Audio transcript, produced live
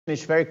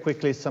finish very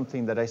quickly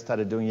something that I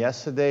started doing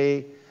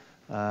yesterday.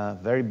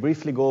 Very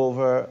briefly go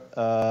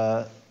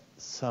over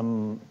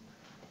some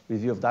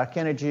review of dark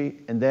energy,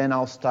 and then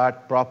I'll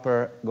start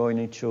proper going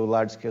into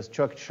large-scale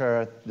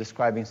structure,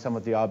 describing some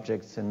of the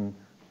objects and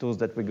tools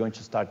that we're going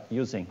to start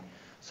using.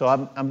 So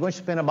I'm going to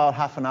spend about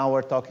half an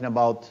hour talking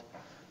about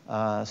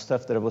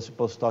stuff that I was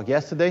supposed to talk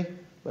yesterday,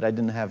 but I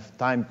didn't have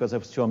time because I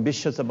was too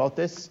ambitious about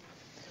this.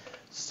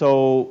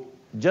 So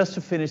just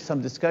to finish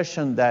some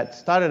discussion that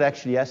started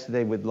actually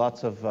yesterday with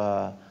lots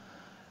of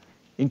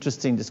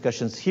interesting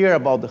discussions here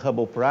about the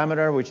Hubble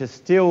parameter, which is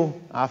still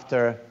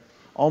after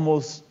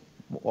almost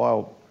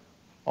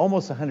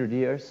 100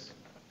 years,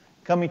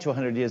 coming to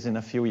 100 years in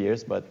a few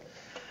years, but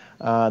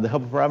the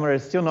Hubble parameter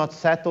is still not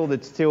settled.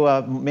 It's still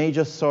a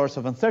major source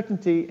of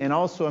uncertainty and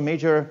also a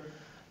major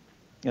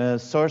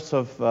source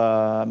of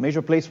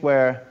major place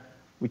where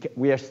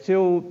we are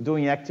still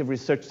doing active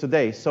research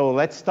today. So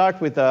let's start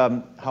with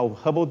how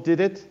Hubble did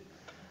it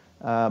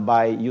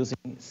by using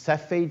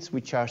Cepheids,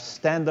 which are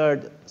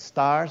standard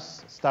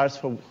stars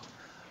for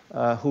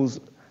whose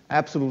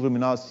absolute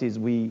luminosities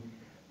we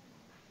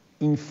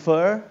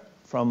infer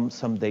from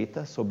some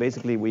data. So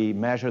basically, we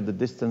measure the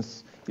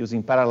distance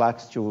using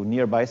parallax to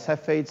nearby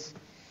Cepheids,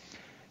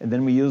 and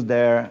then we use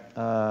their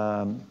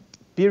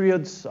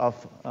periods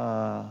of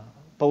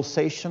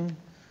pulsation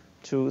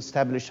to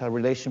establish a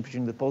relation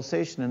between the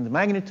pulsation and the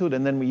magnitude,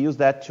 and then we use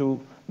that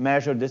to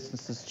measure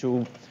distances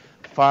to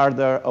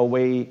farther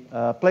away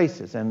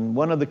places. And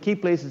one of the key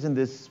places in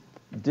this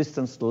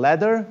distance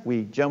ladder,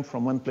 we jump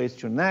from one place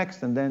to the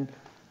next, and then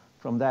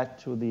from that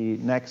to the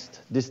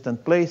next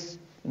distant place,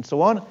 and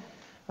so on.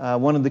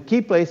 One of the key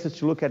places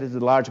to look at is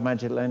the Large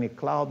Magellanic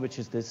Cloud, which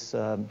is this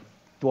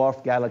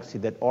dwarf galaxy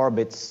that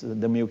orbits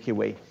the Milky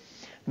Way.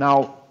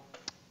 Now,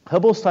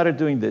 Hubble started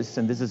doing this,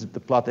 and this is the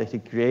plot that he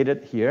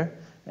created here,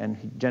 and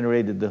he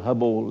generated the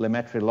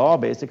Hubble-Lemaitre law,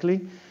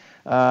 basically.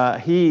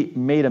 He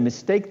made a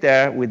mistake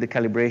there with the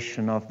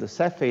calibration of the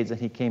Cepheids, and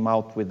he came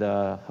out with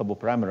a Hubble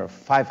parameter of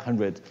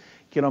 500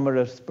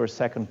 kilometers per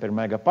second per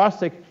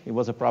megaparsec. It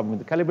was a problem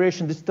with the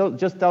calibration. This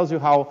just tells you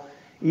how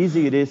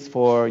easy it is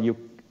for you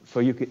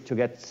to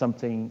get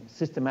something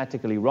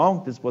systematically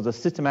wrong. This was a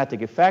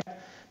systematic effect.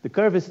 The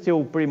curve is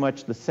still pretty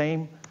much the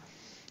same.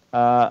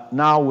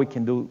 Now we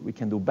can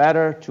do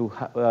better to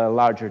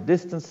larger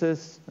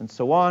distances and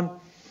so on.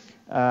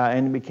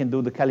 And we can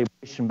do the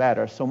calibration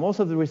better. So most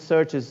of the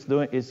research is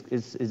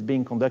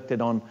being conducted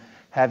on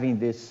having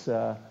this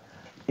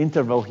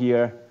interval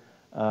here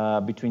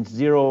between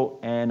 0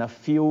 and a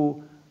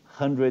few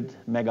hundred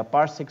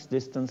megaparsecs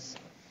distance,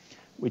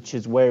 which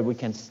is where we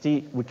can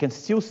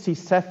still see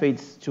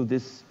Cepheids to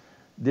this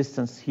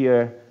distance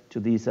here, to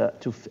these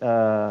tens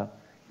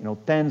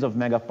of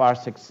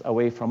megaparsecs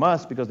away from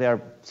us, because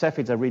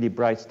Cepheids are really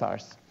bright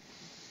stars.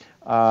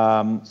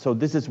 So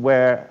this is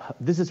where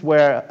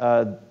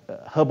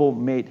Hubble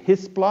made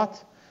his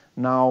plot,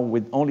 now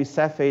with only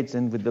Cepheids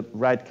and with the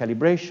right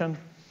calibration.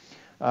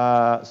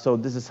 So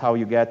this is how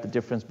you get the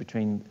difference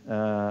between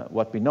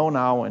what we know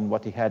now and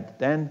what he had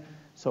then.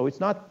 So it's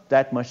not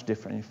that much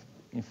different,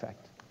 in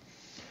fact.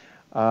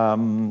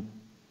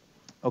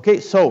 Okay,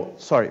 so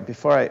sorry.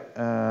 Before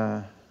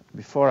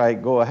I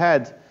go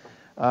ahead,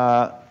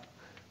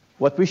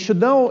 what we should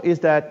know is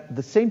that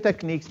the same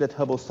techniques that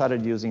Hubble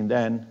started using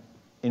then,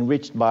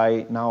 enriched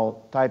by now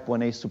type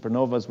 1a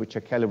supernovas, which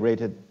are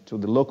calibrated to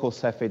the local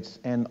Cepheids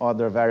and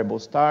other variable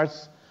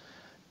stars.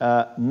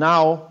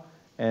 Now,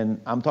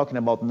 and I'm talking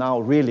about now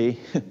really,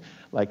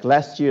 like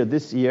last year,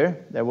 this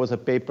year, there was a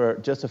paper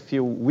just a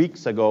few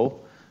weeks ago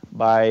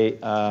by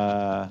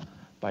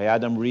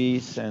Adam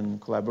Rees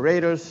and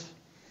collaborators.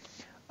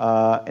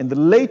 And the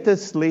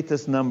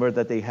latest number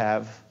that they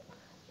have,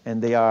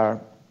 and they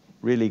are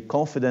really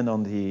confident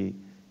on the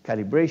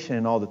calibration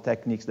and all the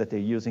techniques that they're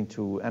using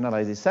to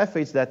analyze the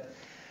Cepheids, that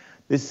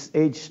this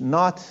age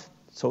not,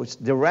 so it's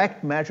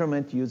direct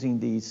measurement using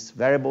these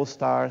variable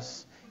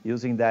stars,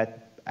 using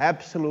that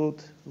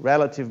absolute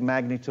relative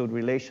magnitude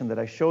relation that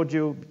I showed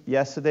you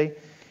yesterday.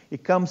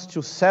 It comes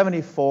to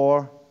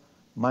 74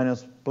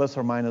 plus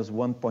or minus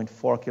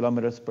 1.4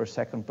 kilometers per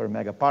second per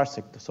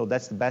megaparsec. So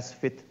that's the best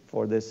fit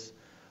for this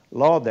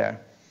law there.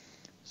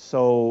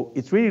 So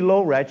it's really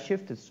low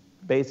redshift. It's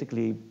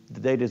basically, the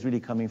data is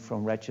really coming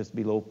from redshifts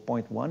below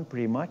 0.1,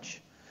 pretty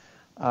much.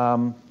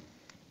 And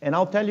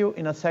I'll tell you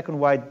in a second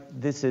why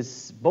this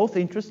is both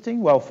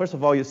interesting. Well, first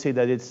of all, you see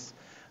that it's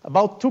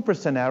about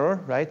 2%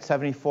 error, right?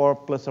 74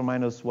 plus or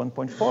minus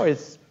 1.4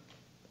 is,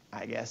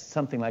 I guess,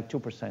 something like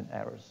 2%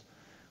 errors,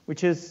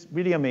 which is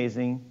really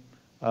amazing,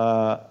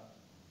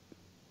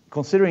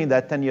 considering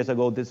that 10 years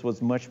ago, this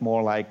was much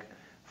more like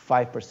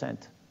 5%.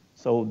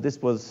 So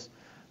this was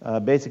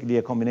basically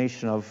a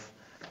combination of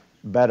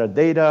better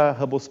data.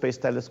 Hubble Space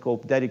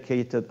Telescope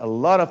dedicated a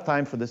lot of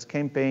time for this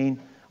campaign.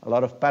 A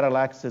lot of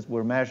parallaxes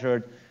were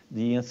measured.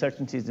 The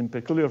uncertainties in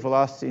peculiar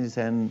velocities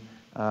and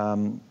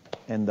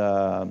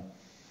the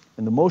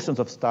motions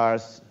of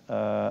stars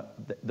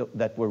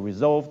that were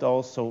resolved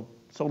also.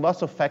 So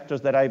lots of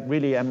factors that I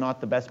really am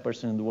not the best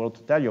person in the world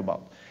to tell you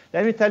about.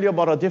 Let me tell you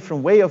about a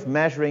different way of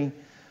measuring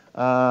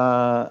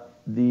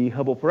the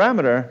Hubble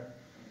parameter,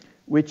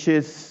 which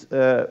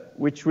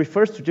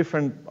refers to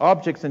different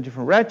objects and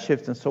different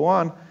redshifts and so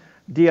on.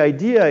 The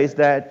idea is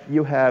that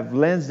you have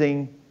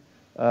lensing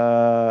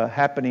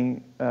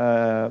happening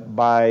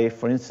by,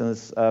 for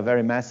instance, a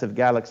very massive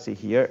galaxy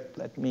here.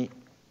 Let me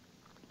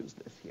use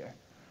this here.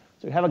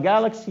 So you have a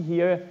galaxy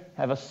here,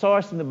 have a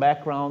source in the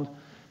background,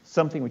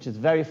 something which is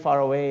very far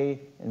away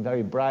and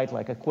very bright,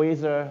 like a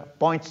quasar, a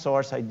point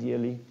source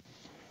ideally.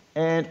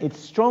 And it's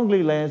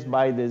strongly lensed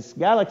by this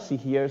galaxy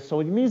here.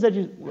 So it means that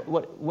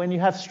when you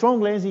have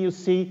strong lensing, you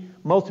see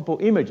multiple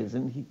images.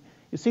 And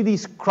you see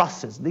these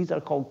crosses. These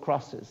are called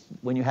crosses.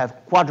 When you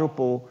have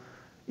quadruple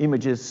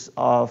images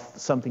of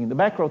something in the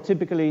background,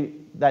 typically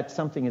that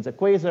something is a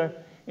quasar.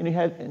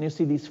 And you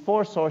see these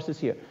four sources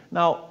here.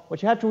 Now,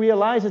 what you have to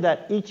realize is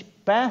that each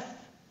path,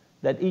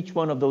 that each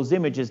one of those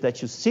images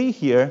that you see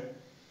here,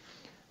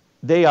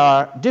 they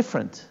are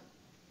different.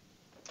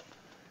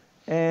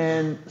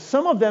 And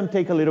some of them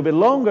take a little bit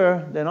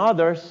longer than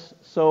others.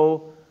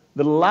 So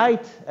the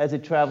light, as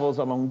it travels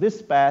along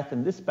this path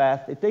and this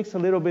path, it takes a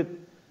little bit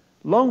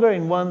longer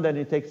in one than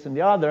it takes in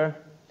the other.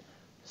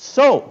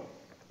 So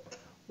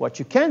what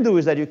you can do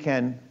is that you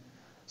can,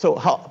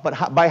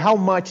 by how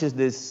much is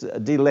this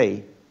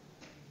delay?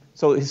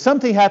 So if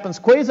something happens,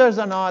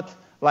 quasars are not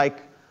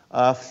like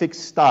a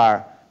fixed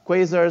star.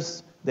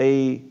 Quasars,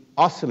 they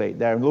oscillate.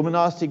 Their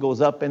luminosity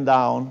goes up and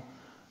down.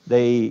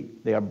 They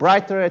are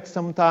brighter at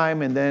some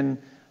time, and then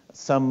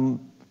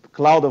some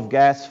cloud of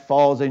gas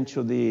falls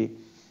into the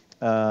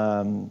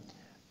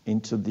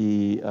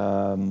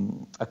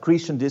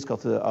accretion disk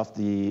of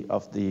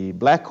the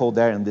black hole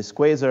there in this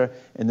quasar,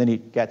 and then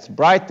it gets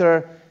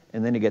brighter,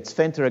 and then it gets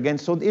fainter again.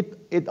 So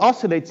it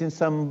oscillates in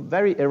some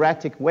very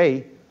erratic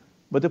way,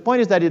 but the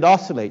point is that it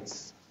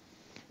oscillates.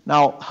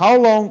 Now, how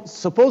long?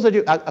 Suppose that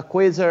a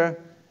quasar.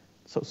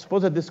 So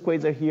suppose that this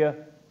quasar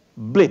here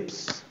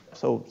blips.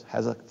 So it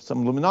has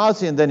some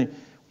luminosity, and then it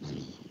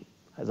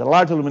has a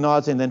larger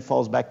luminosity, and then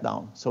falls back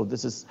down. So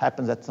this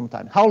happens at some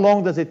time. How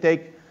long does it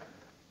take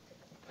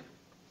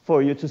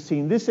for you to see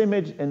in this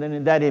image and then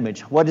in that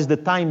image? What is the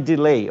time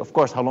delay? Of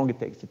course, how long it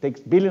takes. It takes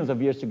billions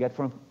of years to get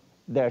from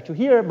there to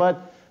here,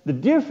 but the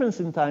difference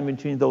in time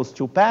between those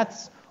two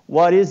paths,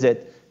 what is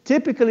it?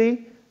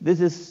 Typically,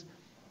 this is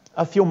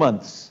a few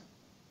months.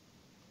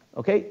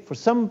 Okay, for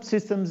some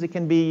systems, it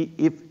can be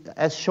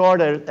as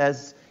short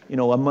as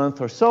a month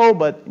or so,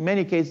 but in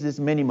many cases, it's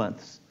many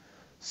months.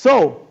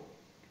 So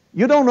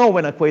you don't know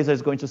when a quasar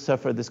is going to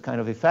suffer this kind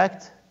of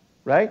effect,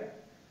 right?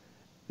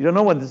 You don't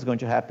know when this is going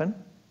to happen.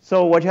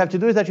 So what you have to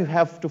do is that you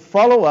have to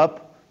follow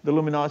up the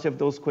luminosity of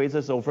those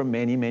quasars over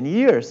many, many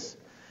years.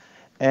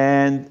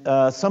 And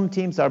some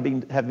teams have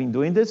been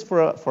doing this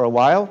for a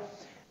while.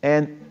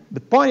 And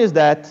the point is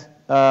that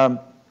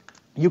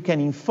you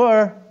can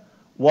infer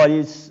what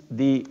is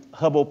the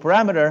Hubble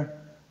parameter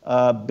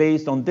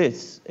based on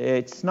this.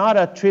 It's not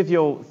a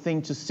trivial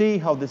thing to see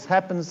how this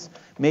happens.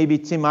 Maybe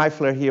Tim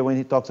Eifler here, when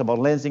he talks about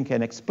lensing,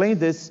 can explain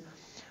this.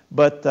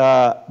 But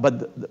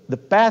the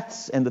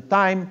paths and the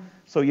time,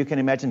 so you can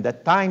imagine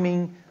that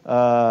timing,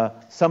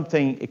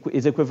 something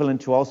is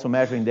equivalent to also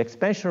measuring the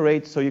expansion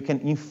rate. So you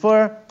can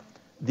infer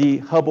the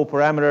Hubble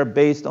parameter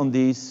based on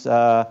these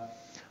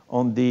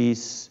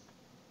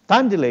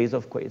time delays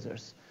of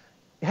quasars.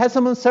 It has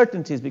some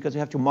uncertainties because you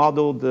have to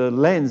model the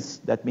lens,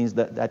 that means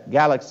that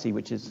galaxy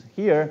which is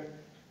here.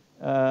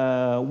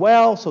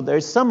 So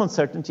there's some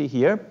uncertainty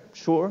here,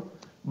 sure,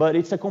 but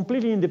it's a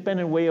completely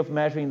independent way of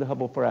measuring the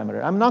Hubble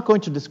parameter. I'm not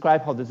going to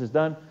describe how this is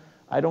done.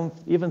 I don't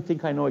even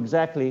think I know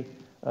exactly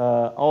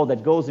all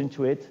that goes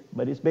into it,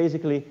 but it's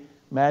basically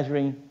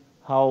measuring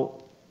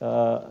how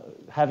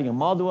having a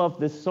model of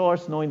this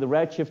source, knowing the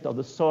redshift of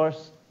the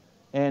source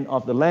and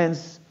of the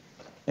lens,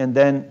 and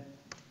then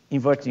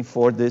inverting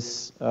for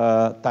this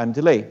time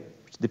delay,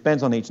 which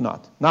depends on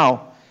H0.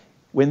 Now,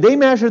 when they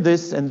measure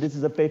this, and this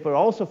is a paper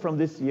also from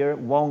this year,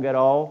 Wong et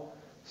al.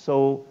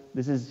 So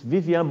this is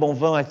Viviane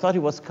Bonvin. I thought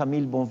it was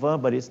Camille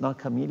Bonvin, but it's not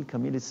Camille.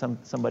 Camille is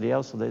somebody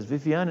else. So there's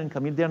Viviane and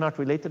Camille. They're not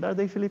related, are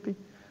they, Felipe?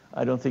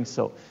 I don't think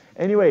so.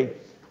 Anyway,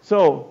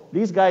 so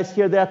these guys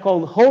here, they are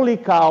called Holy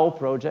Cow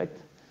Project.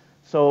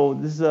 So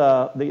this is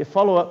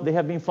they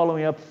have been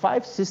following up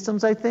 5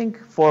 systems, I think,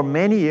 for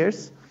many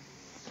years.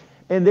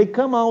 And they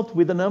come out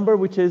with a number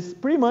which is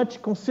pretty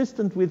much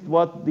consistent with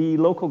what the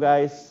local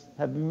guys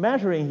have been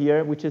measuring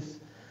here, which is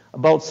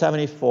about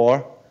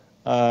 74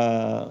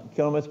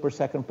 kilometers per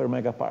second per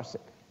megaparsec.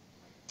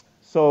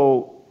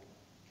 So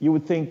you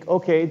would think,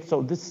 okay,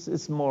 so this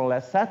is more or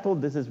less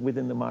settled. This is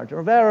within the margin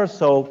of error,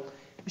 so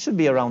it should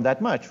be around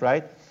that much,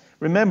 right?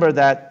 Remember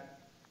that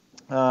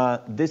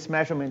this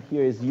measurement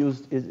here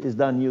is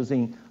done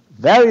using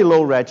very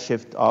low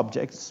redshift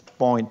objects,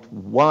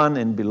 0.1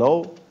 and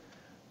below.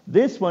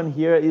 This one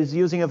here is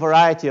using a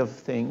variety of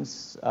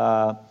things.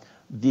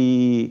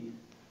 The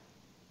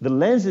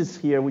lenses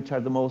here, which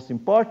are the most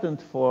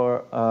important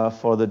for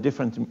the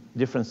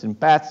difference in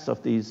paths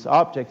of these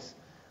objects,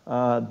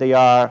 they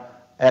are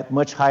at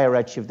much higher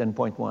redshift than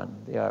 0.1.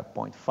 They are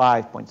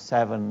 0.5,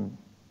 0.7,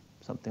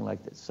 something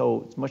like this.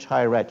 So it's much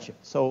higher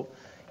redshift. So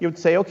you would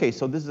say, okay,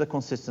 so this is a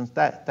consistent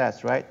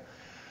test, right?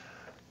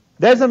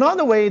 There's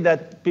another way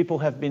that people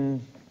have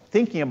been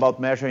thinking about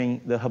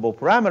measuring the Hubble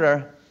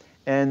parameter,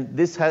 and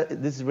this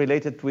is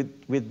related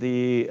with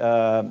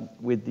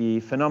the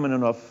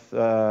phenomenon of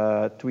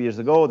 2 years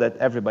ago that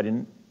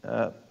everybody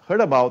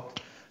heard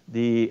about,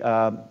 the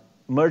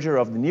merger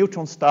of the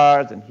neutron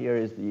stars, and here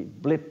is the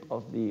blip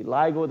of the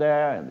LIGO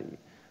there, and the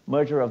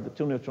merger of the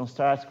two neutron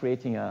stars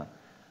creating a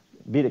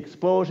big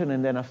explosion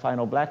and then a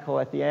final black hole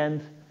at the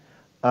end.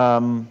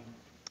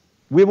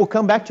 We will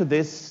come back to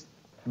this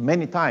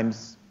many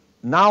times.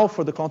 Now,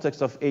 for the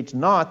context of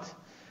H0,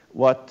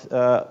 what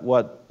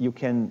you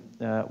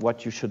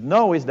should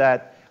know is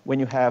that when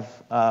you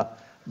have a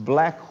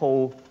black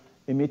hole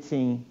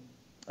emitting,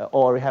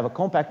 or you have a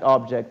compact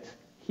object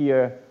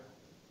here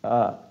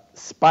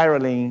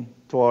spiraling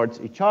towards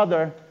each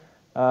other,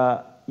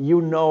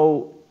 you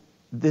know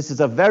this is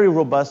a very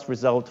robust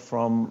result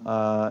from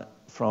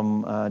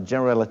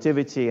general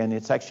relativity, and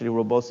it's actually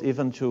robust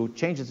even to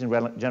changes in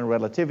general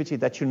relativity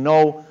that you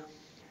know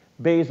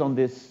based on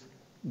this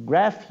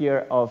graph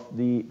here of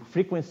the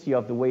frequency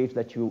of the waves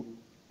that you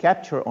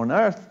capture on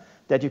Earth,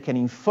 that you can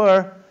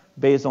infer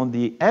based on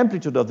the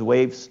amplitude of the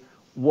waves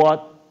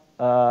what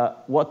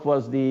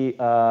was the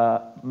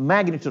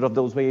magnitude of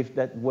those waves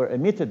that were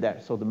emitted there.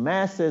 So the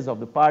masses of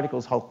the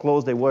particles, how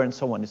close they were, and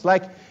so on. It's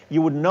like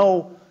you would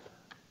know,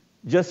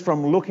 just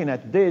from looking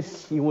at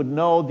this, you would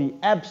know the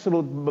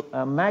absolute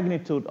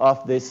magnitude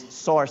of this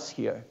source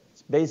here.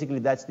 Basically,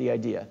 that's the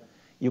idea.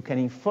 You can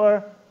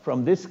infer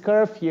from this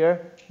curve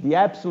here the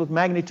absolute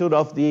magnitude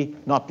of the,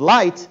 not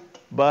light,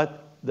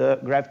 but the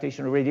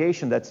gravitational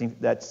radiation that's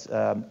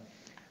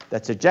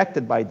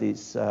ejected by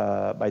this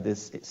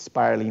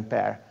spiraling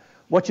pair.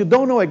 What you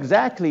don't know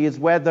exactly is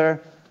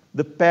whether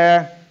the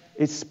pair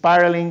is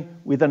spiraling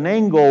with an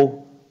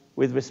angle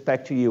with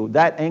respect to you.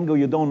 That angle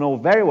you don't know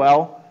very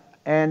well.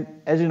 And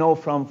as you know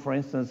from, for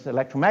instance,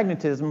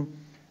 electromagnetism,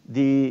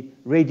 the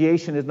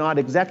radiation is not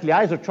exactly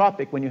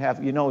isotropic when you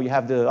have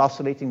the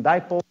oscillating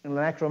dipole in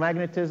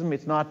electromagnetism.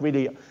 It's not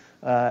really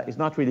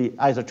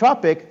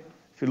isotropic.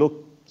 If you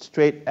look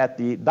straight at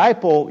the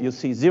dipole, you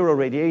see zero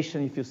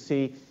radiation.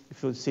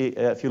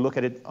 If you look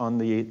at it on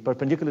the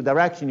perpendicular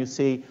direction, you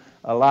see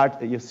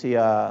some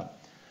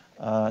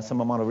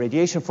amount of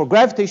radiation. For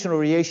gravitational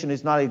radiation,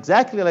 it's not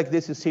exactly like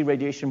this. You see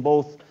radiation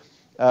both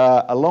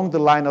along the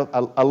line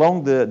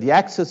along the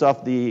axis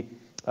of the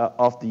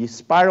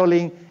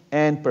spiraling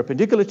and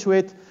perpendicular to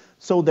it.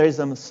 So there is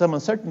some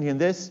uncertainty in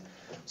this.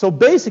 So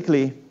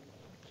basically,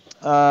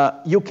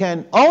 you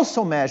can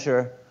also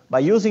measure by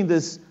using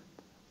this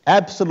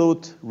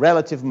absolute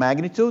relative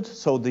magnitude,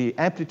 so the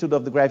amplitude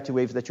of the gravity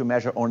waves that you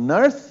measure on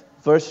Earth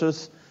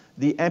versus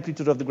the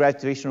amplitude of the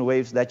gravitational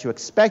waves that you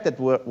expect that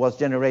was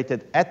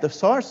generated at the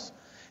source,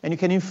 and you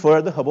can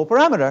infer the Hubble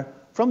parameter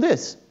from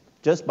this,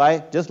 just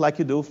like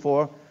you do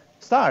for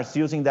stars,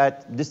 using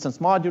that distance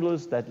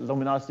modulus, that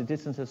luminosity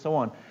distance, and so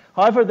on.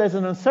 However, there's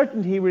an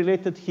uncertainty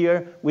related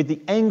here with the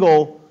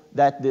angle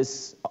that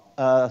this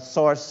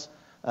source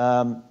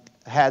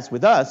has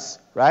with us,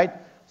 right?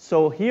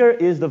 So here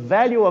is the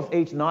value of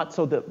H0.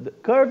 So the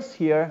curves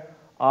here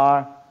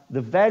are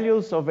the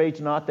values of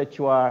H0 that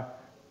you are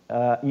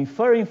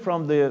inferring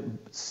from the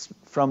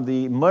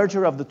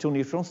merger of the two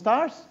neutron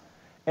stars,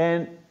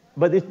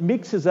 but it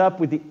mixes up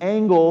with the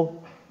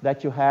angle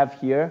that you have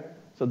here.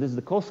 So this is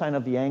the cosine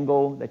of the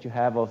angle that you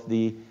have of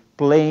the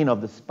plane of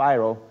the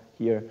spiral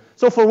here.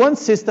 So for one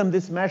system,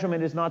 this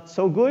measurement is not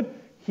so good.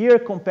 Here,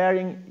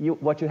 comparing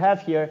what you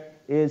have here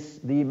is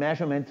the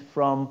measurement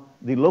from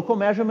the local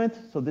measurement.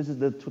 So this is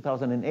the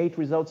 2008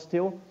 result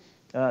still.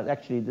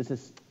 Actually, this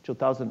is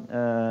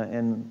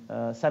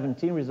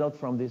 2017 result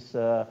from this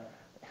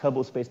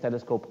Hubble Space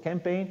Telescope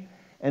campaign.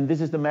 And this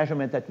is the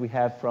measurement that we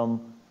have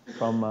from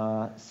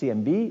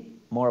CMB.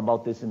 More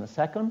about this in a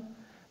second.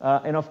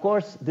 And of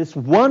course, this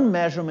one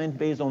measurement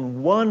based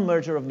on one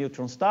merger of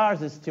neutron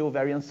stars is still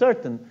very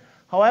uncertain.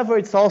 However,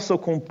 it's also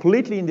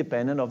completely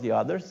independent of the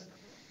others.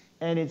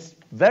 And it's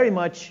very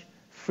much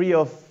free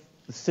of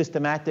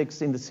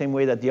systematics in the same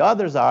way that the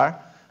others are.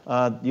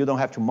 You don't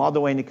have to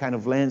model any kind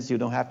of lens. You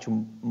don't have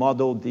to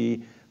model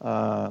you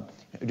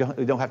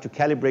don't have to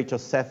calibrate your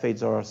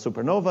Cepheids or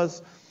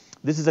supernovas.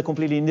 This is a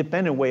completely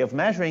independent way of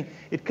measuring.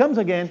 It comes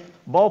again,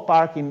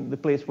 ballpark in the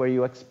place where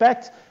you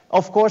expect,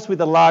 of course,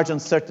 with a large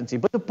uncertainty.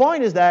 But the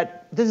point is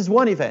that this is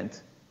one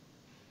event.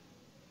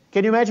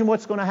 Can you imagine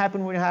what's going to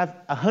happen when you have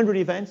 100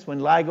 events, when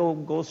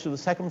LIGO goes to the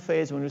second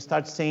phase, when we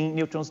start seeing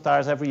neutron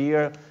stars every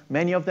year,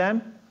 many of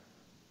them,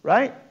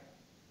 right?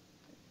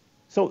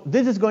 So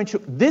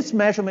this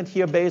measurement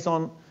here based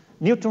on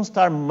neutron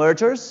star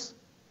mergers,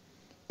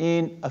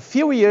 in a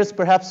few years,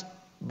 perhaps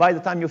by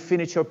the time you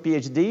finish your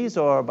PhDs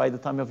or by the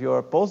time of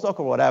your postdoc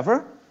or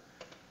whatever,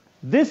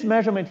 this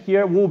measurement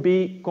here will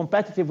be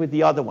competitive with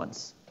the other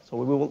ones. So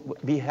we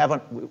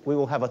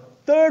will have a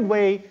third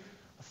way,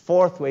 a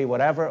fourth way,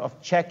 whatever,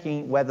 of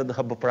checking whether the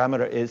Hubble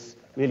parameter is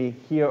really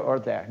here or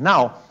there.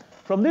 Now,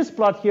 from this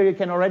plot here, you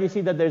can already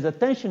see that there's a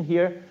tension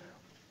here.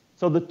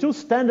 So the two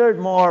standard,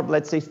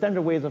 let's say,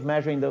 standard ways of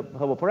measuring the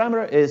Hubble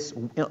parameter is,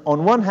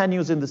 on one hand,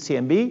 using the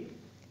CMB,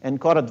 and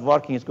Konrad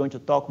Dworkin is going to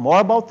talk more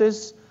about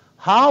this,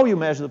 how you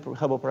measure the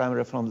Hubble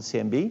parameter from the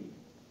CMB.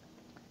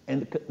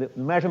 And the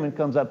measurement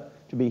comes up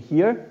to be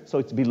here, so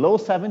it's below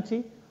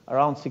 70,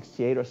 around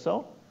 68 or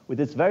so, with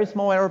this very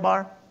small error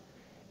bar.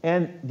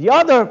 And the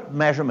other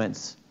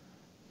measurements,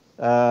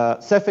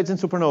 Cepheids and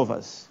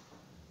supernovas,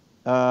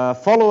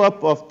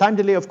 follow-up of time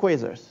delay of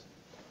quasars,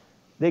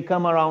 they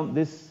come around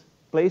this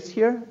place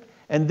here,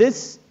 and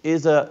this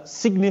is a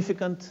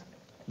significant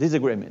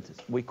disagreement.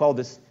 We call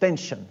this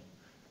tension.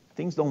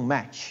 Things don't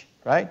match,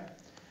 right?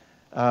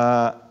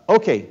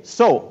 Okay,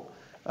 so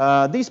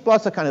these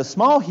plots are kind of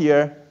small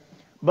here,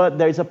 but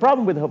there is a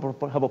problem with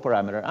the Hubble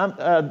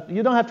parameter.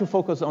 You don't have to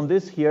focus on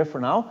this here for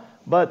now,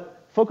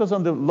 but focus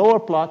on the lower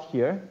plot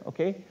here,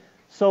 okay?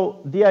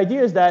 So the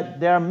idea is that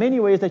there are many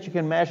ways that you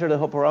can measure the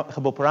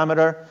Hubble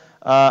parameter,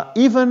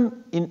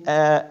 even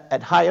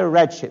at higher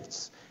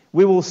redshifts.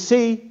 We will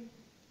see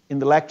in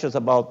the lectures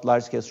about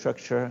large-scale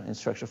structure and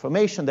structure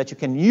formation that you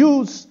can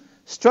use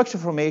structure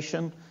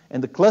formation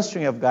and the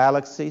clustering of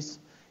galaxies,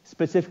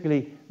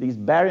 specifically these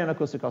baryon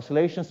acoustic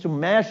oscillations, to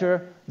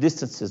measure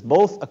distances,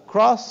 both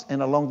across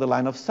and along the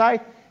line of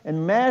sight.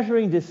 And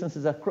measuring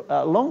distances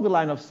along the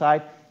line of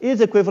sight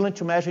is equivalent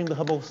to measuring the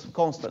Hubble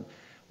constant.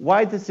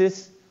 Why this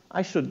is,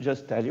 I should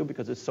just tell you,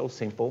 because it's so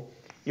simple.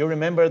 You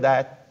remember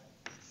that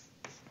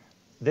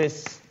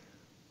this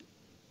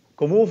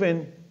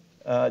Komoovin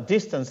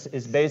distance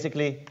is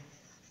basically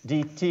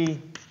dt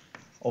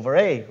over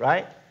a,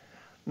 right?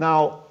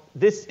 Now,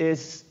 this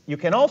is, you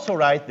can also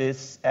write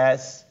this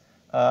as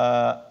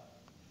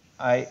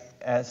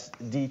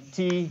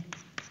dt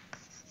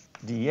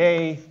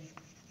dA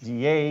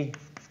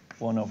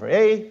 1 over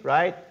a,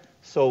 right?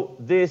 So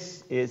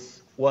this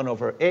is 1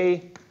 over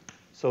a.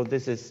 So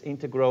this is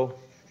integral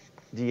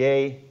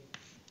dA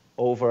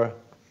over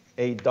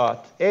a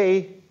dot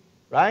a,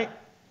 right?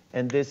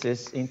 And this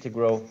is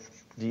integral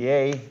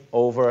dA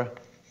over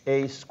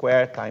a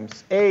squared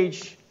times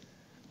h,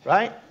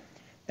 right?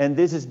 And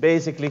this is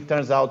basically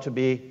turns out to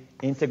be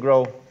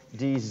integral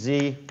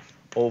dz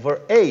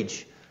over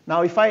h.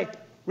 Now, if I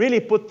really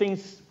put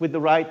things with the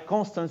right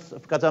constants,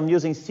 because I'm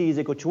using c is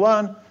equal to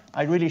 1,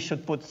 I really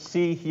should put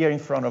c here in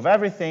front of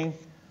everything.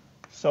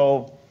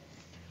 So,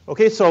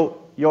 okay,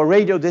 so your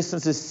radial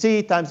distance is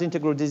c times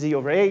integral dz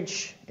over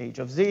h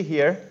of z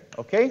here,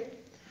 okay?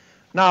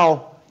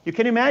 Now, you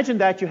can imagine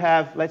that you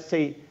have, let's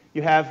say,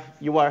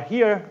 you are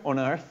here on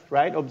Earth,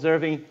 right,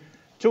 observing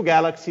two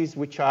galaxies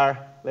which are,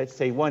 let's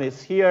say, one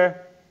is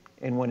here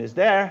and one is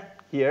there,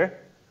 here,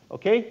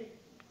 okay?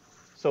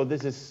 So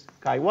this is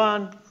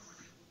chi1,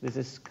 this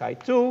is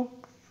chi2.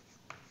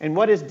 And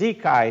what is d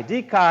chi?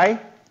 D chi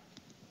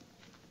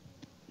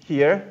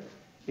here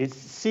is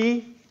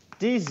c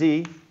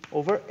dz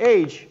over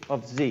h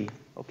of z,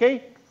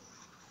 okay?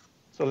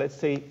 So let's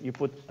say you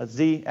put a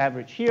z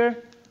average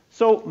here.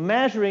 So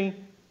measuring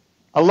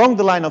along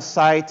the line of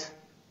sight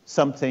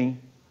something,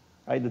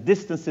 right, the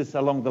distances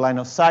along the line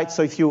of sight.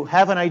 So if you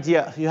have an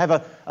idea, if you have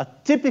a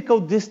typical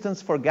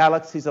distance for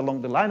galaxies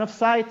along the line of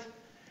sight,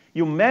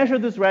 you measure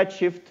this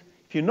redshift.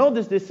 If you know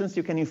this distance,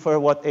 you can infer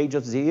what h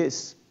of z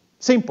is.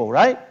 Simple,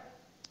 right?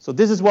 So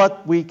this is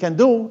what we can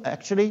do,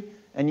 actually,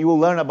 and you will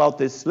learn about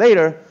this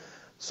later.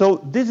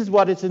 So this is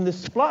what is in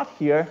this plot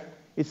here.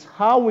 It's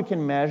how we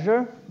can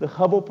measure the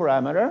Hubble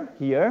parameter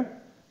here,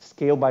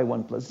 scale by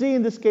 1 plus z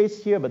in this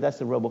case here, but that's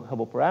the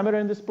Hubble parameter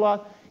in this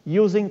plot,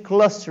 using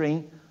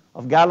clustering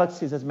of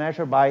galaxies as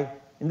measured by,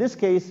 in this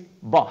case,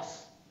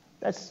 BOSS.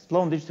 That's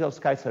Sloan Digital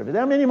Sky Survey.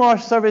 There are many more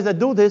surveys that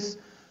do this,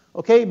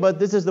 okay, but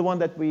this is the one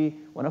that we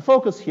want to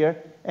focus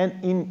here.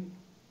 And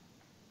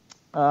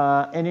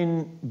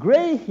in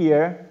gray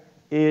here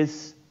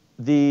is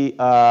the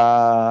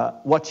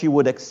what you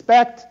would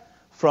expect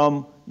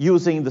from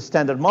using the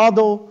standard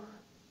model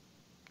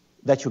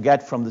that you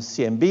get from the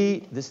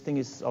CMB. This thing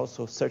is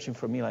also searching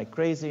for me like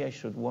crazy. I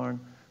should warn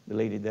the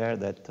lady there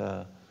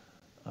that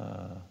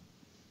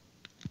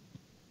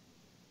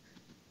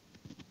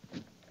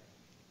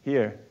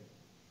here.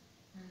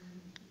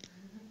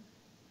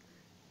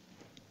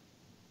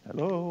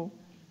 Hello?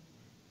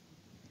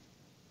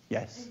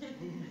 Yes.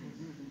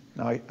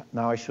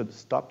 Now I should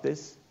stop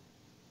this.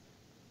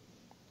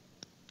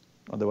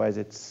 Otherwise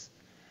it's...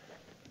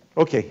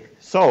 Okay,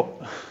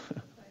 so...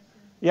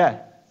 yeah.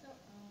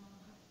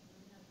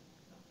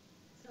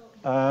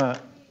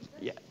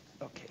 Yeah,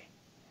 okay.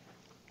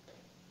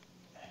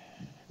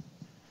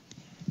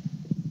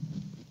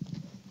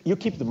 You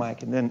keep the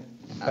mic and then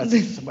pass it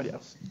to somebody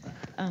else.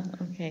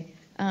 Okay.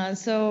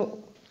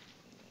 So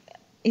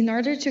in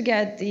order to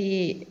get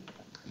the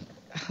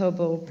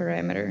Hubble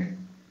parameter,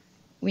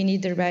 we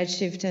need the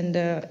redshift and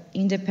the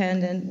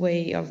independent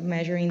way of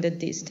measuring the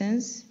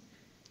distance.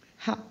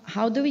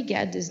 How do we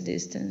get this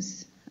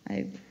distance?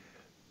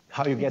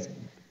 How you get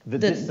the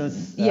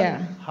distance?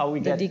 Yeah, how we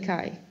get the d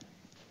chi.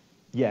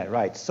 Yeah,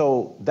 right.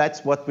 So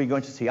that's what we're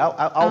going to see.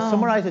 I'll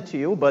summarize it to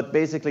you, but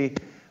basically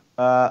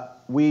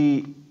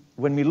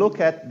when we look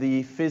at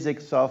the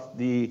physics of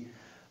the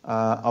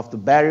of the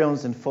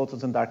baryons and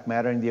photons and dark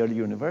matter in the early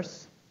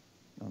universe.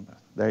 Oh,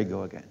 there you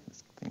go again.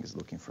 This thing is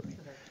looking for me.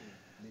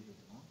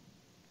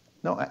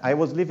 No, I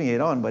was leaving it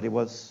on, but it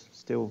was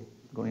still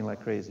going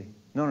like crazy.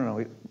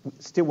 No.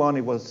 Still on,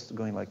 it was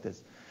going like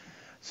this.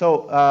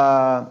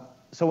 So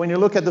when you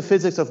look at the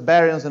physics of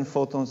baryons and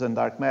photons and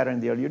dark matter in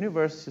the early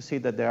universe, you see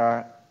that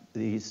there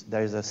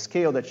is a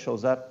scale that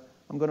shows up.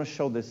 I'm going to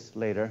show this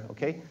later,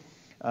 okay?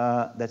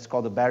 That's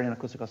called the baryon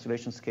acoustic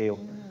oscillation scale.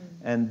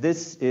 And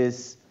this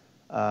is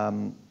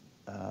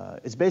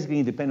it's basically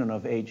independent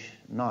of age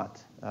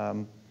naught.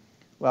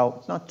 Well,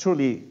 it's not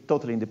truly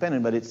totally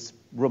independent, but it's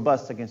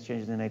robust against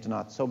changes in age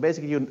naught. So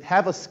basically, you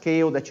have a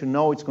scale that you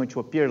know it's going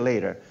to appear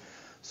later.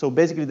 So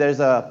basically,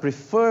 there's a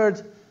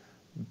preferred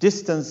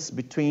distance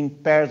between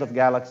pairs of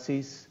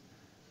galaxies.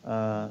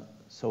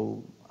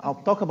 So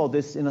I'll talk about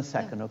this in a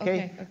second,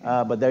 okay?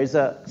 But there is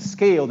a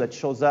scale that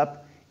shows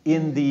up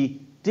in the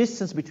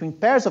distance between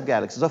pairs of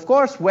galaxies. Of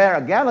course, where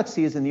a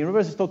galaxy is in the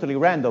universe is totally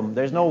random.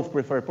 There's no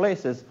preferred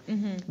places.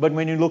 But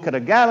when you look at a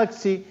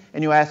galaxy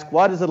and you ask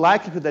what is the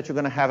likelihood that you're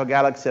going to have a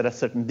galaxy at a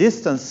certain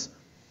distance,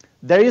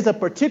 there is a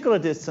particular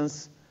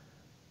distance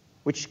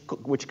which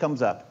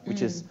comes up,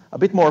 which is a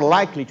bit more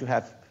likely to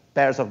have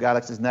pairs of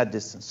galaxies in that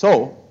distance.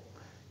 So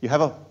you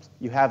have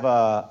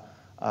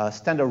a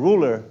standard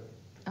ruler,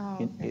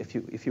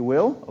 if you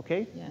will,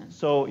 okay? Yeah.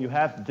 So you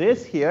have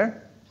this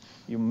here.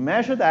 You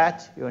measure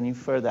that, you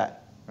infer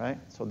that, right?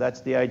 So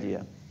that's the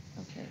idea.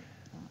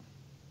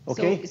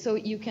 Okay. So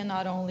you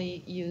cannot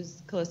only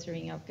use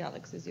clustering of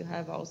galaxies. You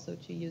have also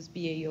to use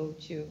BAO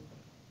to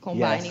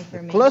combine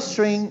information.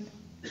 Clustering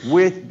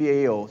with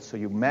BAO. So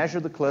you measure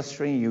the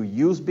clustering, you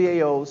use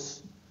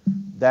BAOs.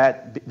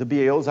 That the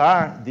BAOs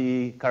are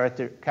the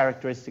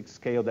characteristic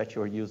scale that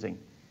you're using.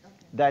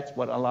 That's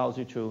what allows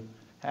you to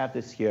have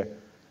this here.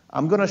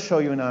 I'm going to show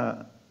you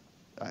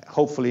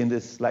hopefully in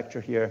this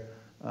lecture here,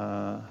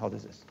 how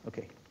this is.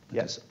 Okay.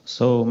 Yes.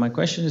 So my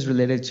question is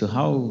related to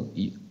how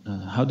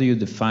do you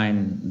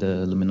define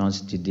the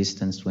luminosity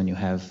distance when you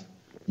have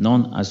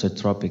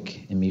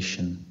non-isotropic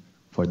emission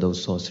for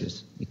those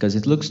sources? Because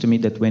it looks to me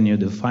that when you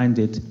defined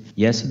it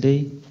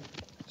yesterday,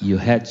 you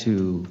had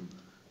to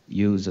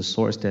use a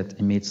source that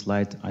emits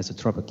light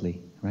isotropically,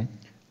 right?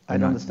 I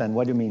don't understand.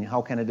 What do you mean?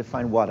 How can I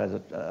define what?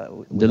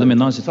 The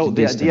luminosity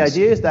distance. So the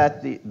idea is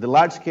that the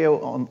large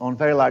scale, on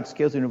very large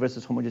scales, the universe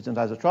is homogeneous and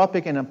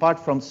isotropic, and apart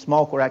from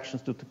small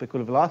corrections to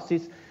typical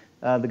velocities,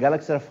 the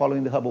galaxies are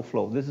following the Hubble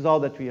flow. This is all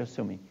that we are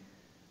assuming.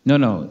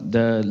 No.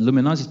 The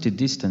luminosity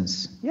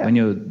distance, when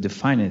you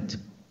define it,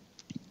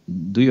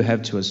 do you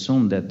have to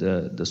assume that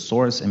the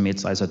source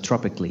emits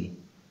isotropically?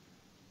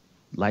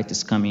 Light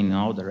is coming in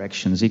all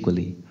directions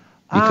equally.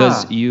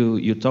 Because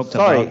you talked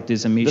about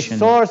this emission.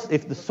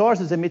 If the source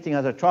is emitting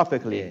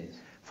isotropically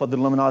for the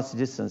luminosity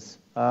distance,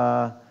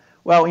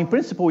 well, in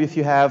principle, if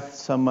you have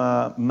some,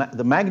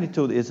 the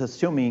magnitude is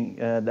assuming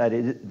that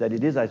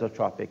it is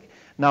isotropic.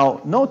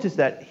 Now, notice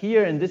that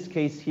here in this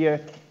case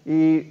here,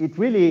 it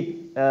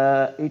really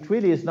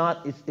is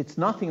not. It's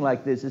nothing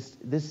like this.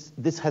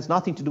 This has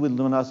nothing to do with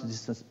luminosity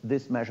distance.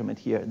 This measurement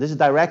here. This is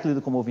directly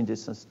the comoving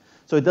distance.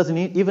 So it doesn't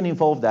even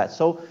involve that.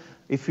 So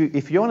if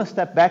you want to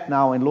step back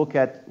now and look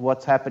at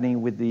what's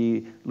happening with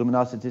the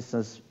luminosity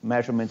distance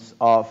measurements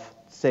of,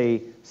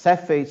 say,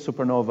 Cepheid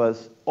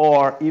supernovas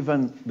or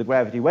even the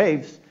gravity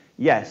waves,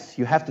 yes,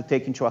 you have to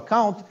take into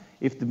account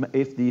if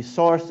the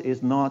source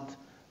is not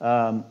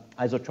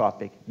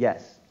isotropic,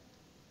 yes.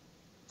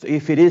 So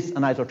if it is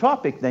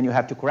anisotropic, then you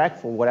have to correct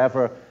for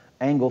whatever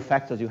angle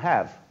factors you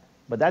have.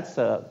 But that's,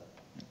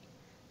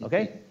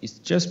 okay? It's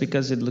just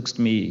because it looks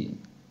to me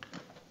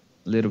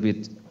a little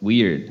bit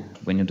weird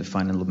when you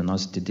define a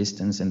luminosity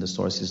distance and the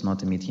source is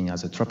not emitting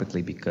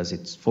isotropically because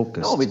it's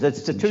focused. No, but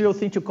that's a trivial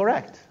thing to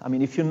correct. I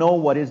mean, if you know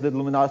what is the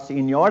luminosity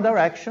in your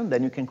direction,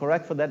 then you can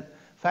correct for that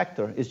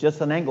factor. It's just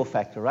an angle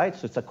factor, right?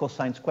 So it's a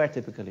cosine square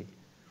typically.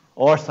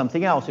 Or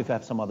something else if you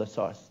have some other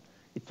source.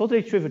 It's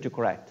totally trivial to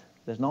correct.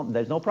 There's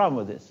no problem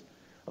with this.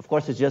 Of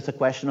course, it's just a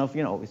question of,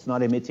 it's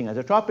not emitting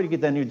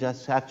isotropically, then you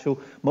just have to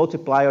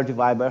multiply or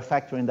divide by a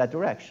factor in that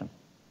direction.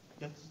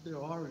 That's the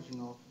origin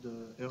of the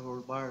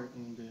error bar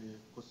in the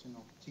cosine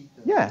of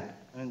theta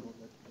angle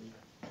that they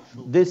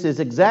showed. This is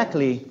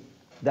exactly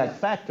that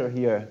factor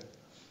here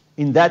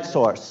in that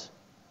source.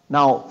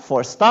 Now,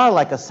 for a star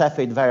like a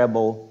Cepheid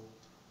variable,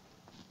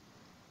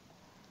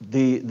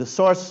 the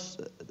source,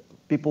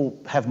 people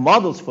have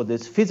models for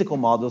this, physical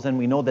models, and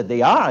we know that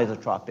they are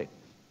isotropic.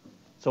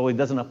 So it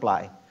doesn't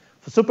apply.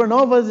 For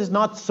supernovas, it's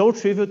not so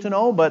trivial to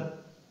know,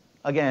 but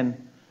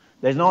again,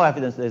 there's no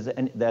evidence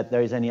that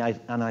there is any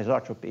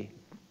anisotropy.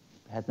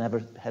 Has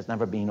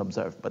never been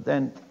observed. But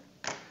then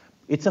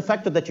it's a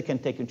factor that you can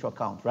take into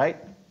account, right?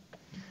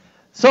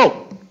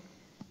 So,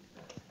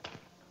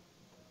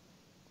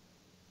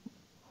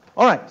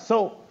 all right,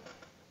 so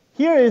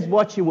here is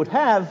what you would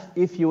have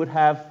if you would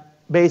have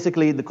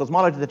basically the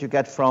cosmology that you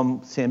get from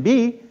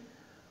CMB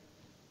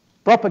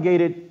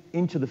propagated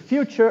into the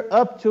future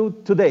up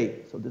to today.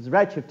 So this is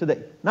redshift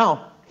today.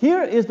 Now,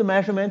 here is the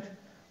measurement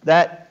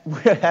that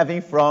we're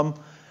having from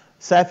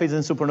Cepheids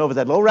and supernovas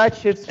at low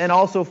redshifts, and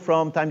also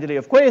from time delay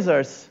of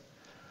quasars.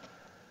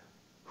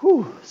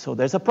 Whew, so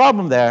there's a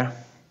problem there.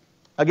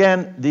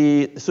 Again,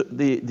 the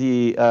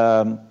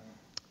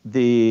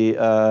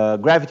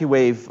gravity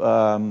wave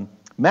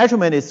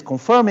measurement is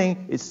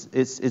confirming.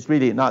 It's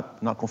really not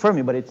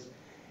confirming, but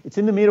it's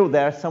in the middle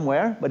there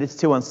somewhere, but it's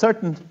still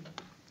uncertain.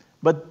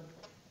 But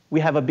we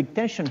have a big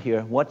tension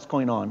here. What's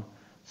going on?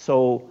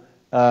 So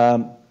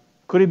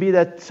could it be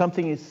that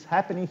something is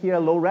happening here,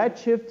 low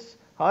redshifts?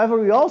 However,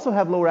 we also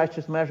have low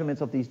redshift measurements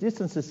of these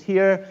distances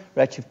here,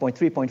 redshift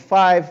 0.3,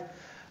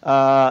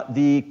 0.5.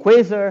 The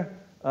quasar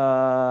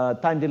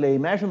time delay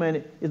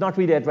measurement is not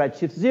really at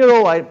redshift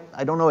 0.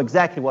 I don't know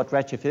exactly what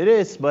redshift it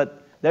is,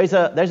 but there's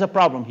a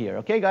problem here.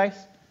 Okay, guys?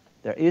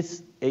 There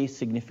is a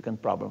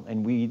significant problem,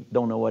 and we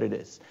don't know what it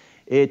is.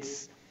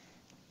 It's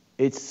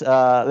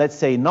let's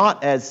say,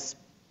 not as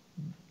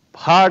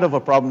hard of a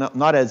problem,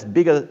 not as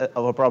big of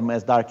a problem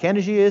as dark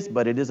energy is,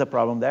 but it is a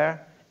problem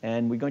there,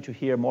 and we're going to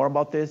hear more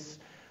about this.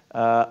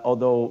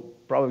 Although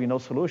probably no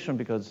solution,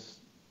 because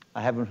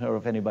I haven't heard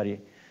of anybody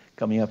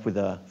coming up with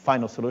a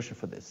final solution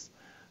for this.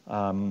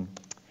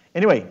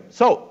 Anyway,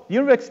 so the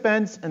universe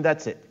expands, and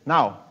that's it.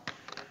 Now,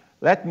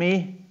 let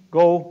me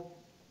go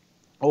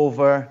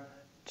over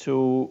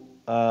to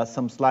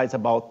some slides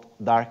about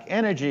dark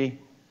energy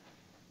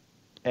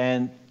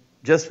and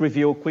just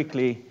review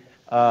quickly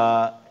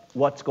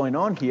what's going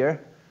on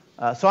here.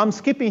 So I'm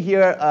skipping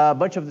here a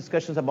bunch of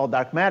discussions about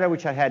dark matter,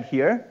 which I had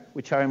here,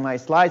 which are in my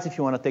slides if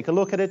you want to take a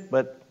look at it,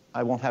 but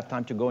I won't have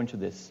time to go into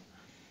this.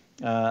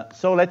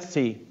 So let's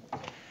see.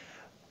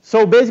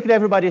 So basically,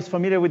 everybody is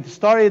familiar with the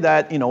story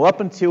that,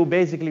 up until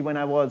basically when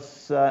I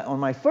was on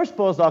my first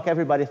postdoc,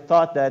 everybody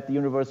thought that the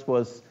universe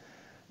was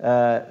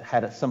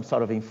had some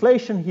sort of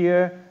inflation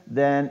here.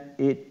 Then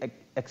it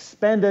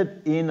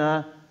expanded in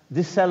a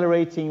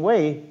decelerating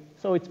way.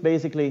 So it's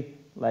basically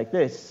like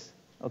this.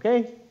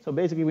 Okay? So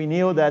basically, we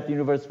knew that the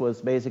universe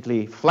was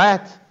basically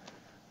flat,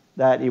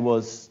 that it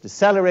was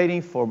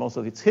decelerating for most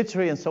of its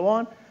history, and so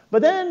on.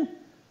 But then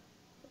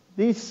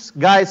these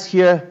guys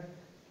here,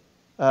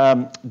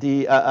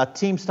 a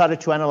team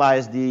started to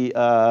analyze the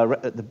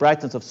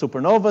brightness of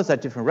supernovas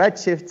at different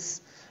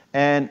redshifts,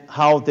 and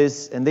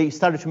they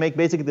started to make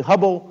basically the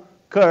Hubble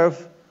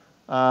curve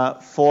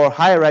for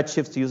higher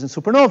redshifts using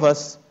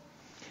supernovas.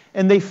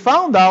 And they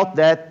found out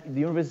that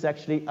the universe is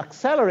actually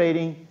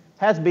accelerating,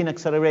 has been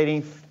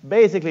accelerating.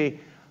 Basically,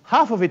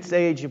 half of its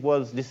age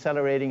was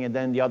decelerating, and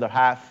then the other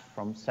half,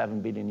 from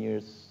 7 billion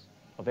years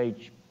of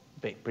age,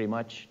 pretty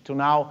much, to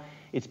now,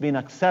 it's been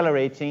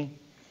accelerating.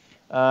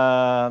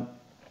 And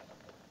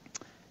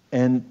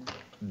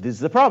this is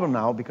the problem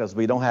now, because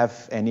we don't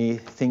have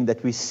anything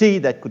that we see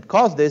that could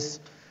cause this.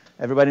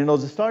 Everybody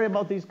knows the story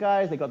about these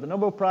guys. They got the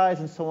Nobel Prize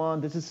and so on.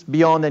 This is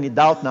beyond any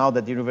doubt now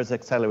that the universe is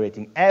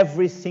accelerating.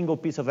 Every single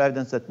piece of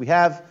evidence that we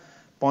have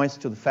points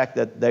to the fact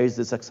that there is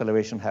this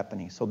acceleration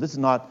happening. So this is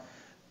not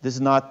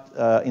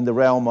in the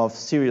realm of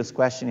serious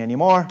question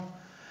anymore.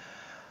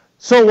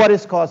 So what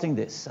is causing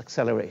this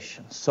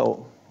acceleration?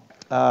 So,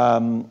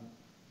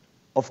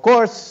 of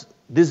course,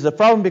 this is a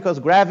problem because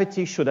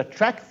gravity should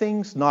attract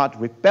things, not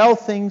repel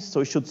things.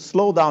 So it should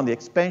slow down the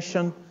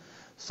expansion.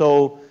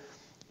 So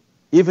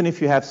even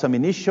if you have some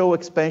initial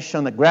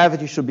expansion, the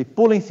gravity should be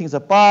pulling things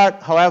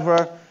apart.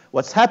 However,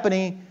 what's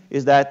happening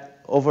is that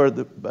over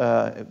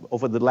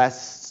the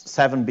last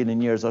 7 billion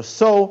years or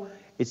so,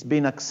 it's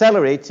been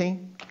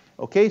accelerating.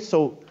 Okay,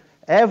 so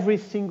every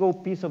single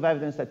piece of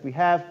evidence that we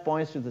have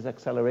points to this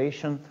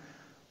acceleration.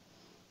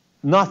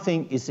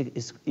 Nothing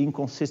is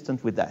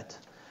inconsistent with that.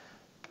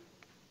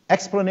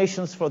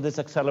 Explanations for this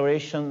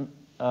acceleration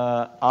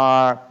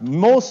are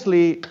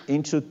mostly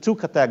into two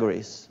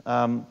categories.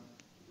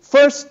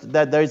 First,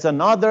 that there is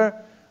another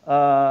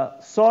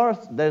source,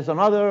 there's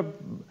another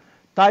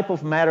type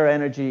of matter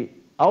energy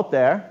out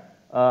there,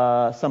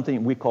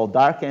 something we call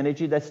dark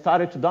energy, that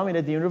started to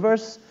dominate the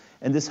universe,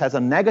 and this has a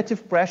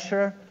negative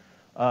pressure,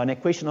 an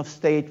equation of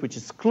state which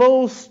is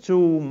close to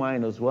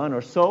 -1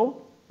 or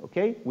so.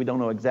 Okay, we don't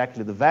know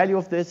exactly the value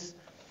of this,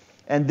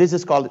 and this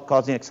is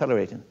causing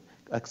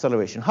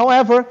acceleration.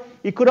 However,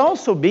 it could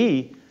also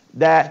be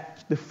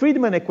that the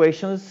Friedmann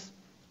equations,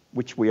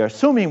 which we are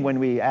assuming when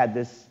we add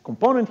this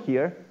component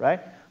here, right?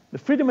 The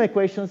Friedmann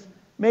equations,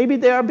 maybe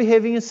they are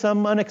behaving in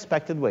some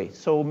unexpected way.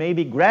 So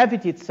maybe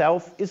gravity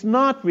itself is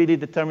not really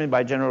determined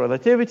by general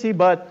relativity,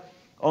 but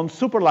on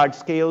super large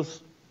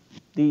scales,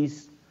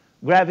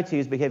 gravity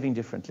is behaving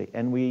differently.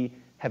 And we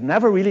have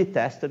never really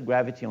tested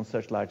gravity on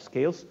such large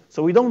scales,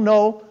 so we don't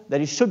know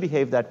that it should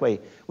behave that way.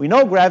 We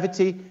know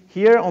gravity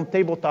here on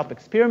tabletop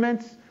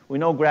experiments. We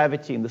know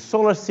gravity in the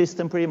solar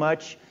system pretty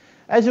much.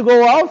 As you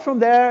go out from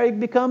there,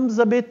 it becomes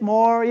a bit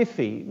more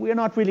iffy. We're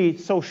not really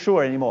so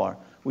sure anymore.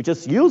 We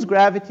just use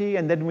gravity,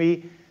 and then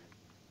we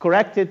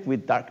correct it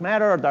with dark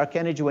matter or dark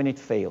energy when it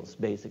fails,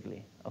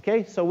 basically.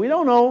 Okay, so we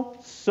don't know,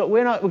 so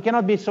we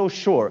cannot be so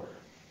sure.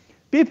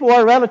 People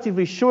are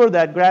relatively sure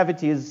that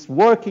gravity is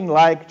working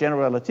like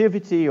general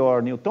relativity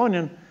or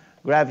Newtonian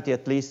gravity,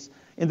 at least,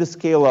 in the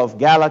scale of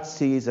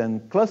galaxies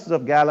and clusters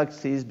of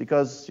galaxies,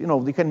 because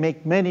we can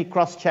make many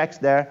cross-checks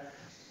there.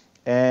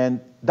 And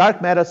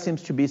dark matter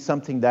seems to be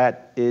something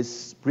that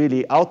is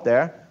really out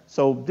there.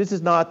 So this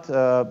is not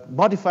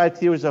modified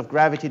theories of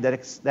gravity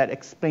that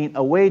explain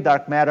away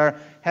dark matter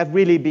have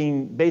really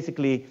been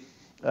basically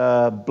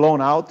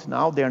blown out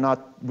now. They're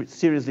not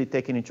seriously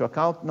taken into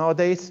account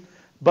nowadays.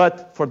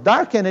 But for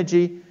dark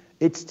energy,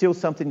 it's still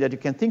something that you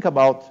can think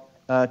about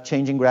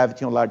changing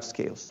gravity on large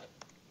scales.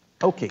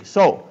 Okay,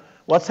 so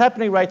what's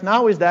happening right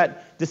now is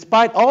that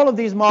despite all of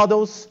these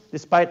models,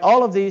 despite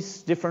all of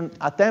these different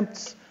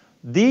attempts,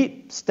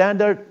 the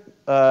standard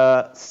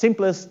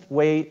simplest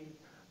way,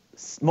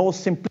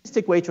 most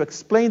simplistic way to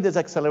explain this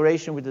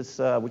acceleration, which is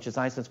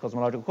Einstein's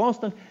cosmological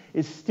constant,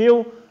 is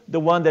still the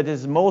one that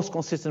is most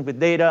consistent with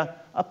data,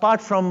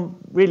 apart from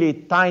really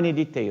tiny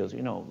details.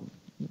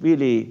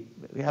 Really,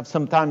 we have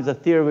sometimes a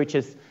theory which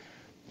is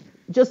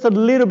just a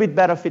little bit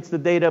better fits the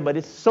data, but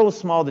it's so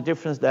small the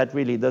difference that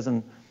really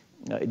doesn't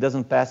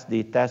pass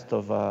the test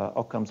of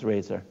Occam's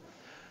razor.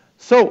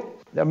 So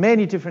there are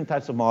many different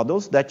types of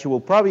models that you will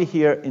probably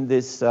hear in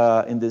these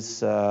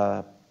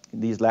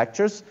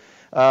lectures.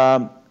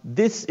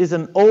 This is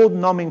an old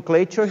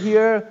nomenclature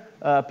here.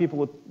 People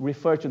would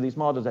refer to these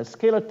models as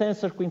scalar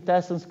tensor,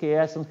 quintessence,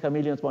 k-essence,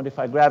 chameleons,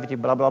 modified gravity,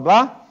 blah, blah,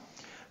 blah.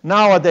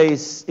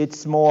 Nowadays,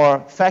 it's more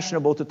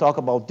fashionable to talk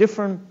about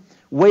different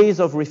ways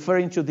of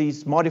referring to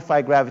these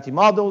modified gravity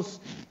models.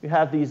 You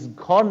have these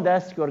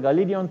Horndesk or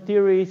Galilean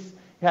theories.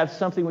 You have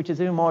something which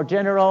is even more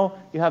general.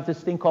 You have this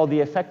thing called the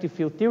effective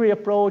field theory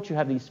approach. You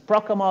have these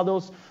Procca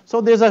models. So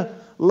there's a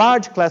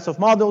large class of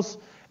models.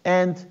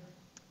 And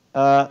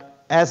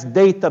as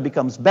data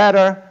becomes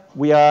better,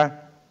 we are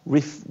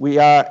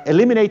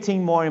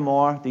eliminating more and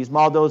more these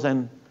models,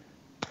 and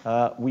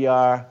we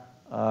are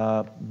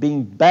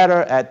being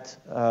better at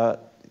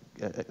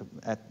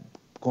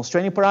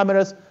constraining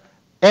parameters.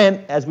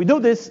 And as we do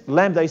this,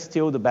 lambda is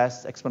still the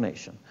best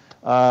explanation.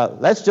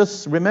 Let's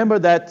just remember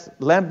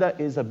that lambda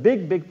is a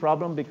big, big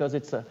problem because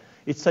it's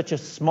such a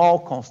small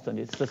constant.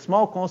 It's a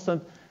small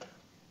constant.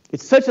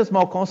 It's such a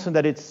small constant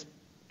that it's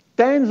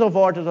tens of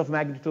orders of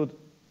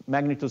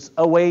magnitudes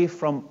away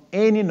from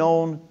any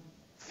known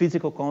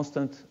physical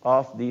constant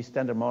of the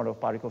standard model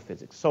of particle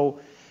physics. So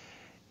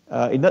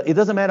it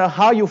doesn't matter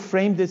how you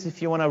frame this.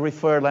 If you want to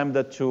refer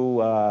lambda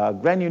to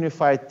grand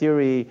unified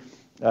theory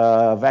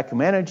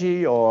vacuum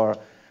energy or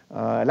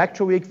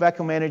electroweak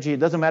vacuum energy, it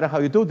doesn't matter how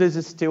you do this.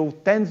 It's still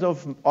tens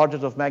of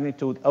orders of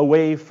magnitude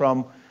away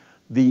from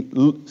the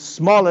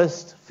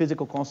smallest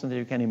physical constant that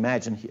you can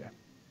imagine here.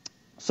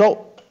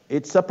 So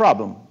it's a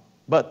problem,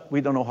 but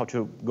we don't know how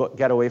to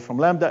get away from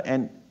lambda,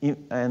 and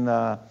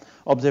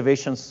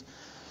observations,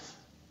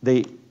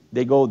 they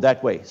go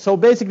that way. So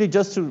basically,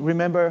 just to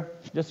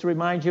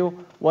remind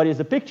you, what is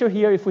the picture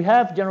here? If we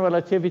have general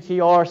relativity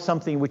or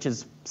something which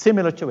is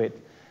similar to it,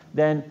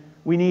 then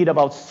we need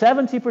about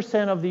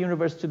 70% of the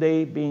universe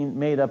today being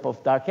made up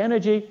of dark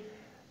energy.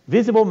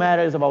 Visible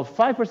matter is about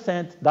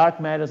 5%. Dark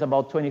matter is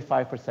about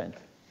 25%.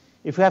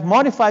 If we have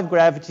modified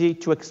gravity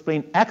to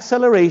explain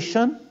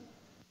acceleration,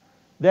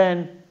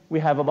 then we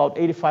have about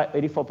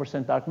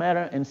 84% dark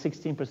matter and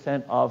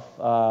 16%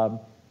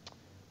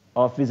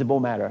 of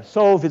visible matter.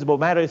 So visible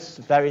matter is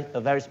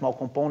a very small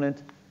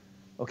component.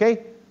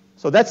 Okay?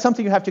 So that's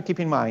something you have to keep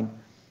in mind.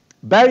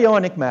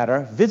 Baryonic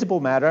matter,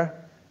 visible matter,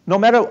 no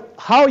matter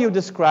how you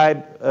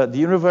describe the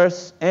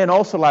universe and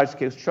also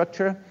large-scale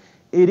structure,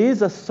 it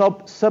is a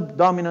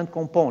subdominant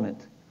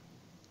component.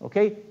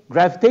 Okay?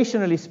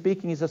 Gravitationally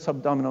speaking, it's a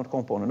subdominant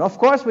component. Of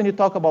course, when you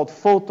talk about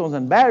photons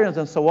and baryons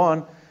and so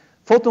on,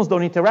 photons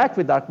don't interact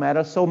with dark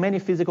matter, so many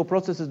physical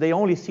processes, they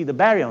only see the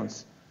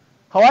baryons.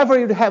 However,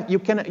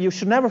 you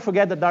should never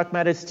forget that dark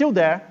matter is still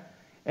there,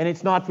 and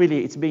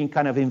it's being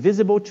kind of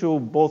invisible to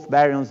both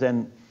baryons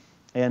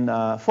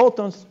and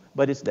photons,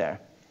 but it's there.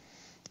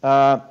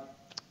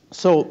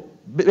 So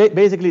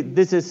basically,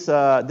 this is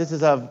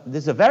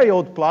a very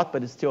old plot,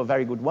 but it's still a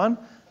very good one.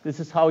 This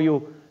is how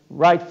you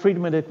write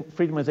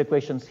Friedmann's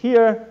equations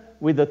here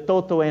with the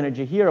total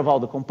energy here of all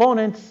the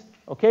components.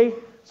 Okay.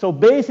 So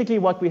basically,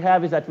 what we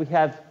have is that we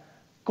have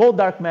cold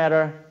dark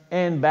matter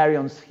and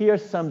baryons here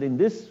summed in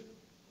this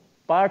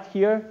part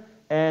here,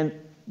 and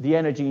the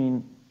energy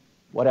in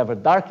whatever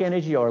dark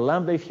energy or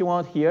lambda, if you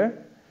want,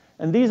 here.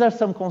 And these are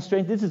some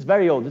constraints. This is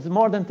very old. This is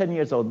more than 10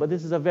 years old, but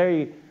this is a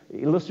very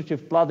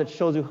illustrative plot that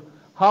shows you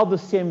how the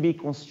CMB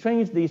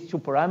constrains these two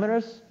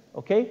parameters.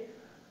 Okay?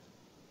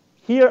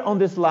 Here on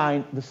this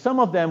line, the sum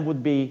of them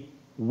would be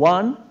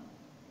 1.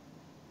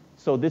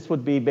 So this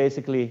would be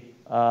basically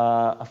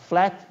a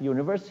flat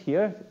universe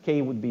here.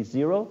 K would be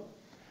 0.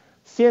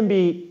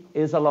 CMB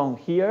is along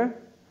here.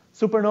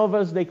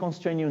 Supernovas, they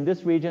constrain you in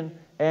this region,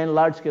 and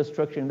large-scale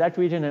structure in that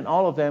region, and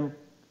all of them,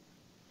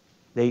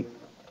 they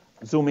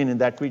zoom in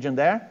that region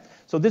there.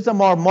 So this is a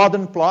more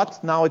modern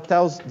plot. Now it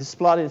tells, this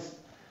plot is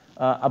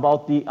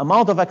about the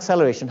amount of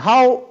acceleration,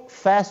 how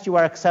fast you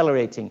are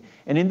accelerating.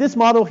 And in this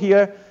model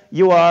here,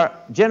 you are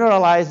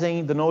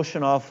generalizing the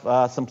notion of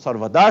some sort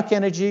of a dark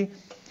energy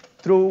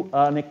through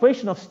an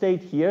equation of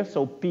state here,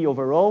 so P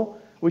over rho,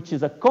 which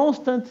is a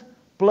constant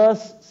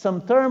plus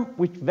some term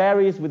which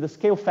varies with the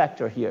scale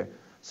factor here.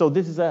 So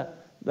this is a,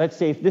 let's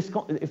say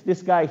if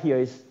this guy here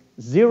is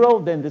 0,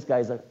 then this guy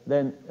is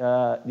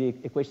the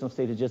equation of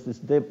state is just this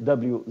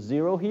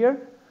W0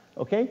 here,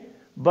 okay?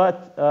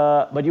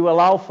 But you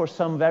allow for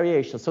some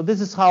variation. So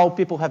this is how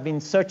people have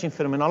been searching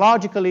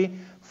phenomenologically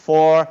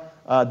for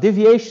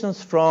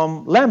deviations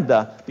from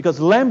lambda, because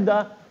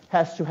lambda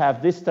has to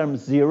have this term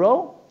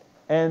 0,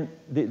 and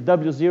the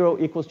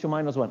W0 equals to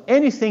 -1.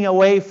 Anything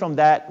away from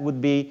that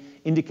would be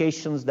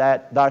indications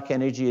that dark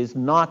energy is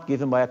not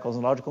given by a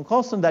cosmological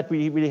constant, that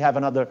we really have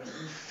another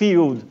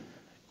field,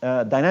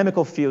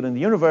 dynamical field in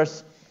the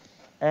universe.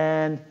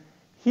 And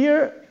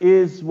here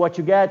is what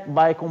you get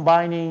by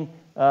combining,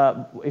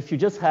 if you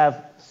just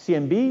have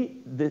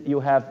CMB,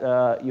 you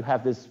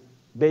have this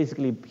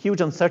basically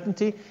huge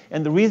uncertainty.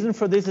 And the reason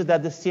for this is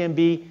that the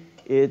CMB,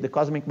 the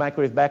cosmic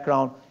microwave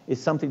background,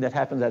 is something that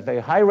happens at very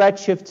high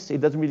redshifts. It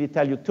doesn't really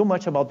tell you too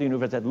much about the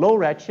universe at low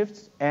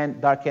redshifts,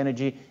 and dark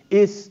energy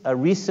is a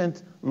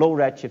recent low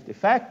redshift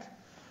effect.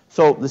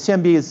 So the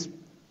CMB is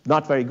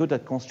not very good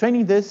at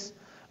constraining this.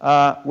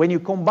 When you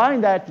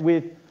combine that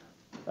with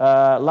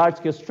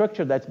large-scale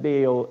structure, that's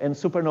BAO, and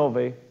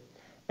supernovae,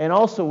 and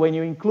also when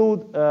you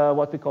include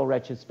what we call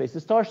redshift space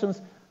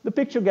distortions, the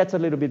picture gets a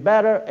little bit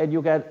better, and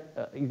you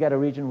get a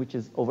region which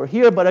is over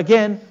here. But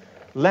again,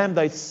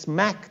 lambda is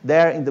smack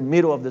there in the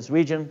middle of this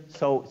region,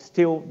 so it's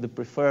still the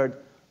preferred,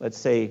 let's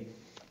say,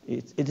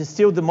 it is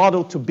still the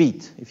model to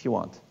beat, if you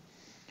want.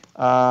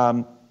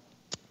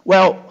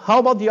 Well, how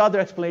about the other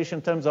explanation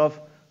in terms of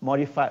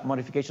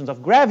modifications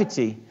of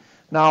gravity?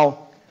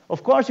 Now,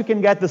 of course, you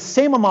can get the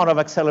same amount of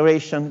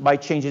acceleration by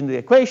changing the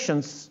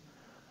equations,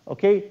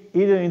 okay,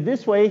 either in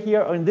this way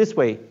here or in this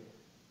way.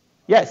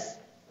 Yes?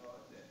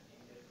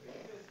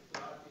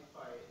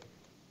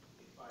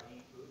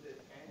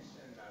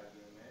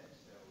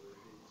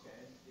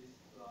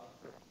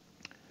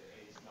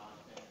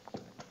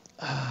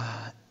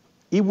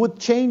 It would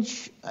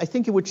change. I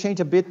think it would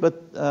change a bit,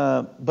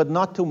 but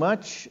not too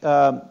much.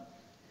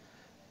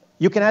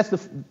 You can ask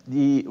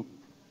the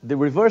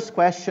reverse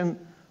question: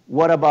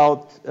 what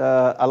about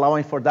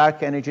allowing for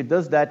dark energy?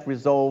 Does that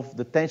resolve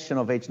the tension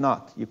of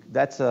H0?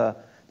 That's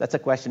a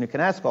question you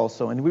can ask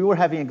also. And we were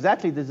having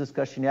exactly this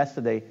discussion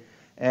yesterday.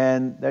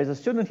 And there's a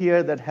student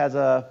here that has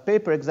a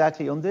paper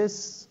exactly on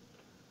this.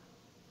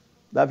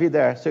 David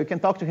there. So you can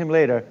talk to him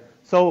later.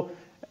 So,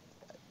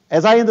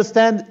 as I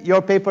understand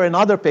your paper and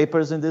other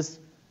papers in this,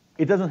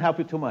 it doesn't help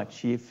you too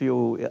much. If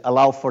you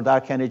allow for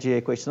dark energy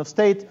equation of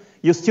state,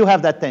 you still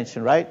have that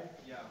tension, right?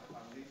 Yeah,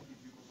 at least if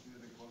you consider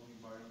the cosmic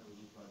variable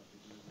in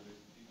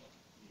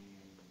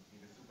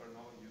the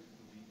supernova used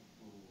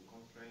to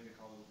constrain the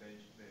Hubble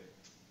tension, the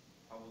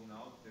Hubble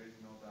now, there is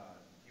not a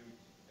huge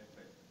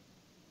effect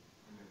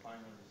in the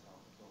final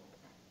result.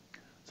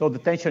 So the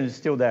tension is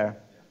still there.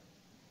 Yeah.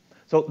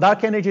 So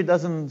dark energy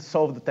doesn't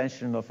solve the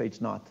tension of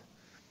H0.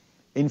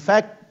 In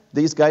fact,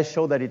 these guys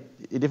show that it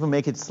even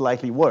makes it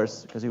slightly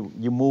worse because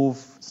you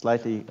move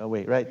slightly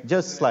away, right?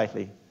 Just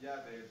slightly. Yeah,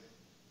 the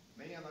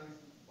main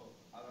analysis of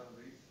other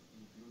risks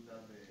include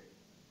that the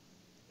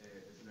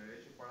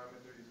acceleration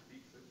parameter is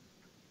fixed at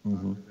the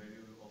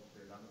value of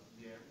the lambda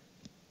CDM.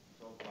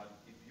 So, but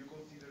if you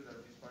consider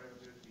that this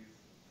parameter is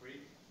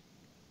free,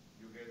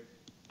 you get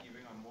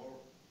even a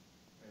more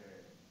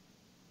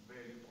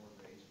value for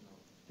the H0.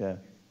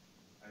 Yeah.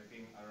 I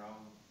think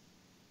around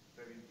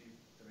 70,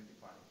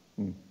 75.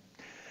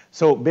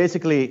 So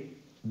basically,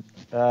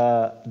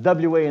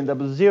 WA and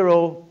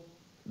W0,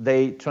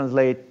 they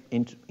translate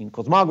in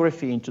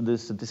cosmography into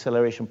this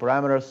deceleration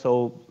parameter.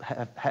 So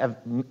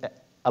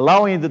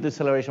allowing the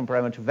deceleration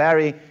parameter to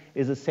vary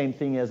is the same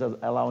thing as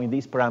allowing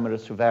these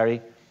parameters to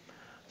vary.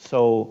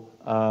 So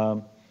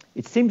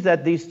it seems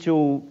that this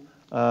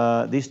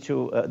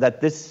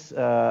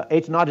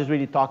H0 is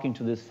really talking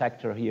to this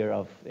factor here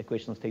of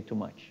equation of state too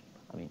much.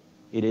 I mean,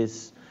 it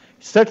is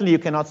certainly you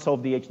cannot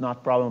solve the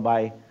H0 problem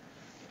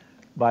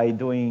by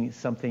doing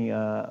something,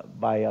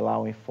 by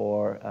allowing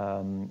for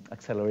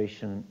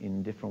acceleration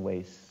in different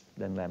ways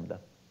than lambda.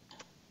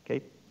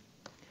 Okay?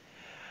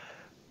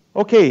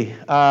 Okay,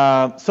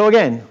 so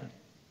again,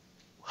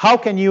 how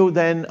can you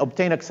then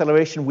obtain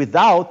acceleration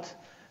without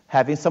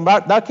having some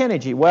dark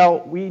energy?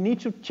 Well, we need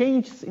to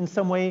change in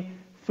some way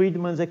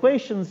Friedmann's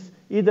equations,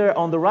 either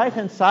on the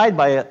right-hand side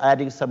by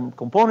adding some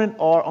component,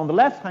 or on the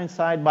left-hand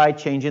side by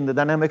changing the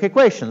dynamic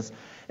equations.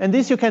 And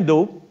this you can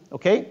do,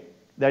 okay?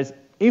 There's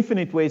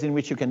infinite ways in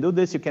which you can do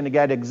this. You can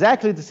get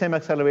exactly the same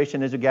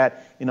acceleration as you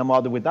get in a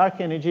model with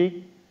dark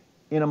energy,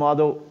 in a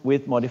model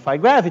with modified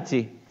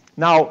gravity.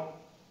 Now,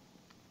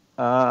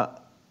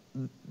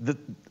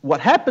 what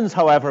happens,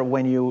 however,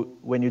 when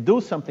you do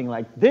something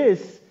like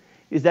this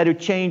is that you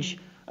change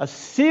a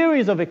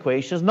series of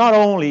equations, not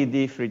only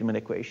the Friedmann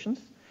equations.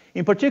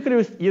 In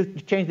particular, you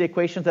change the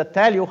equations that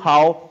tell you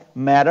how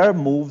matter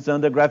moves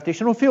under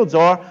gravitational fields,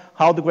 or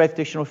how the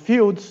gravitational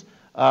fields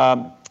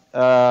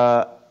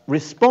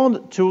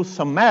respond to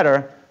some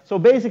matter. So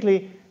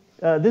basically,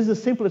 this is the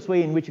simplest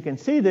way in which you can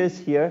see this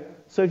here.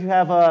 So if you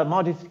have a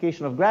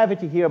modification of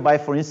gravity here by,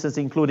 for instance,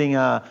 including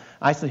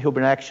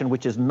Einstein-Hilbert action,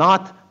 which is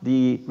not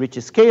the Ricci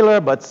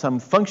scalar, but some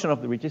function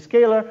of the Ricci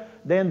scalar,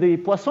 then the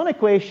Poisson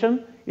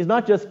equation is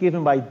not just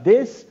given by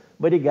this,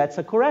 but it gets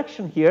a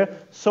correction here.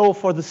 So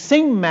for the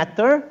same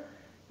matter,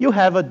 you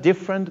have a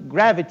different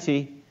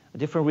gravity, a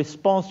different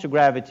response to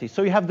gravity.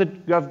 So you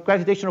have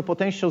gravitational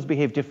potentials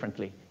behave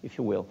differently, if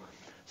you will.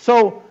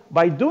 So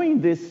by doing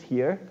this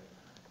here,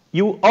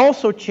 you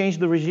also change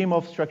the regime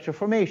of structure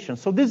formation.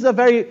 So this is a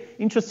very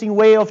interesting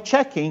way of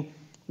checking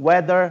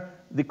whether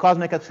the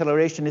cosmic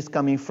acceleration is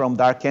coming from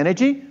dark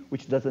energy,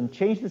 which doesn't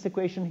change this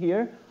equation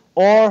here,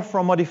 or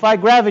from modified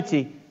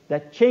gravity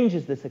that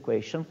changes this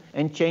equation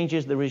and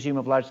changes the regime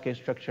of large-scale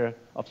structure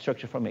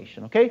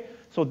formation. Okay?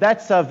 So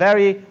that's a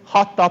very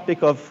hot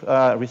topic of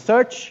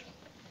research,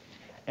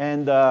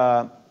 and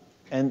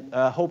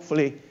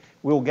hopefully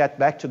we'll get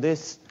back to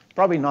this.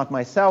 Probably not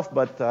myself,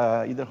 but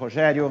either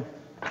Rogério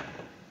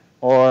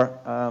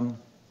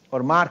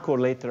or Marco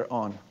later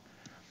on.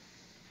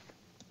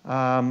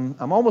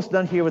 I'm almost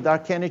done here with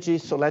dark energy,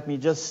 so let me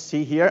just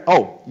see here.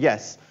 Oh,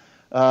 yes.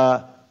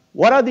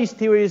 What are these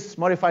theories,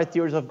 modified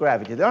theories of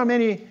gravity? There are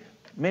many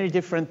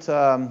different,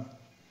 there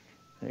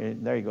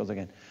he goes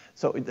again.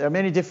 So there are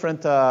many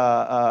different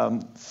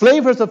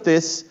flavors of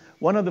this.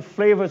 One of the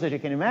flavors that you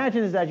can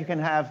imagine is that you can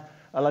have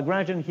a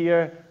Lagrangian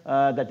here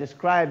that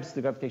describes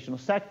the gravitational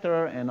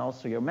sector and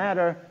also your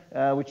matter,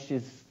 which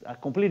is a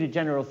completely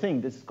general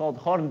thing. This is called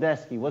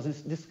Horndeski.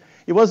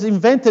 It was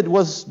invented,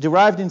 was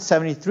derived in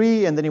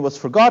 73, and then it was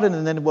forgotten,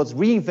 and then it was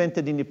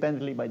reinvented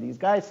independently by these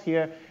guys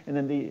here, and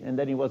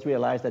then it was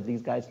realized that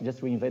these guys just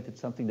reinvented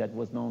something that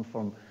was known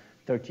from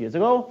 30 years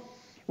ago.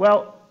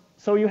 Well,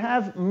 so you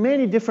have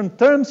many different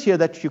terms here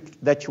that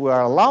you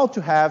are allowed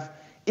to have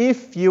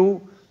if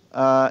you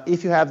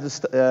have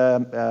this,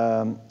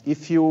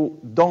 if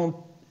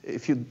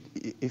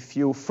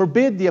you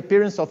forbid the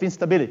appearance of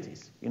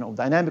instabilities,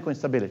 dynamical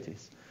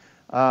instabilities.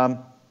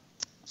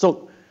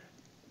 So,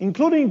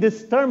 including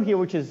this term here,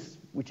 which is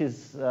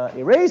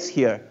erased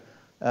here,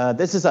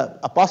 this is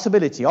a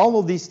possibility. All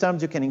of these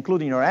terms you can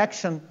include in your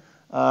action.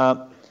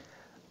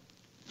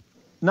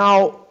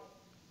 Now,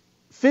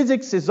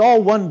 physics is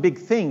all one big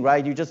thing,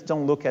 right? You just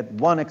don't look at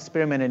one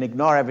experiment and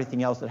ignore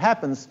everything else that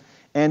happens.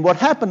 And what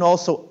happened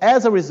also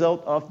as a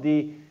result of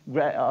the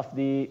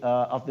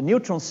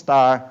neutron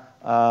star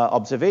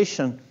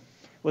observation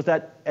was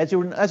that, as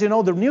you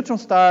know, the neutron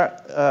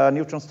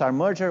star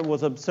merger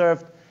was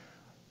observed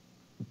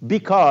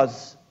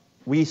because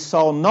we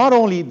saw not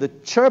only the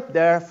chirp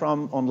there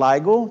on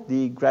LIGO,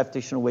 the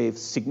gravitational wave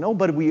signal,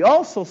 but we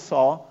also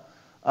saw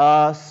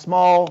a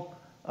small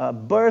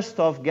burst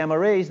of gamma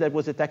rays that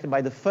was detected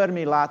by the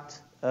Fermi-Lat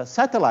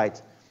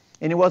satellite.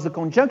 And it was the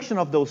conjunction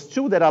of those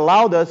two that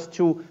allowed us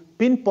to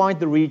pinpoint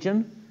the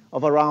region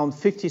of around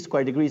 50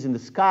 square degrees in the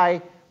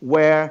sky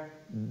where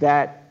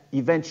that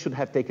event should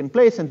have taken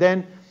place. And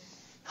then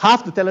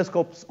half the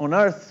telescopes on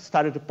Earth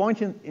started to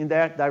point in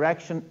that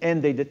direction,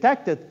 and they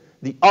detected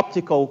the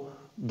optical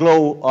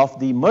glow of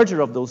the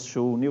merger of those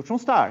two neutron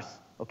stars.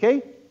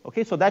 Okay,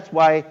 so that's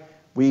why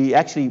we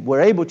actually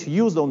were able to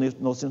use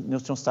those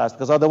neutron stars,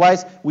 because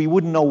otherwise we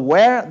wouldn't know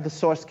where the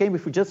source came.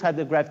 If we just had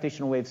the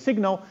gravitational wave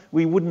signal,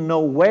 we wouldn't know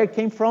where it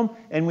came from,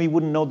 and we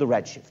wouldn't know the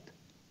redshift.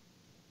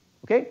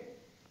 Okay?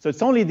 So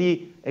it's only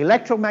the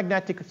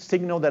electromagnetic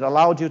signal that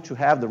allowed you to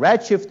have the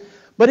redshift,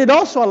 but it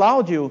also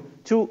allowed you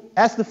to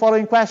ask the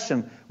following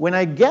question. When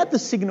I get the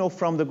signal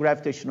from the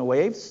gravitational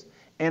waves,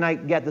 and I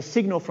get the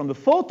signal from the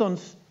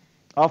photons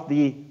of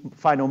the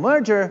final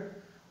merger,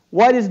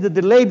 what is the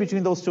delay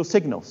between those two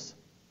signals?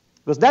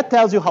 Because that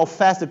tells you how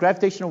fast the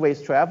gravitational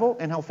waves travel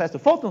and how fast the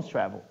photons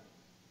travel.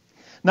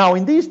 Now,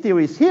 in these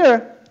theories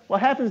here, what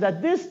happens is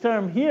that this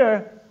term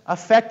here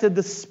affected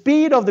the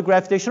speed of the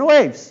gravitational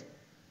waves,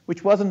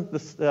 which wasn't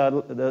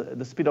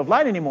the speed of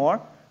light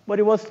anymore, but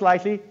it was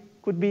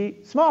could be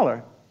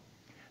smaller.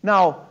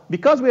 Now,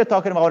 because we are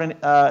talking about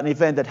an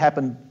event that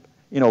happened,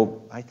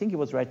 I think it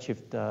was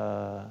redshift.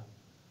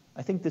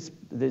 I think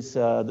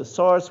the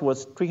source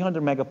was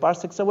 300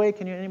 megaparsecs away.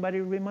 Can anybody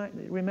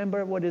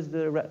remember what is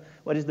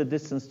the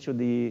distance to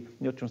the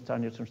neutron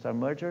star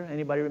merger?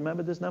 Anybody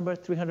remember this number?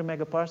 300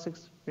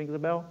 megaparsecs. Rings a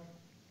bell.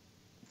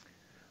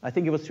 I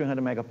think it was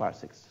 300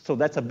 megaparsecs. So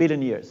that's 1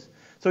 billion years.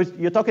 So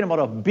you're talking about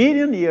 1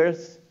 billion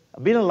years,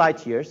 1 billion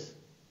light years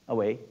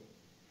away,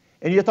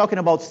 and you're talking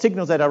about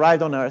signals that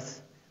arrived on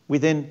Earth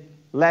within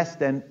a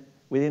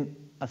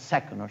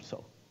second or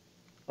so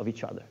of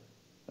each other.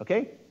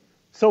 Okay?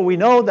 So we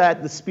know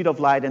that the speed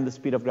of light and the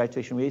speed of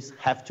gravitational waves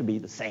have to be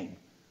the same,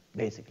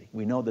 basically.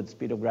 We know that the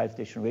speed of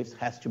gravitational waves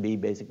has to be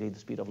basically the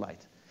speed of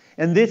light.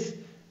 And this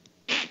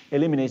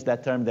eliminates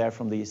that term there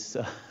from this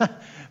type of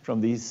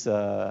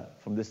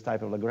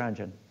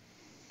Lagrangian.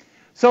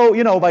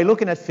 So, by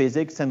looking at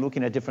physics and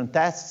looking at different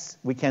tests,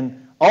 we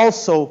can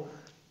also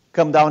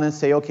come down and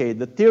say, okay,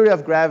 the theory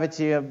of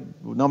gravity,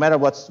 no matter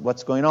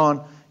what's going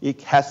on,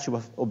 it has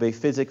to obey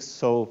physics.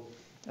 So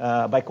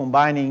by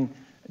combining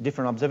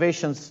different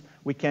observations,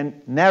 we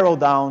can narrow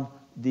down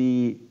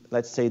the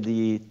let's say,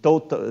 the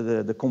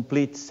total, the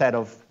complete set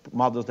of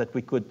models that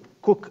we could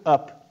cook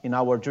up in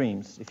our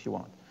dreams, if you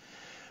want.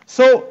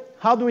 So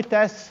how do we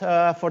test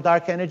for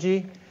dark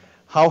energy?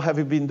 How have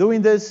we been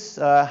doing this?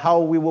 How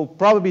we will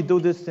probably do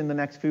this in the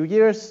next few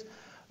years?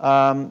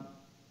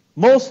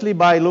 Mostly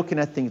by looking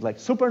at things like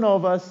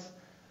supernovas,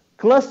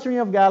 clustering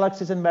of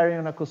galaxies and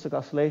baryon acoustic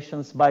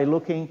oscillations, by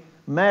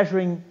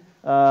measuring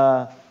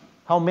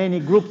how many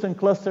groups and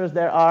clusters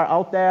there are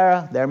out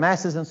there, their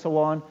masses and so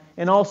on,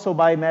 and also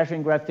by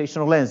measuring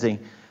gravitational lensing.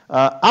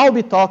 I'll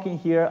be talking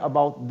here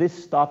about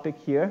this topic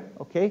here,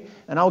 okay?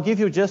 And I'll give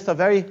you just a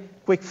very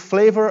quick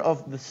flavor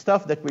of the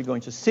stuff that we're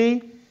going to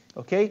see,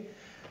 okay?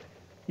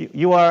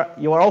 You are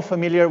all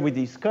familiar with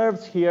these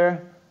curves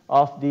here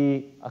of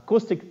the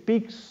acoustic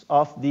peaks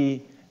of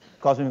the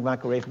cosmic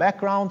microwave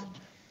background.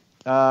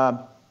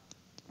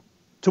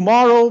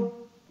 Tomorrow,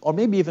 or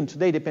maybe even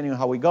today, depending on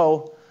how we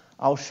go,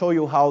 I'll show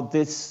you how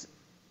these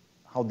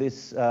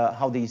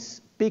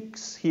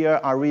peaks here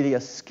are really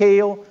a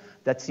scale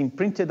that's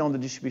imprinted on the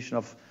distribution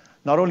of,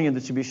 not only in the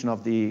distribution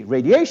of the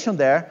radiation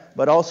there,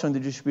 but also in the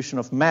distribution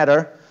of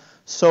matter.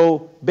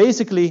 So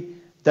basically,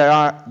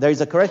 there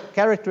is a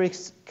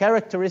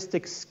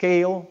characteristic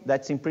scale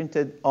that's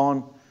imprinted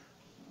on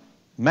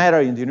matter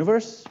in the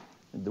universe,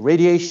 in the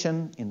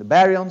radiation, in the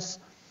baryons.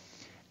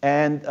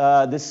 And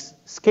this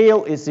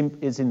scale is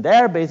in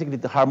there, basically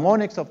the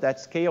harmonics of that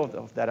scale,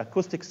 of that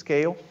acoustic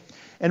scale.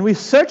 And we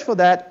search for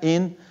that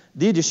in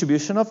the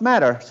distribution of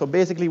matter. So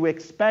basically we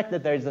expect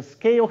that there is a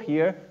scale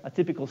here, a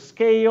typical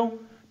scale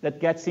that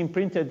gets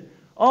imprinted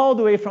all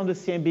the way from the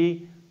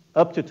CMB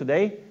up to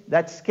today.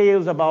 That scale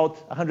is about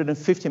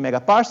 150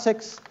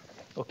 megaparsecs.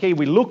 Okay,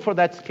 we look for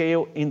that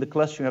scale in the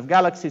clustering of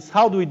galaxies.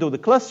 How do we do the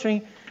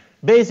clustering?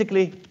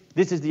 Basically,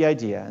 this is the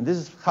idea. And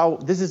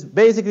this is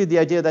basically the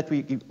idea that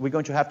we're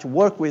going to have to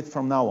work with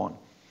from now on.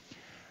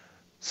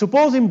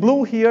 Suppose in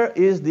blue here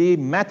is the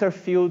matter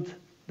field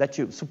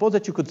suppose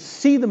that you could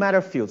see the matter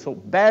field. So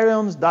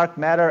baryons, dark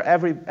matter,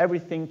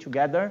 everything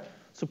together.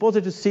 Suppose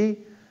that you see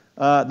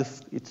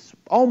it's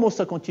almost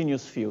a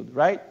continuous field,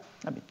 right?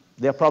 I mean,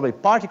 they're probably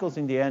particles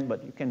in the end,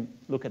 but you can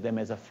look at them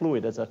as a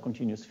fluid, as a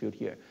continuous field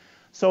here.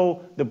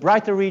 So the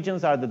brighter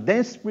regions are the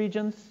dense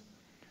regions.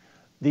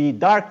 The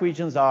dark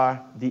regions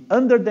are the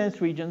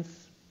underdense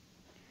regions.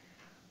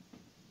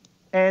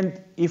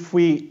 And if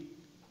we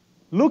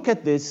look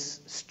at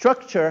this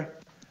structure,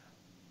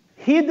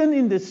 hidden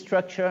in this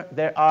structure,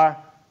 there are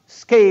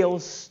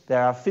scales,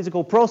 there are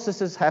physical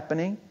processes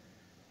happening,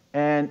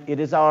 and it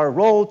is our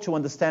role to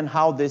understand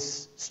how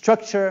this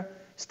structure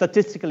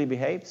statistically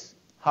behaves,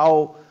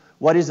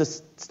 what is the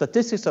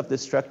statistics of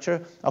this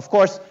structure. Of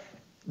course,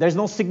 there's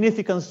no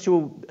significance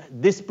to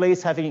this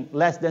place having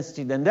less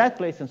density than that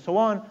place and so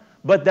on,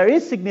 but there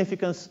is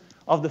significance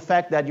of the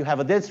fact that you have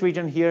a dense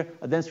region here,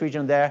 a dense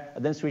region there, a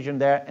dense region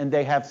there, and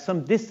they have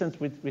some distance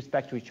with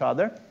respect to each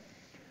other.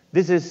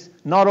 This is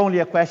not only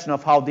a question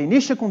of how the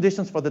initial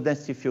conditions for the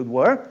density field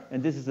were,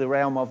 and this is the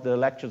realm of the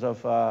lectures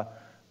of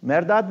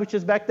Merdad, which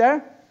is back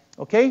there,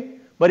 okay?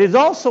 But it's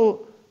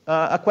also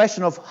a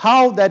question of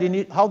how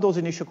those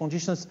initial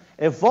conditions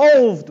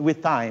evolved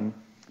with time,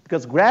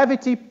 because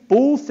gravity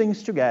pulls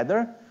things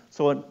together.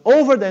 So an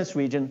overdense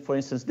region, for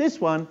instance,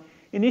 this one,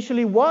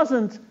 initially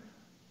wasn't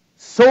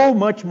so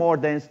much more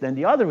dense than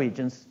the other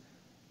regions.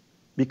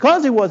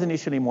 Because it was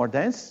initially more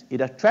dense,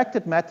 it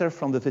attracted matter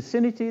from the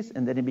vicinities,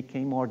 and then it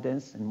became more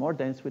dense and more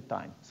dense with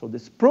time. So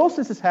this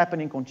process is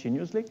happening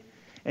continuously,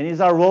 and it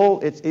is our role,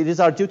 it is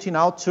our duty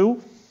now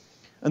to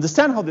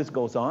understand how this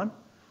goes on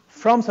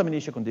from some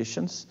initial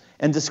conditions,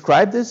 and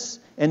describe this,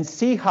 and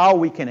see how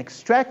we can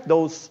extract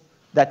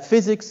that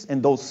physics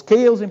and those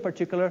scales in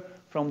particular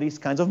from these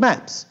kinds of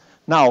maps.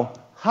 Now,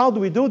 how do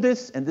we do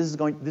this? And this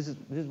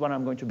is what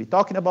I'm going to be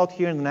talking about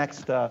here in the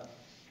next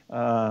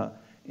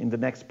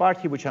part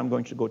here, which I'm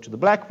going to go to the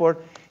blackboard,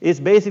 is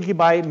basically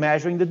by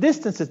measuring the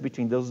distances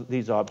between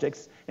these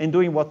objects and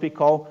doing what we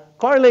call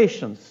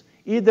correlations,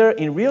 either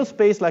in real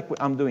space like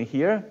I'm doing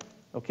here,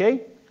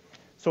 okay?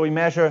 So we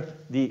measure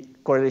the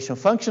correlation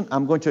function.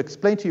 I'm going to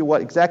explain to you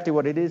exactly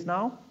what it is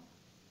now,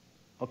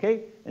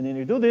 okay? And then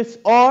you do this,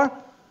 or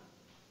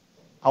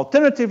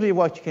alternatively,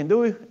 what you can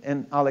do,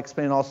 and I'll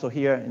explain also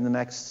here in the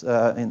next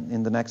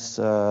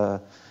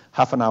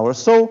half an hour or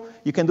so,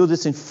 you can do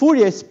this in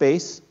Fourier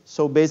space.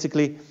 So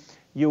basically,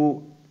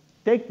 you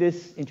take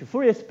this into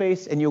Fourier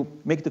space and you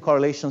make the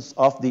correlations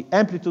of the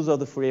amplitudes of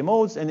the Fourier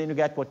modes, and then you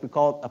get what we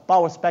call a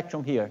power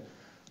spectrum here.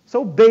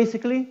 So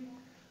basically,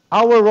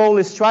 our role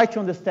is try to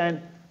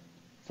understand,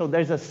 so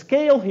there's a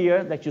scale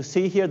here that you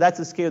see here. That's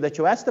the scale that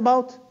you asked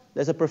about.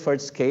 There's a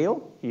preferred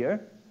scale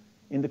here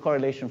in the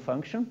correlation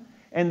function.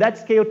 And that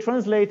scale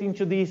translates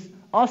into these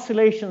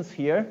oscillations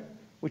here,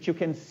 which you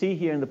can see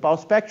here in the power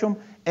spectrum,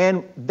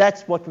 and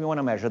that's what we want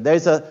to measure.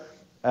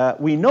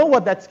 We know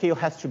what that scale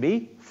has to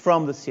be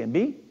from the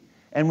CMB,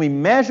 and we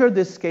measure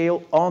this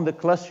scale on the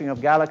clustering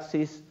of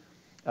galaxies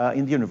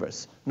in the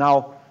universe.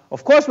 Now,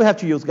 of course, we have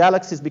to use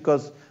galaxies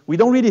because we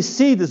don't really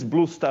see this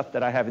blue stuff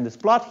that I have in this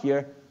plot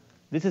here.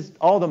 This is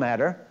all the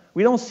matter.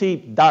 We don't see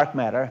dark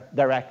matter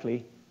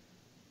directly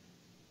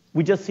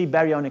we just see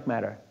baryonic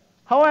matter.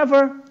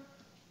 However,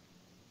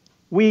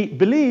 we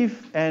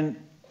believe, and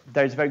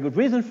there's very good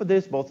reason for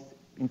this, both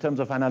in terms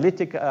of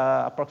analytic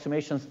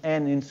approximations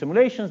and in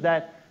simulations,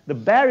 that the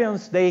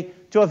baryons, they,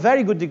 to a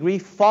very good degree,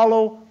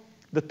 follow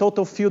the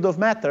total field of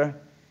matter.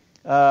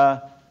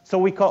 So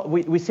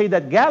we say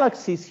that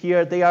galaxies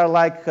here, they are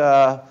like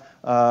a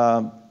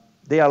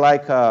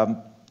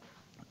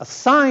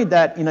sign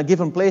that in a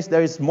given place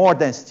there is more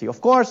density.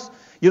 Of course,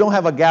 you don't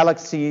have a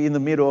galaxy in the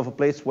middle of a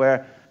place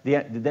where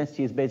the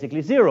density is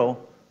basically zero.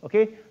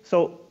 Okay?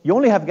 So you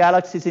only have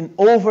galaxies in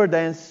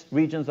overdense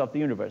regions of the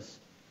universe.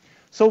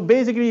 So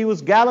basically you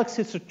use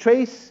galaxies to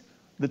trace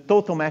the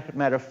total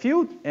matter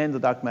field and the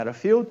dark matter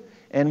field,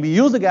 and we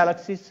use the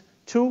galaxies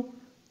to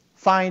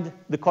find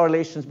the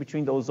correlations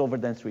between those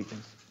overdense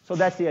regions. So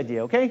that's the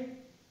idea, okay?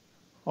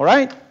 All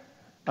right?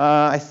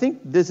 I think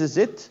this is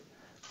it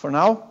for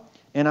now,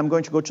 and I'm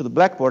going to go to the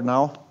blackboard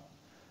now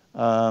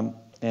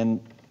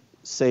and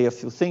say a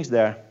few things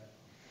there.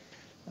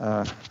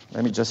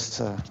 Let me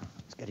just,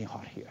 it's getting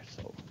hot here.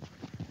 So,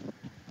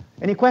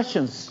 any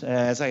questions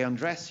as I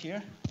undress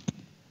here?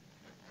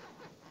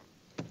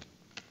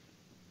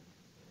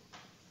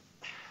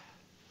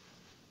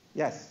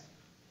 Yes.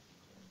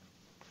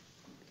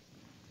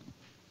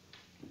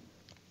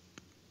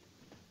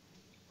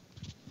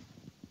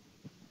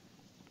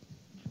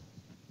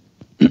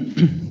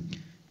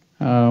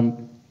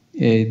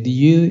 Do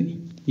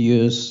you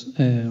use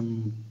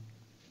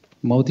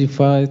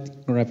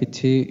modified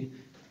gravity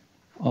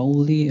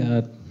only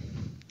at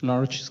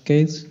large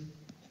scales,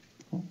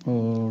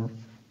 or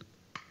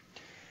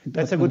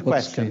that's a good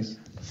question.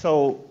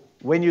 So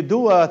when you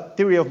do a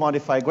theory of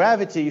modified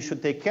gravity, you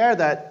should take care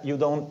that you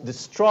don't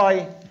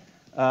destroy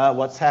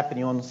what's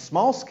happening on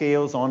small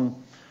scales, on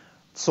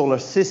solar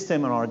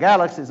system and our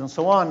galaxies and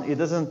so on. It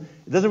doesn't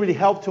really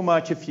help too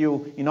much if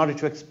you, in order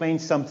to explain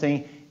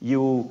something,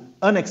 you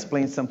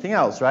unexplain something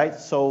else, right?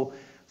 So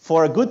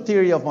for a good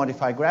theory of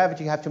modified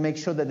gravity, you have to make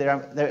sure that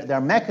there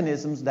are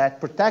mechanisms that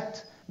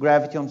protect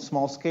gravity on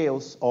small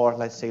scales, or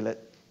let's say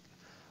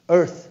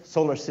Earth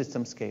solar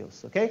system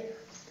scales, okay?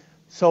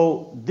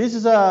 So this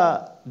is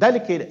a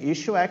delicate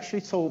issue,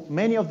 actually. So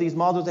many of these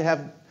models,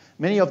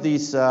 many of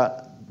these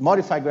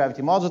modified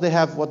gravity models, they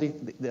have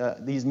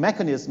these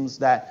mechanisms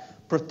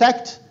that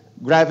protect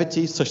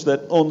gravity such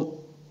that on,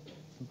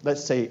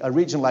 let's say, a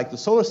region like the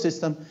solar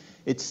system,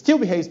 it still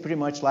behaves pretty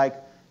much like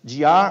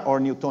GR or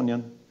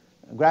Newtonian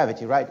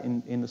gravity, right?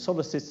 In the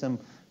solar system,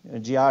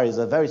 GR is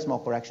a very small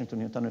correction to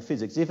Newtonian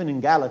physics. Even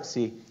in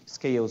galaxy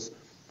scales,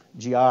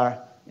 GR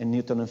and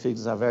Newtonian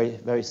physics are very,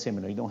 very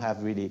similar. You don't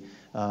have really,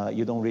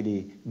 you don't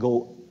really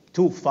go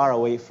too far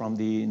away from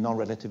the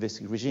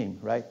non-relativistic regime,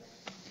 right?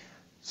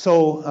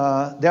 So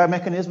there are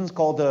mechanisms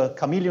called the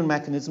chameleon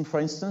mechanism, for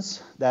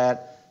instance,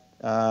 that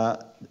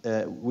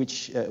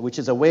which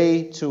is a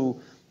way to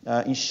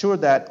ensure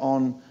that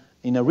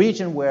in a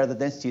region where the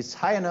density is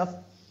high enough,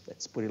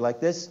 let's put it like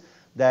this,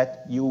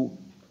 that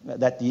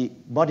the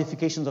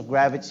modifications of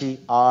gravity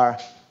are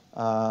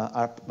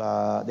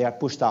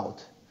pushed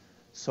out,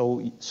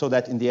 so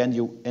that in the end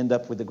you end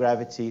up with the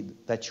gravity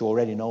that you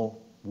already know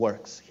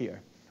works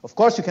here. Of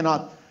course, you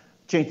cannot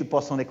change the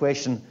Poisson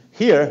equation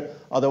here,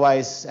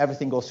 otherwise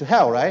everything goes to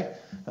hell, right?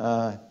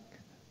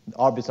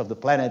 Orbits of the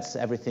planets,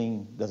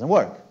 everything doesn't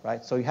work,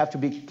 right? So you have to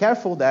be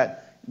careful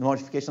that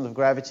modifications of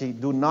gravity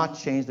do not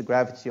change the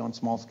gravity on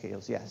small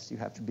scales. Yes, you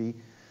have to be,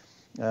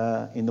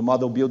 in the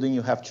model building,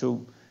 you have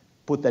to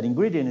put that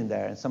ingredient in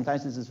there, and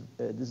sometimes this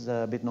is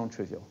a bit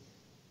non-trivial.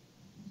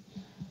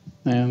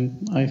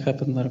 I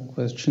have another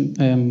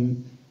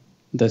question.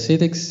 Does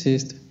it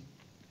exist?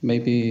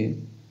 Maybe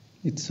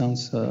it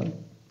sounds a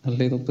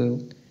little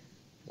bit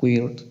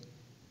weird,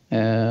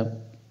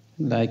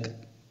 like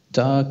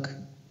dark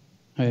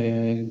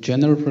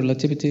general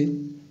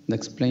relativity that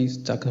explains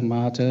dark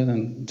matter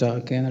and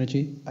dark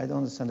energy? I don't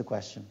understand the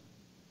question.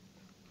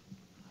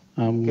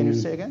 Can you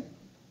say again?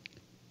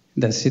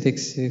 Does it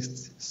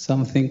exist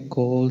something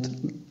called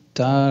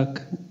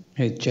dark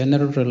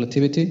general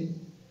relativity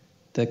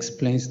that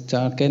explains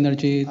dark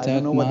energy, dark matter? I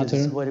don't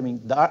know what do you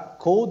mean?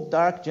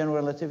 Dark general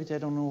relativity? I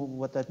don't know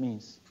what that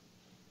means.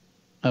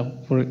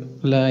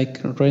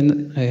 Like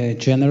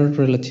general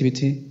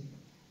relativity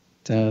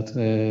that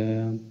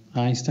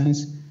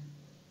Einstein's,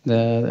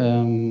 that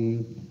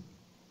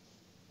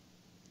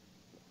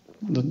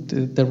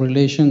the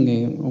relation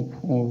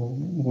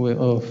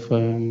of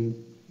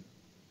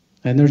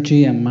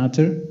energy and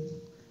matter,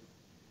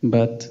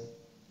 but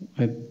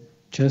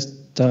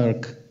just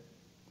dark.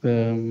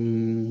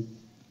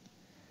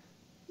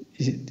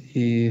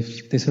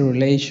 If there's a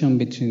relation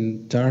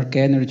between dark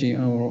energy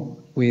or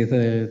with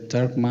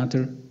dark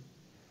matter.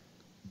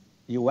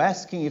 You're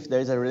asking if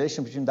there's a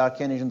relation between dark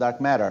energy and dark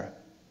matter?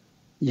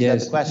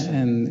 Yes, is that the question?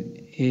 And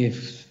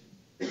if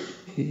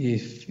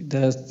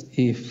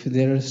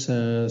there's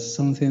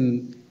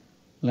something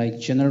like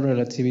general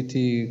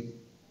relativity,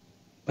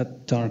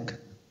 but dark.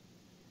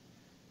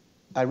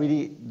 I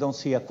really don't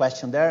see a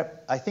question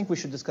there. I think we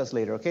should discuss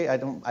later, okay?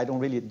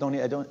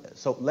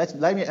 So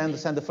let me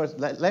understand the first.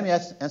 Let me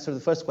answer the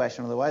first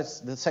question.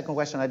 Otherwise, the second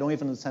question, I don't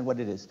even understand what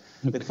it is.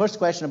 Okay. The first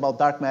question about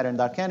dark matter and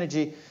dark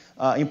energy.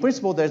 In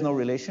principle, there's no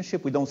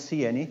relationship. We don't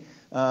see any.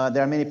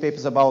 There are many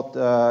papers about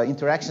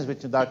interactions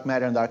between dark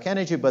matter and dark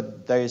energy,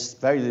 but there is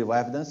very little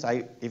evidence.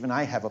 Even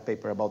I have a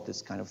paper about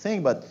this kind of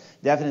thing, but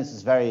the evidence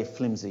is very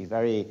flimsy.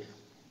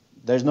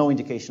 There's no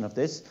indication of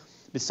this.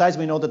 Besides,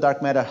 we know the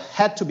dark matter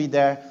had to be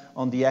there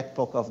on the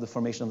epoch of the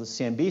formation of the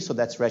CMB, so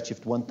that's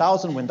redshift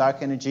 1000, when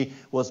dark energy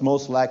was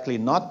most likely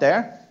not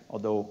there,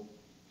 although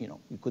you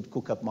could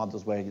cook up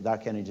models where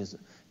dark energy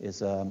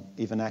is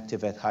even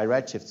active at high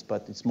redshifts,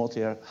 but it's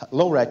mostly a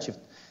low redshift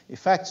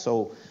effect,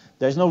 so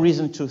there's no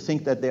reason to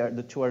think that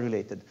the two are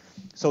related.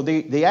 So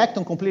they act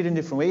on completely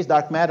different ways.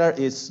 Dark matter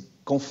is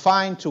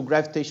confined to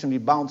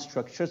gravitationally bound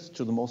structures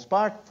for the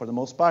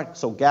most part,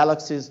 so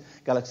galaxies,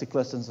 galaxy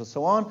clusters, and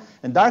so on.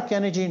 And dark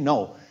energy,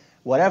 no.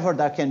 Whatever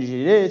dark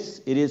energy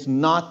it is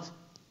not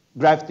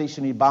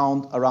gravitationally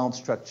bound around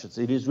structures.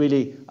 It is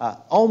really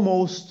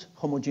almost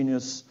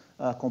homogeneous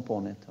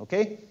component,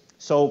 okay?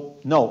 So,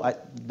 no,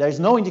 there's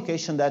no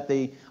indication that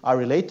they are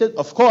related.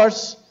 Of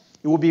course,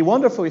 it would be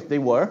wonderful if they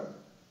were,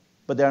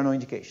 but there are no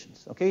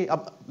indications, okay?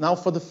 Now,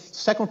 for the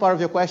second part of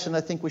your question,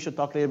 I think we should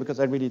talk later because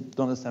I really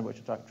don't understand what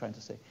you're trying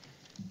to say,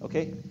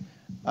 okay?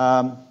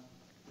 All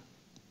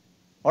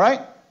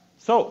right?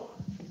 So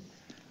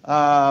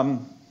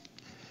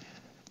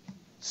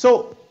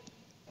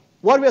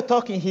what we are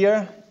talking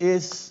here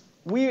is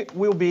we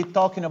will be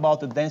talking about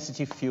the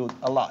density field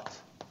a lot.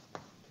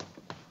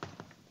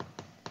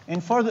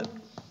 And for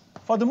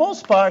the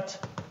most part,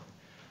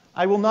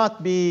 I will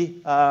not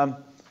be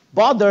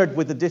bothered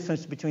with the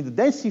difference between the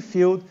density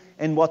field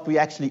and what we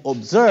actually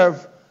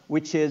observe,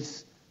 which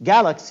is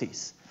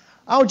galaxies.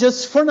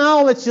 For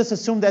now, let's just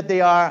assume that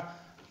they are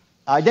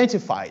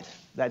identified,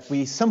 that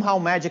we somehow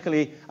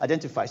magically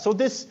identify. So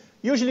this,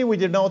 usually we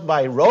denote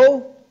by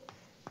rho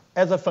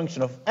as a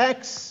function of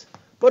x,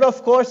 but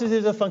of course it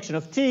is a function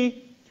of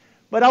t,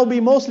 but I'll be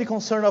mostly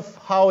concerned of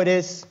how it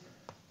is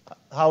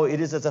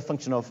as a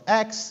function of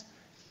x.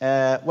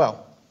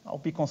 Well, I'll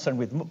be concerned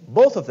with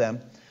both of them,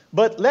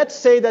 but let's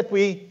say that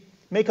we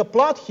make a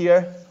plot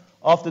here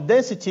of the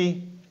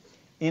density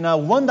in a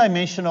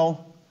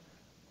one-dimensional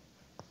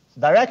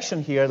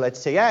direction here, let's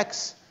say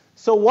x.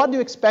 So what do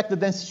you expect the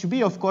density to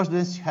be? Of course, the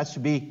density has to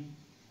be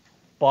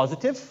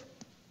positive.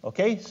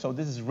 Okay, so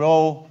this is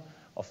rho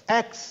of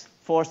x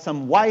for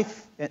some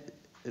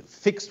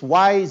fixed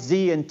y,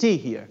 z, and t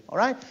here. All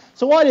right?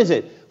 So what is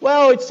it?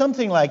 Well, it's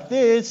something like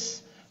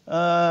this.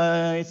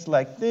 It's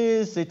like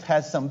this. It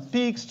has some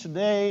peaks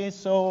today.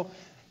 So,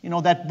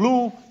 that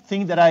blue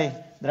thing that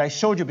I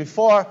showed you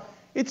before,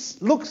 it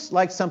looks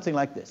like something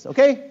like this,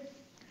 okay?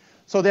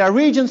 So there are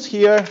regions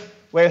here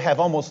where you have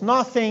almost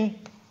nothing.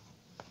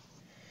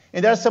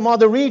 And there are some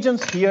other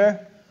regions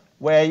here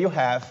where you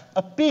have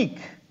a peak.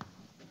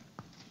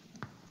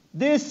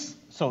 These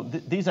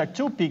are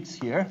two peaks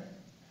here.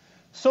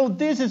 So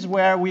this is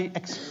where we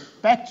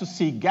expect to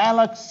see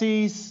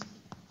galaxies,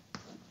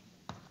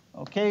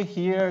 okay,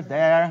 here,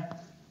 there,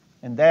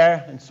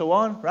 and so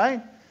on,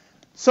 right?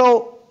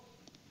 So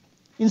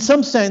in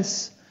some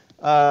sense,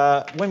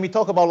 when we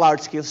talk about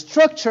large-scale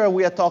structure,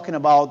 we are talking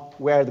about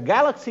where the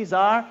galaxies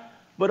are,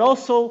 but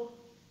also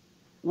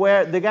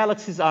where the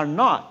galaxies are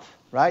not,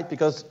 right?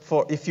 Because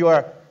if you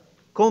are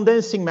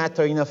condensing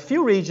matter in a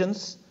few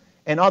regions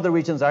and other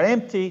regions are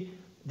empty,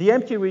 the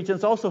empty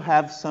regions also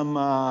have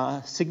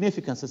some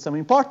significance and some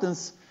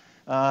importance.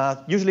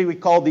 Usually we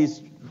call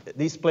these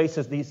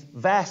places, these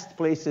vast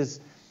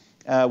places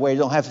where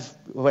you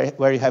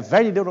have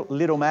very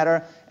little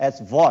matter,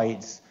 as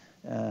voids.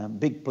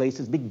 Big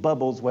places, big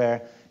bubbles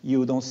where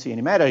you don't see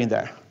any matter in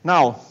there.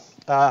 Now,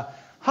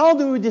 how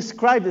do we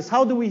describe this?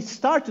 How do we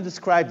start to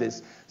describe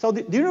this? So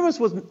the universe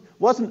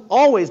wasn't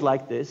always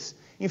like this.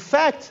 In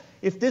fact,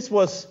 if this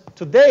was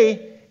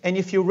today, and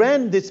if you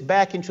ran this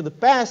back into the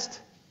past,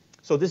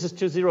 so this is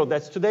 2-0,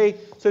 that's today.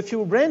 So if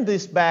you ran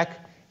this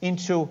back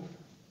into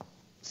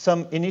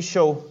some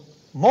initial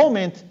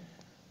moment,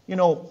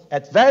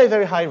 at very,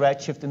 very high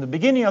redshift in the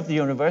beginning of the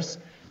universe,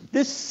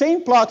 this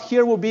same plot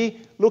here will be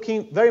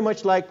looking very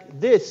much like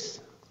this.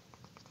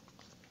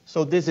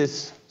 So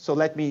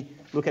let me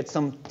look at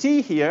some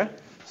t here.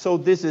 So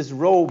this is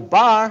rho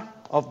bar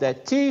of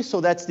that t.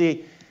 So that's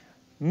the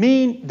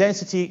mean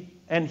density.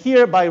 And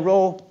here by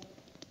rho,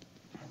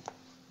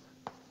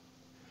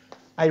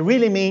 I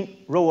really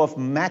mean rho of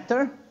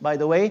matter, by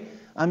the way.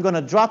 I'm going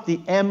to drop the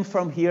m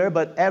from here,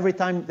 but every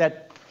time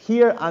that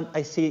here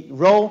I see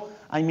rho,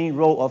 I mean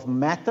rho of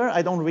matter.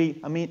 I don't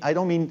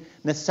mean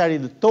necessarily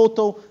the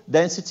total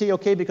density,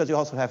 okay, because you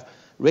also have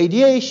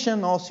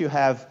radiation, also you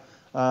have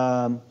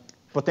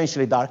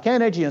potentially dark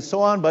energy and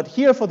so on. But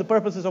here, for the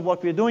purposes of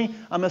what we're doing,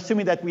 I'm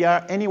assuming that we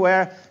are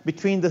anywhere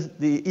between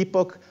the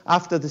epoch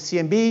after the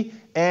CMB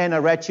and a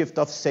redshift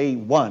of, say,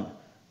 1,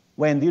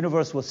 when the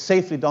universe was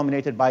safely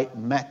dominated by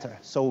matter.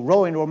 So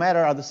rho and rho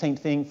matter are the same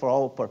thing for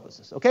all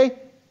purposes, okay?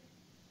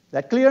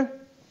 That clear?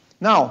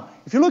 Now,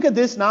 if you look at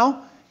this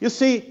now, you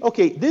see,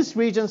 okay, these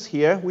regions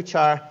here, which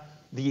are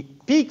the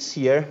peaks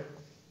here,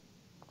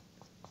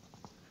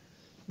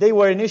 they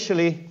were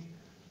initially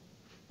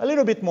a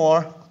little bit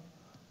more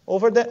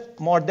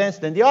more dense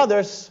than the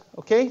others,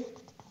 okay?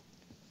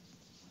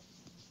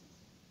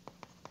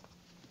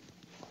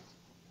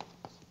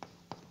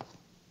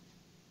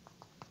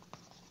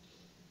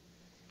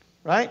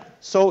 Right?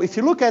 So if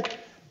you look at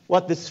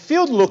what this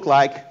field looked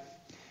like,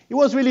 it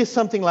was really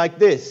something like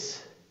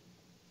this.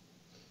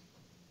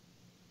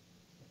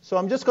 So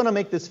I'm just going to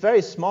make this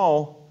very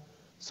small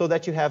so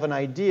that you have an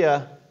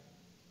idea.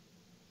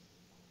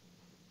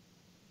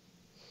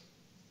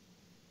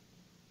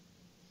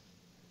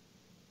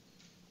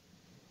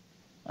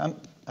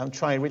 I'm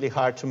trying really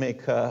hard to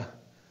make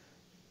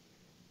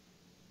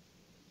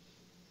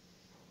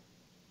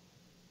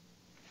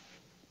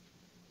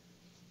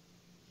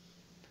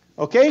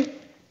okay?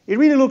 It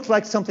really looks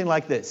like something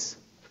like this.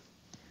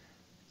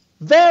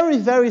 Very,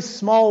 very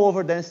small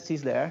overdensities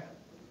there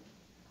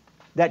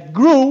that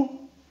grew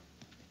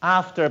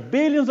after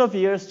billions of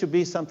years to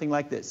be something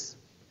like this.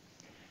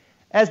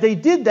 As they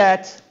did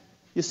that,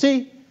 you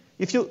see,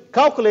 if you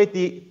calculate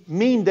the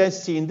mean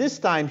density in this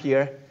time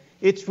here,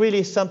 it's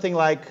really something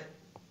like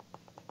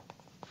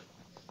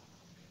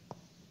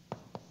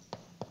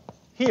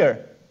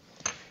here.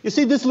 You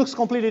see, this looks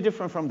completely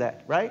different from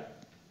that, right?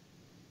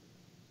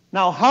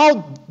 Now,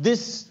 how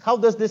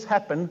does this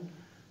happen?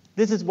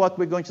 This is what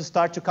we're going to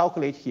start to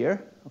calculate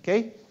here,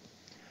 okay?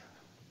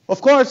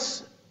 Of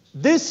course,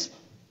 this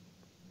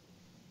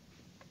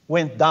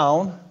went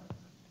down,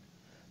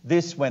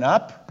 this went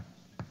up,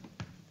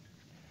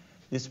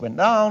 this went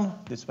down,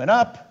 this went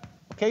up,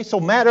 okay? So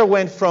matter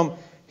went from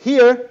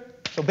here,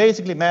 so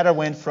basically matter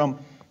went from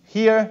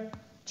here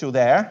to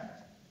there,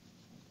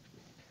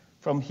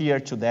 from here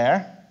to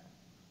there,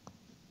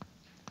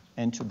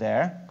 and to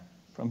there,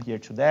 from here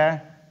to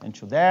there, and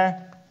to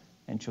there,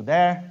 and to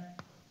there,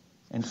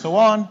 and so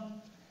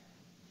on,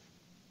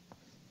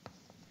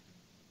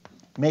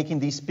 making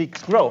these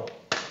peaks grow.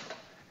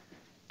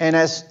 And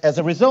as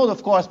a result,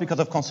 of course, because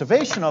of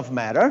conservation of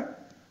matter,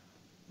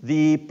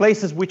 the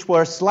places which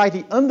were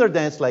slightly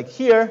underdense, like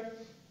here,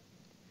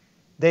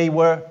 they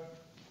were,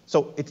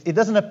 so it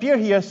doesn't appear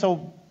here,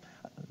 so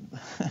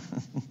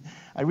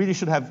I really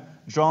should have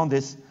drawn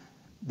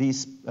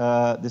these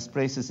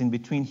places in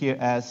between here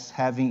as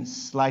having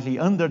slightly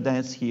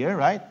underdense here,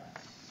 right?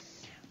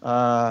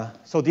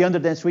 So the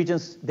underdense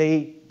regions,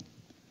 they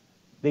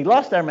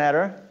lost their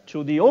matter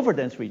to the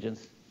overdense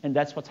regions, and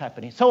that's what's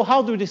happening. So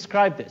how do we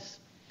describe this?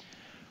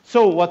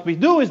 So what we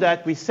do is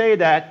that we say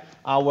that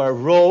our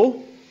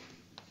rho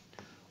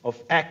of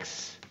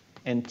x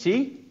and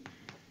t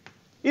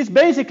is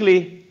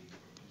basically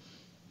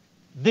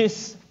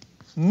this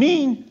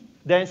mean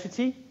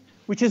density,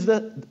 which is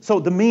so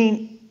the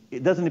mean,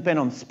 it doesn't depend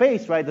on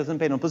space, right? It doesn't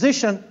depend on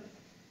position.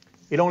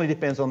 It only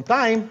depends on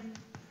time.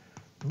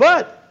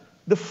 But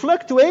the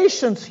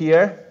fluctuations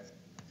here,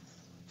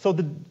 so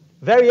the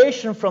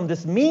variation from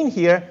this mean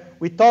here,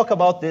 we talk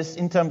about this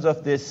in terms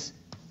of this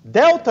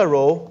delta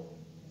rho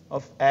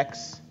of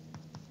x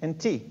and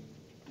t.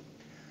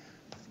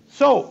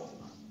 So,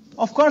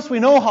 of course, we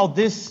know how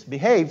this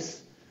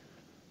behaves.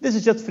 This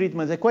is just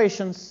Friedmann's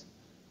equations.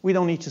 We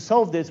don't need to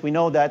solve this. We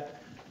know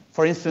that,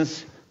 for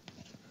instance,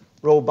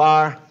 rho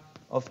bar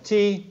of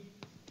t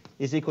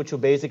is equal to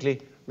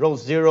basically rho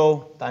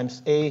 0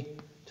 times a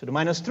to the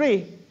minus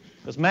 3,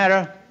 because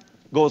matter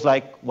goes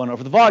like 1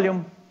 over the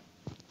volume.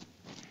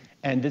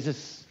 And this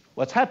is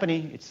what's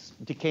happening. It's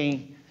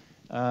decaying.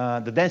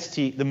 The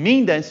density, the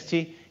mean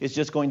density, is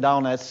just going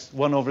down as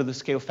 1 over the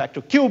scale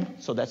factor cube,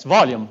 so that's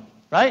volume,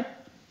 right?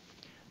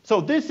 So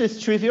this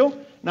is trivial.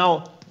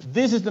 Now,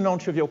 this is the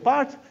non-trivial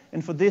part,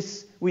 and for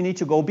this, we need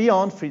to go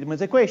beyond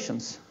Friedmann's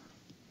equations.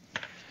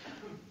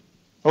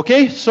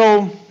 Okay,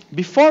 so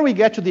before we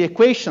get to the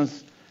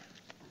equations,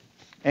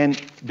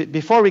 and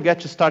before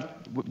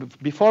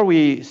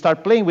we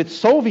start playing with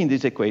solving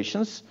these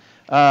equations,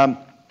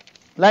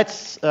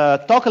 let's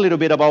talk a little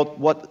bit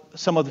about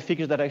some of the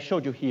figures that I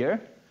showed you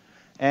here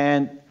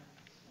and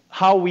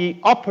how we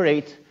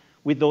operate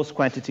with those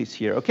quantities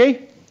here,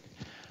 okay?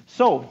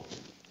 So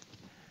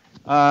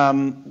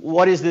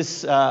what is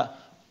this?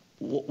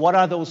 What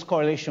are those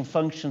correlation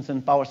functions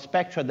and power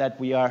spectra that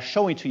we are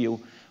showing to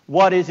you?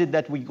 What is it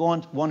that we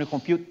want to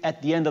compute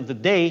at the end of the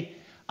day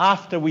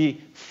after we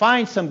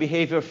find some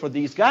behavior for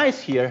these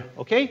guys here,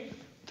 okay,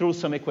 through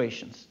some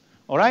equations?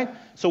 All right?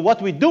 So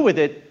what we do with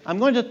it, I'm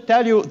going to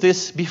tell you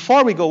this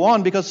before we go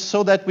on, because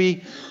so that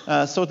we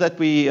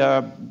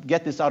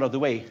get this out of the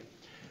way.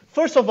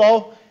 First of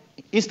all,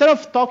 instead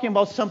of talking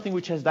about something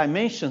which has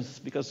dimensions,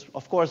 because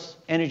of course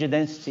energy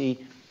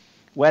density,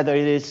 whether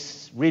it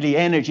is really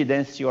energy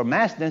density or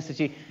mass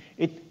density,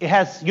 it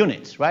has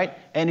units, right?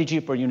 Energy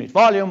per unit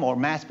volume or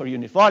mass per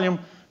unit volume.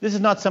 This is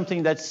not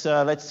something that's,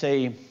 let's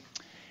say,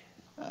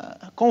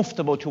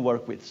 comfortable to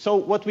work with. So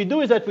what we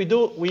do is that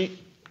we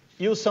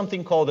use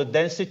something called a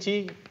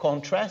density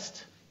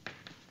contrast.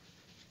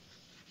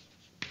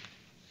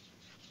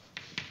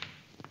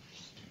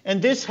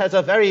 And this has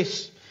a very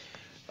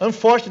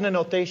unfortunate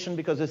notation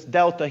because this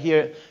delta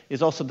here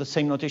is also the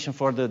same notation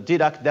for the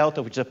Dirac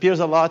delta, which appears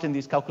a lot in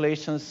these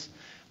calculations.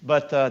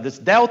 But this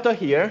delta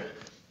here,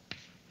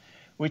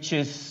 which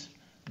is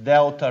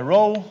delta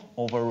rho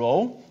over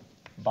rho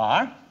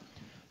bar.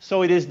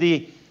 So it is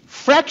the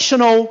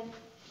fractional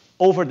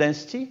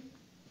overdensity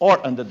or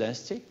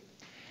underdensity.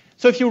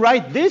 So if you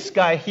write this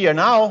guy here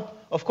now,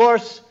 of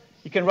course,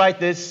 you can write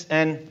this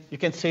and you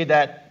can say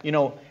that, you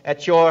know,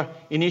 at your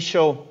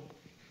initial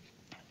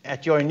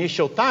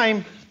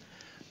time,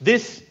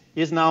 this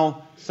is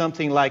now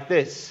something like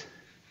this.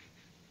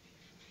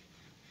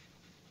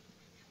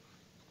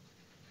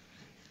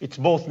 It's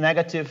both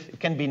negative, it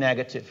can be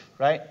negative,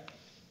 right?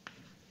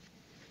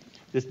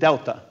 This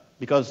delta,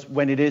 because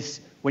when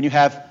you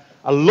have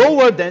a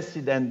lower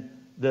density than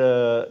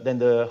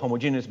the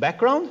homogeneous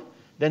background,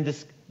 then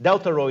this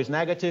delta rho is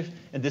negative,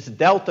 and this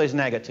delta is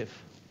negative,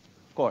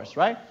 of course,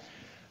 right?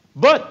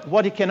 But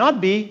what it cannot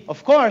be,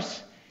 of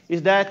course,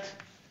 is that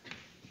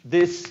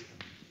this,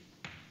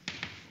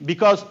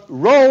 because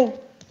rho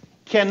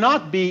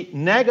cannot be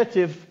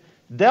negative,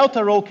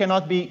 delta rho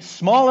cannot be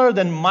smaller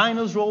than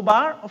minus rho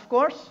bar, of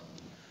course.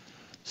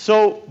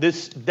 So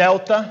this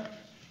delta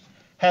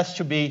has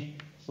to be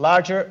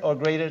larger or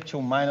greater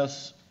to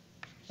minus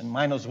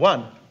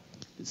 1.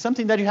 It's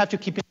something that you have to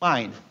keep in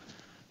mind.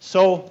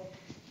 So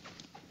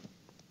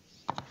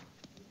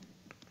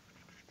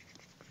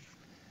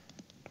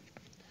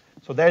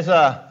there's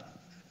a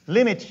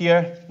limit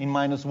here in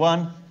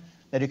 -1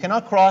 that you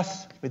cannot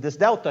cross with this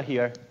delta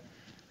here.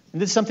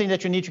 And this is something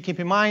that you need to keep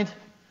in mind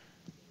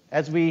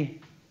as we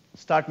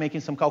start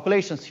making some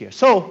calculations here.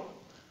 So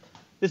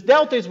this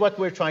delta is what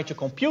we're trying to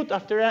compute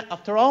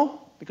after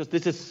all, because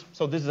this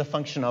is a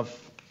function of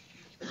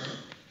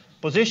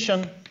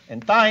position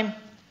and time.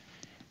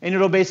 And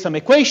it obeys some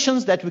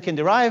equations that we can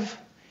derive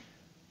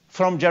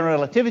from general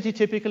relativity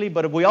typically,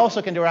 but we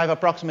also can derive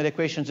approximate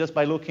equations just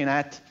by looking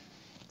at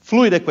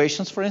fluid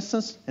equations, for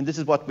instance. And this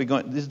is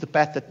this is the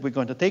path that we're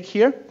going to take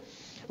here.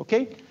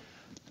 Okay?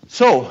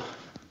 So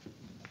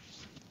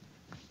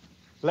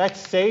let's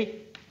say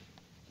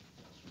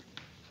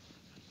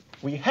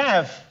we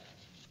have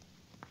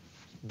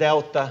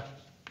delta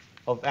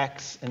of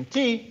x and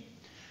t.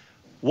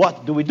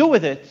 What do we do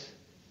with it?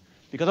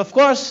 Because, of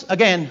course,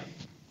 again,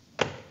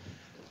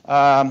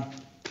 there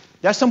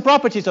are some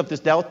properties of this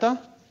delta.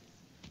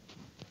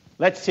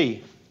 Let's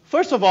see.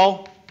 First of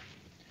all,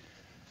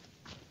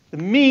 the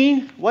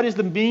mean, what is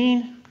the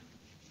mean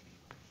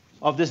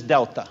of this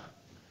delta?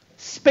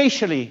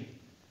 Spatially,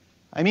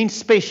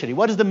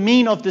 what is the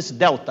mean of this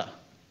delta?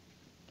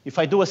 If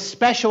I do a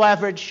special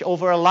average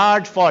over a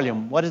large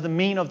volume, what is the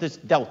mean of this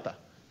delta?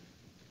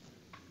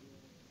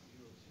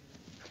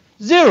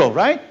 0,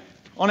 right?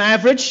 On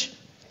average,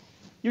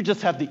 you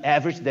just have the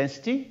average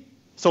density.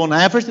 So on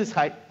average, this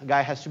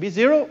guy has to be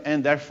 0,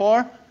 and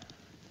therefore,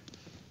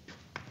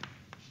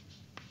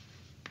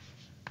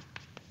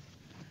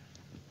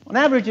 on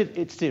average,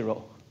 it's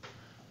 0.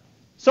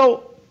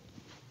 So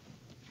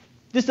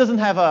this doesn't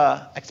have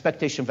an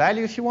expectation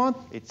value if you want.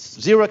 It's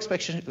 0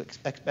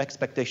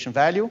 expectation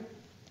value.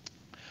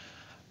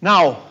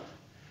 Now,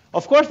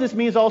 of course, this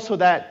means also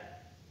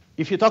that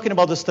if you're talking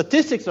about the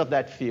statistics of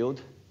that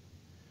field,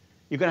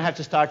 you're going to have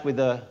to start with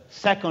the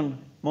second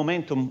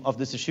momentum of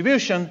this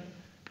distribution.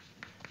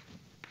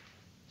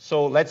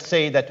 So let's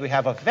say that we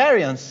have a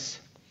variance.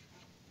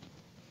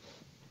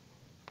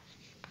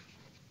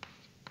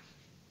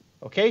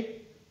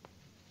 Okay?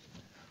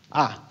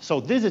 So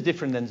this is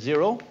different than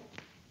 0.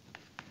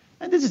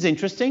 And this is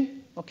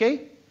interesting,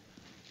 okay?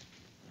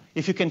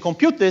 If you can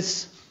compute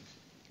this,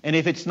 and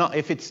if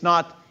it's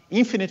not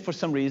infinite for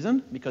some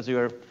reason, because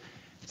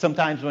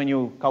sometimes when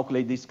you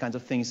calculate these kinds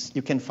of things,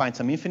 you can find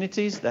some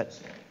infinities that.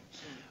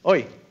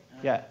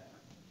 Yeah.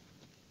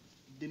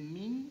 The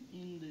mean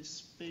in the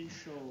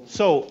spatial.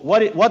 So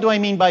what do I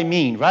mean by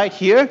mean? Right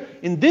here,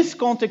 in this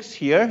context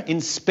here,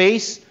 in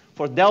space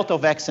for delta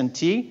of x and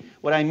t,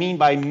 what I mean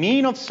by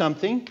mean of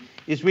something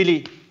is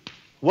really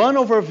 1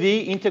 over v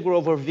integral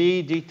over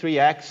v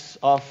d3x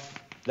of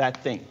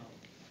that thing.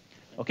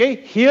 Okay?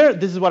 Here,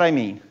 this is what I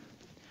mean.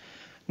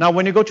 Now,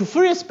 when you go to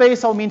Fourier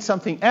space, I'll mean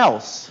something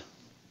else.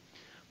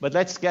 But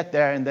let's get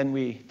there, and then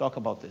we talk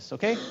about this,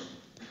 okay?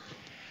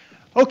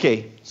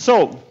 Okay,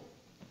 so,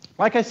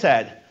 like I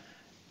said,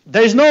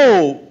 there's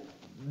nothing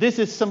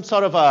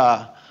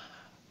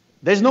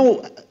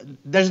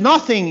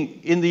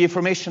in the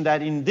information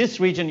that in this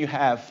region you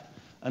have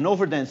an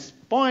overdense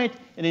point,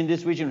 and in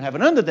this region you have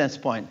an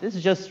underdense point. This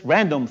is just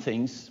random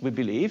things, we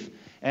believe.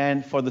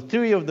 And for the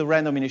theory of the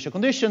random initial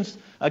conditions,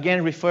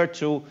 again, refer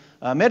to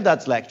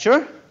Merdad's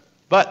lecture.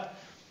 But,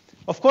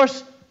 of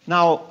course,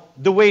 now,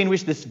 the way in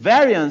which this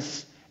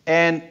variance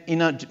and,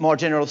 in a more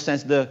general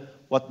sense,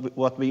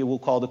 what we will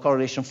call the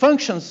correlation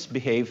functions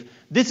behave,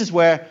 this is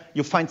where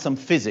you find some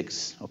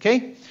physics,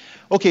 okay?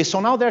 Okay, so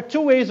now there are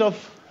two ways of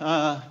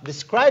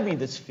describing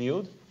this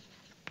field,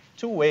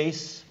 two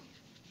ways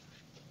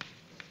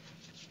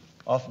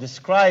of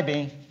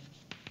describing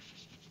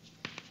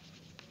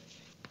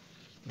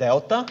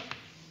delta.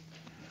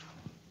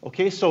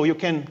 Okay, so you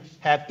can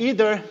have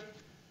either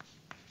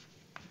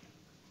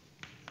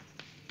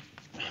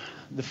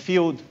the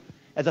field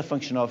as a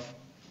function of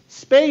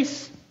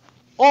space,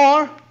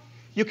 or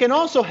you can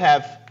also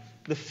have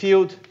the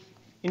field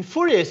in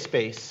Fourier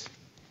space,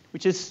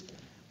 which is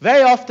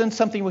very often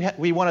something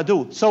we want to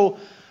do. So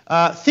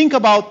think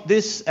about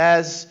this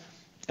as,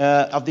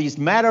 of these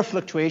matter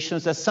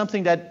fluctuations, as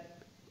something that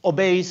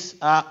obeys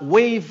a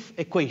wave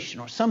equation,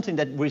 or something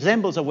that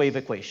resembles a wave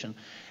equation.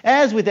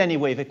 As with any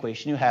wave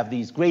equation, you have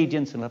these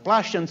gradients and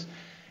Laplacians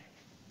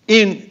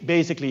in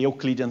basically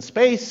Euclidean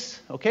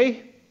space,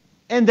 okay?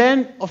 And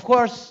then, of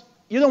course,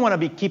 you don't want to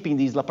be keeping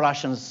these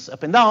Laplacians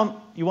up and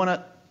down. You want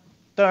to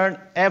turn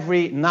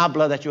every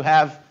nabla that you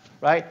have,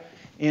 right,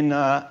 in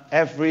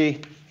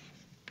every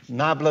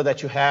nabla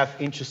that you have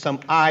into some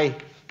I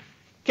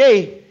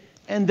k,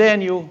 and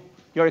then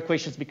your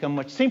equations become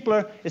much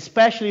simpler,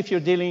 especially if you're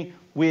dealing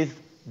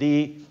with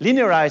the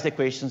linearized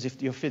equations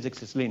if your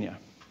physics is linear.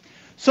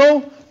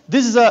 So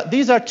these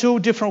are two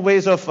different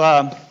ways of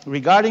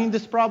regarding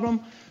this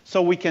problem.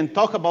 So we can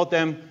talk about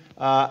them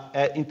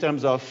in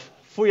terms of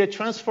Fourier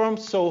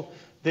transforms. So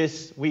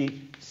this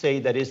we say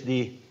that is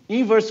the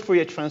inverse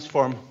Fourier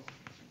transform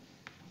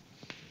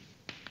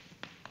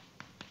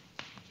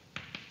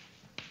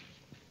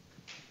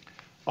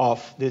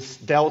of this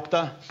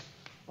delta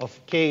of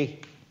k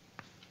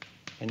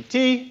and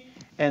t,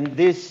 and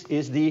this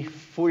is the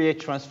Fourier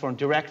transform,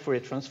 direct Fourier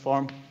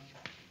transform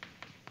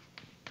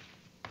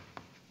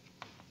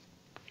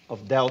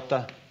of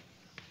delta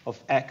of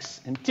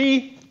x and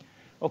t.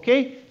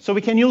 Okay, so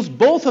we can use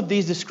both of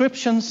these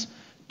descriptions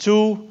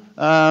to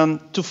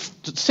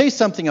say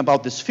something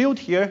about this field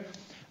here.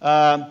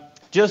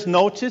 Just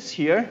notice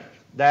here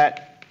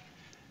that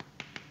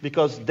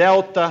because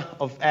delta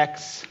of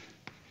x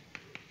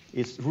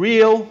is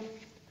real,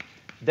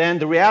 then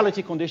the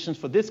reality conditions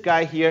for this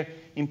guy here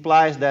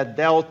implies that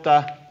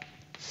delta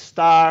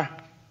star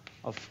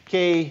of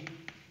k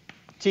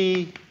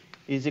t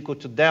is equal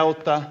to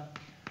delta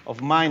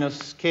of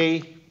minus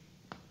k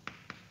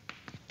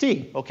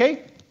t,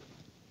 okay?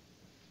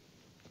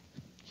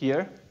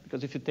 Here,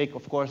 because if you take,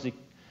 of course, the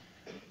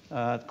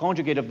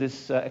conjugate of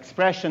this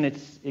expression,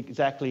 it's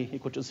exactly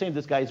equal to the same.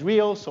 This guy is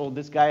real, so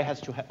this guy has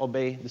to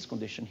obey this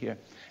condition here,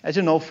 as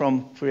you know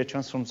from Fourier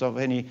transforms of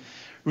any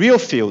real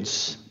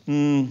fields.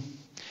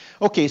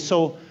 Okay,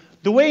 so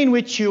the way in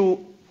which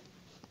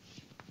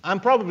I'm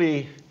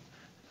probably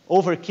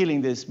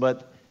overkilling this,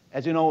 but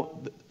as you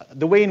know,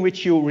 the way in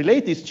which you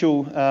relate these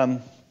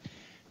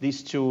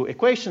two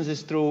equations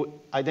is through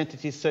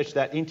identities such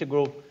that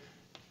integral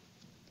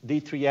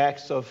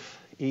d3x of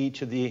e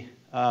to the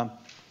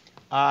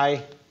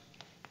I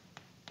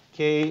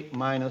k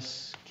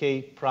minus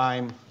k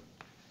prime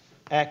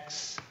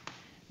x,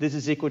 this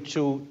is equal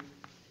to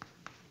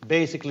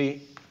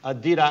basically a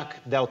Dirac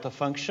delta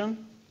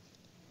function,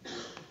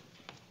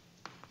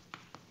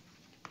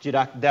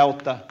 Dirac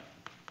delta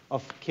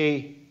of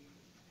k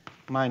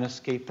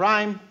minus k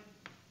prime,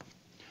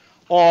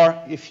 or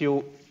if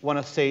you want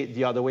to say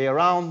the other way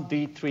around,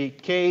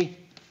 d3k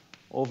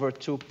over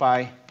 2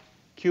 pi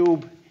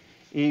cube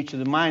e to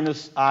the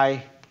minus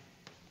I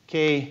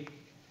k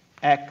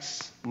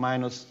x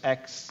minus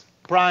x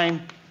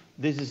prime.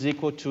 This is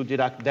equal to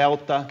Dirac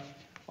delta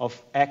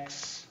of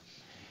x,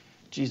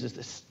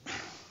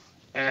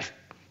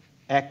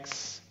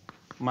 x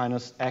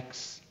minus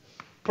x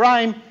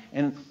prime.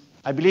 And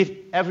I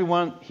believe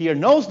everyone here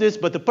knows this,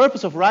 but the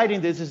purpose of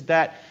writing this is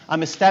that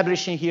I'm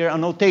establishing here a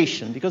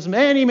notation, because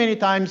many, many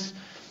times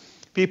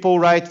people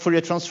write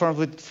Fourier transforms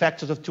with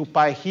factors of 2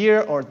 pi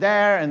here or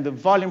there, and the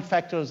volume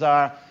factors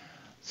are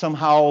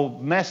somehow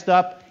messed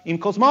up. In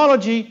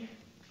cosmology,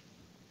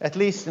 at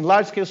least in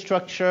large-scale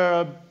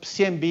structure,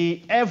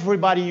 CMB,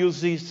 everybody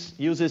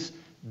uses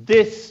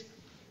this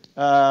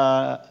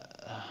notation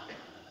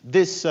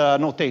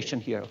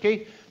here,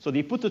 okay? So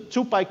they put the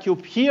 2 pi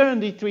cube here in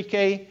the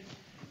 3k,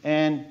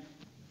 and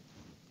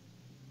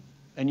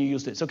you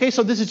use this. Okay,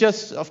 so this is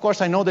just, of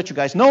course, I know that you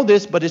guys know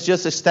this, but it's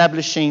just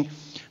establishing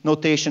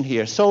notation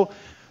here. So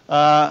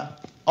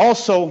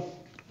also,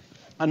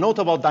 a note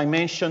about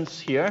dimensions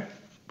here,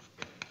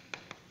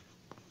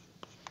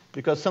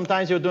 because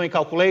sometimes you're doing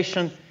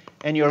calculation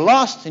and you're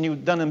lost and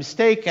you've done a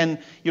mistake and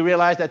you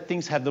realize that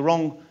things have the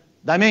wrong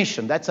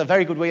dimension. That's a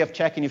very good way of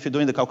checking if you're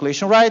doing the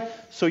calculation right.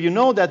 So you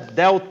know that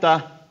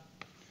delta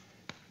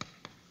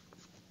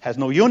has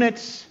no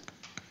units,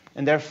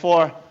 and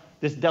therefore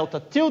this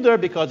delta tilde,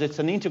 because it's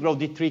an integral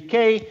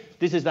d3k,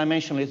 this is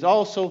dimensionless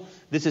also.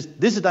 This is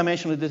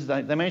dimensionless, this is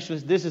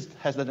dimensionless,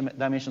 has the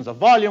dimensions of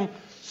volume.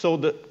 So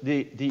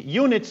the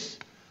units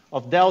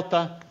of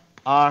delta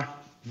are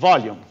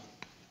volume.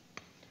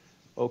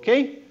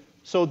 Okay?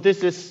 So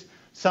this is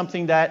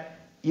something that,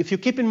 if you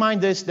keep in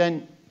mind this,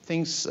 then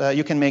things,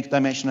 you can make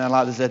dimensional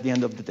analysis at the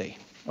end of the day.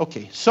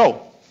 Okay,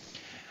 so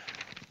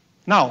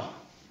now,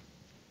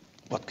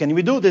 what can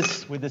we do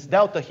with this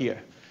delta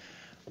here?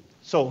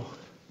 So,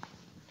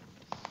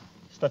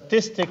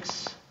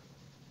 statistics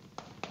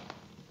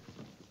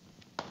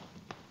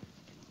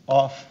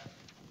of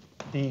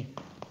the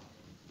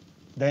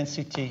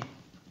density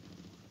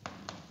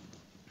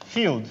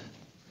field.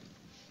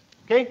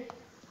 Okay?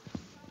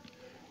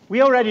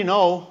 We already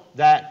know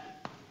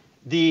that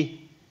the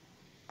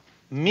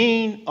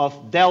mean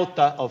of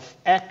delta of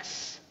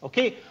x,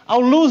 okay?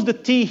 I'll lose the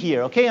t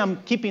here, okay?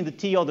 I'm keeping the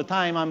t all the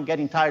time. I'm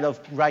getting tired of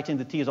writing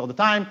the t's all the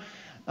time.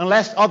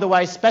 Unless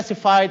otherwise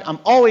specified, I'm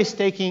always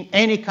taking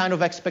any kind of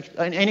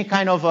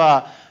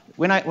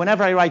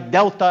whenever I write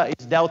delta,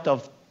 it's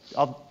delta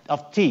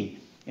of t.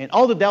 And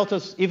all the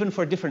deltas, even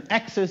for different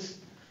x's,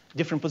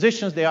 different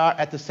positions, they are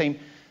at the same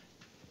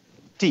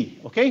t,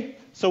 okay?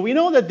 So we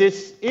know that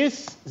this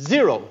is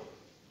 0,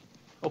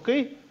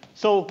 okay?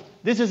 So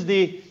this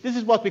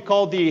is what we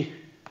call the,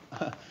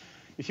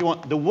 if you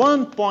want, the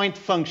one-point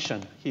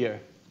function here.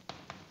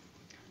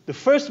 The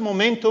first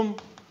momentum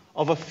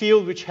of a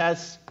field which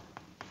has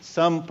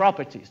some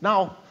properties.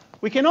 Now,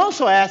 we can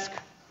also ask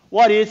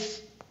what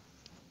is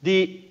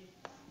the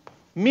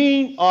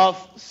mean of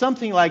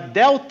something like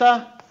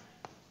delta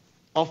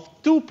of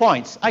 2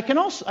 points. I can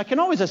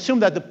always assume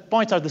that the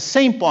points are the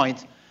same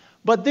point,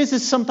 but this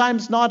is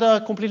sometimes not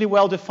a completely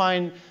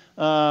well-defined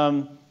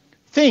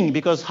thing,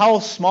 because how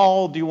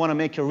small do you want to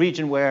make your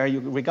region where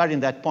you're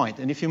regarding that point?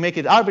 And if you make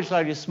it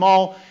arbitrarily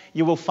small,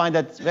 you will find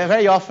that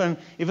very often,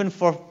 even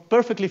for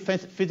perfectly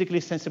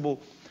physically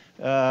sensible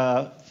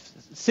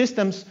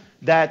systems,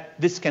 that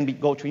this can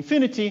go to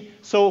infinity.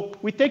 So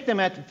we take them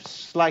at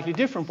slightly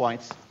different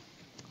points.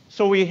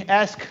 So we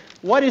ask,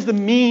 what is the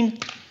mean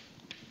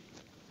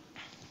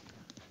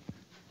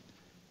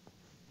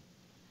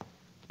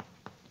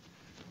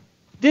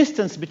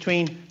distance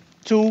between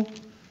two,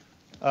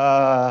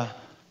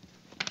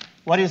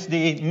 what is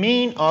the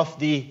mean of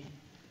the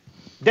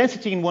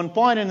density in one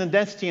point and the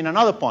density in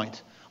another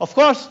point? Of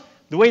course,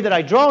 the way that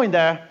I draw in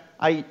there,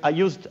 I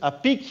used a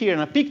peak here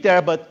and a peak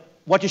there, but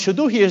what you should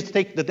do here is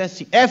take the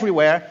density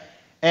everywhere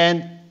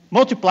and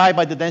multiply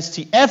by the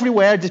density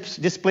everywhere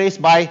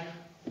displaced by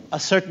a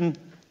certain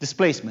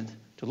displacement.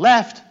 To the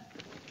left,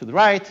 to the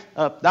right,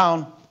 up,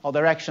 down, all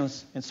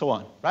directions, and so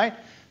on, right?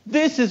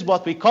 This is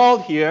what we call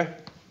here,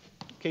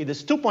 okay,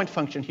 this two-point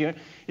function here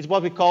is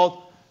what we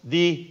call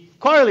the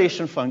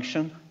correlation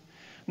function.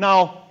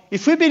 Now,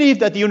 if we believe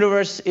that the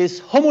universe is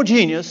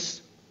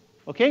homogeneous,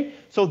 okay,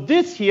 so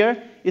this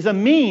here is a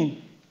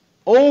mean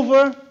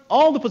over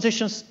all the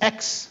positions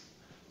x.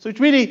 So it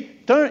really,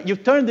 you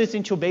turn this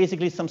into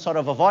basically some sort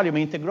of a volume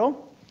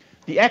integral.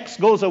 The x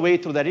goes away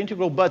through that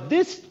integral, but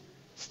this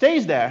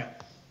stays there,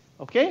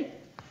 okay?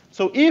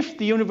 So if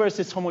the universe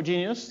is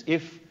homogeneous,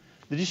 if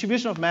the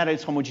distribution of matter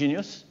is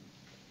homogeneous,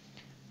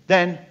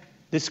 then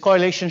this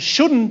correlation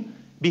shouldn't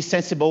be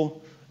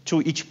sensible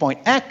to each point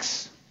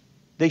x.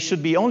 They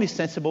should be only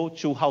sensible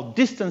to how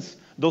distant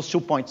those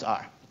 2 points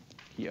are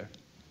here.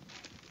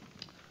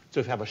 So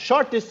if you have a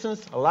short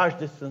distance, a large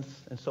distance,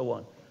 and so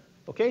on.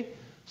 Okay?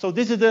 So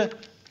this is the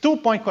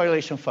two-point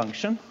correlation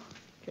function.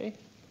 Okay?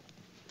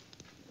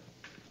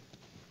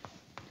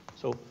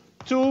 So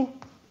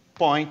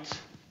two-point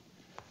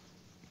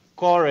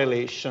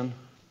correlation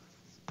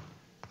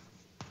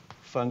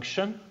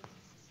function.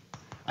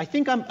 I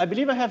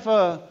believe I have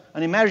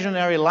an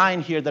imaginary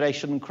line here that I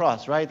shouldn't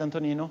cross, right,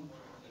 Antonino?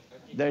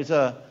 There's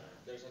a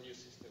new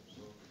system.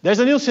 So there's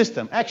a new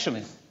system,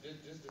 actually. This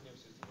is the new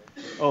system,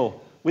 right?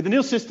 Oh, with the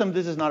new system,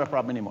 this is not a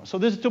problem anymore. So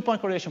this is a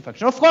two-point correlation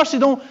function. Of course, you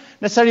don't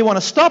necessarily want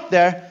to stop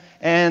there,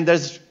 and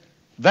there's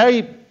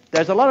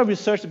a lot of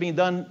research being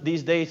done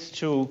these days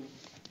to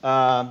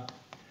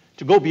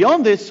go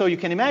beyond this. So you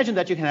can imagine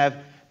that you can have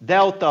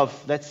delta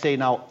of, let's say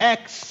now,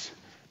 x,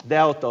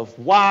 delta of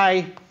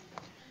y,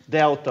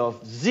 delta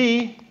of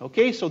z.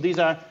 Okay, so this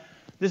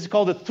is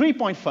called a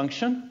three-point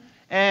function.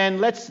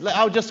 And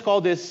I'll just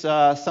call this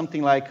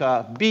something like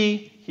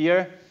b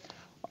here.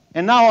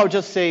 And now I'll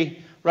just say,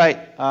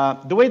 right,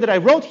 the way that I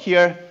wrote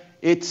here,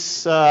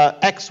 it's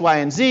x, y,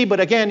 and z. But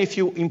again, if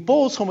you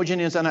impose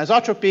homogeneous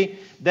anisotropy,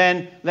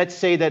 then let's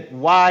say that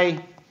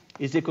y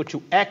is equal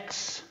to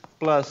x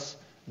plus,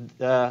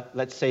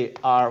 let's say,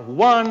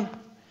 r1.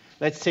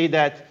 Let's say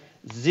that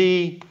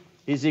z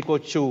is equal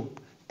to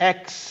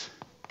x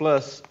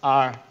plus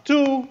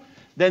r2.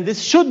 Then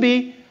this should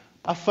be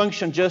a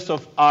function just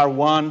of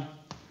r1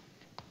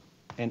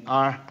 and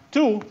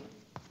r2.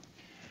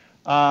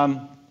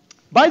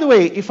 By the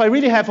way, if I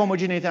really have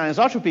homogeneity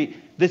anisotropy,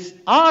 this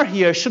r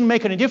here shouldn't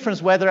make any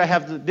difference whether I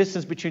have the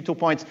distance between 2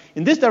 points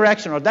in this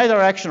direction or that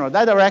direction or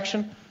that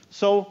direction.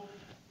 So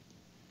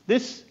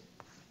this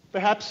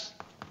perhaps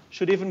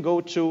should even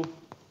go to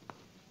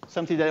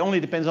something that only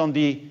depends on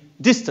the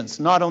distance,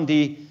 not on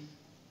the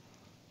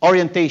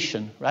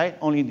orientation, right?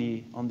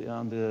 Only on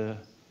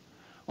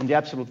the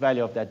absolute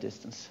value of that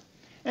distance.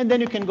 And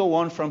then you can go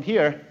on from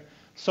here.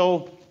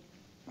 So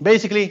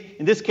basically,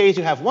 in this case,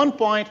 you have 1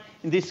 point.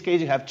 In this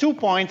case, you have 2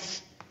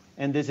 points.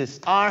 And this is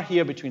r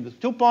here between the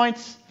 2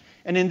 points.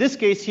 And in this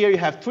case here, you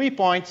have 3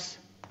 points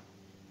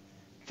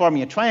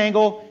forming a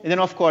triangle. And then,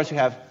 of course, you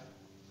have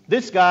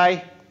this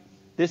guy,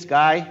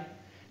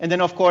 and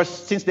then, of course,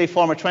 since they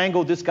form a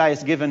triangle, this guy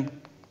is given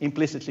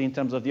implicitly in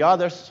terms of the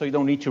others, so you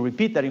don't need to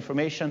repeat that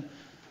information.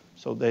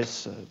 So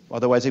there's,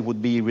 otherwise it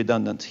would be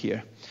redundant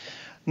here.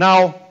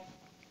 Now,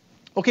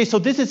 okay, so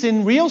this is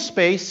in real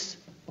space,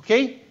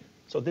 okay?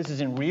 So this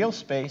is in real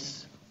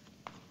space.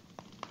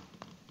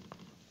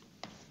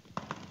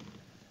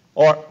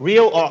 Or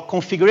real or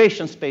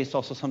configuration space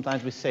also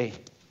sometimes we say.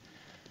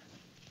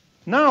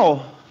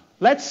 Now,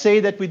 let's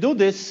say that we do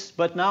this,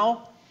 but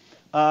now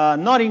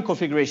not in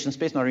configuration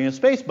space, not in real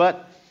space,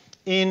 but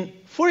in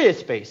Fourier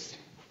space.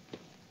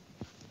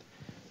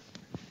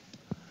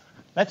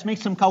 Let's make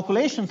some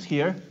calculations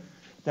here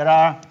that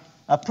are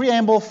a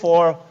preamble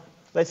for,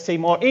 let's say,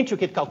 more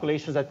intricate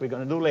calculations that we're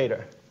going to do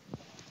later.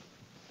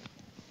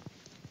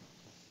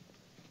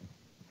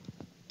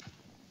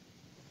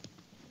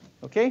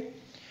 Okay?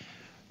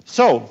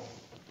 So,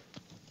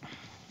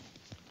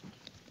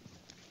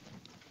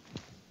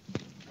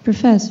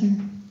 Professor,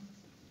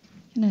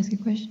 can I ask a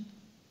question?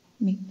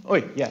 Me.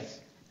 Oh, yes.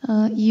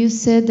 You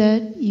said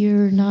that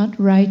you're not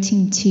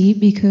writing T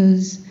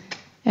because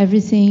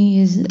everything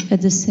is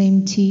at the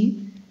same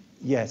T.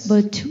 Yes.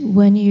 But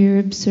when you're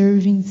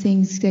observing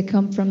things that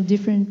come from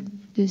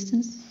different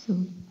distance, so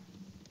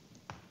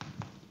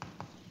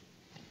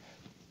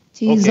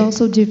T is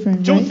also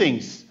different, Two right?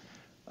 things.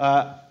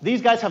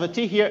 These guys have a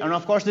T here, and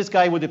of course this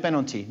guy would depend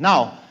on T.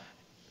 Now,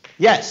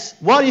 yes,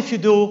 what if you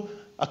do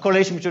a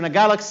correlation between a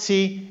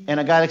galaxy and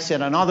a galaxy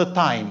at another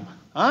time?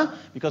 Huh?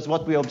 Because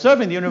what we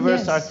observe in the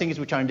universe are things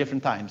which are in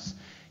different times.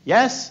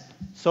 Yes?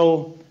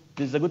 So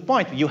this is a good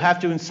point. You have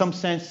to, in some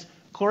sense,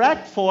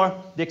 correct for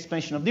the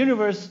expansion of the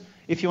universe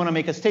if you want to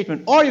make a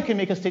statement. Or you can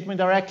make a statement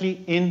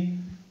directly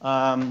in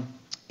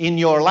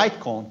your light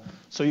cone.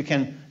 So you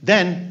can,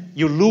 then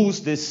you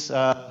lose this,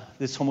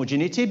 this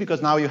homogeneity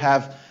because now you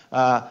have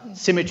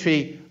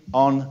symmetry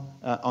on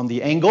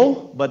the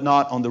angle, but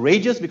not on the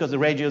radius, because the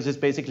radius is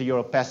basically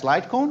your past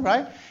light cone,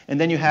 right? And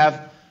then you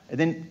have, and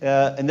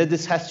then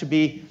this has to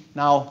be,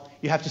 now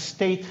you have to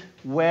state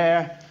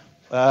where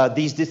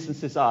these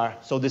distances are.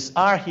 So this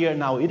R here,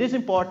 now it is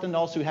important.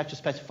 Also, you have to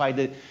specify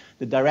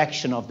the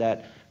direction of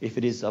that, if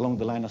it is along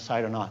the line of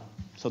sight or not.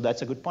 So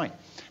that's a good point.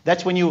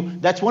 That's when you,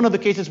 that's one of the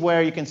cases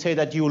where you can say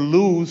that you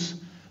lose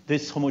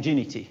this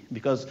homogeneity,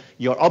 because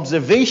your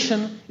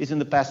observation is in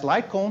the past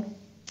light cone,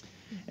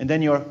 and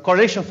then your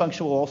correlation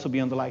function will also be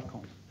on the light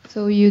cone.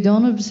 So you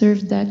don't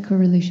observe that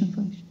correlation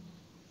function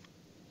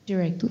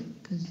directly?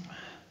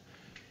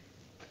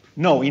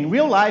 No, in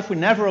real life, we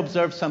never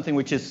observe something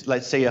which is,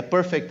 let's say, a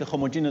perfect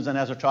homogeneous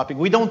anisotropic.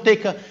 We don't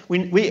take a,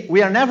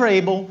 we are never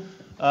able,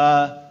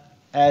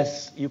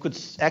 as you could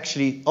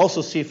actually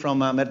also see from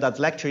Merdad's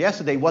lecture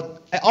yesterday,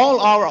 all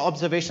our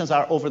observations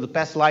are over the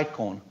past light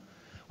cone.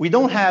 We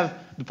don't have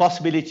the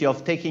possibility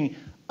of taking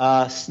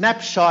a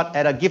snapshot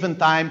at a given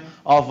time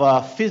of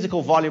a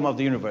physical volume of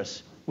the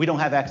universe. We don't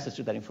have access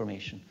to that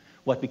information.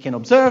 What we can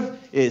observe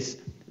is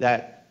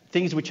that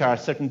things which are a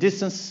certain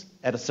distance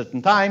at a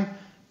certain time,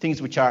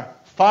 things which are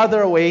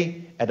farther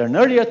away at an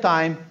earlier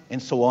time,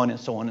 and so on and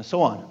so on and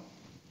so on.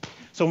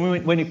 So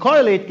when you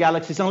correlate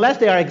galaxies, unless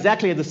they are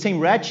exactly at the same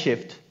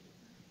redshift,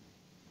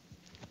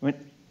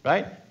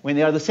 right? When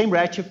they are the same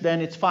redshift,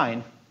 then it's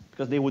fine,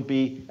 because they would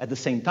be at the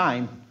same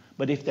time.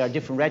 But if they are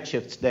different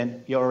redshifts,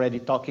 then you're already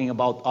talking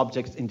about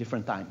objects in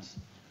different times.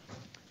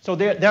 So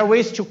there are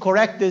ways to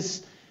correct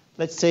this,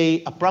 let's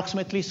say,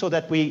 approximately, so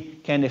that we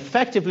can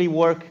effectively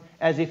work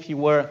as if you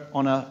were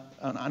on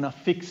a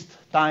fixed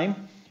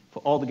time for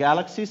all the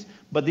galaxies.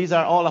 But these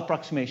are all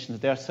approximations.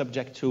 They are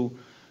subject to,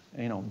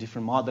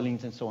 different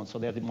modelings and so on. So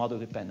they're model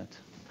dependent.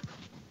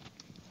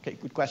 Okay,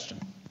 good question.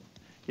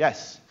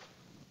 Yes?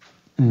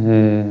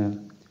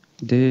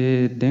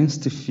 The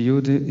density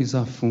field is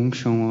a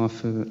function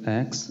of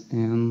x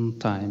and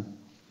time.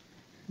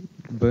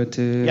 But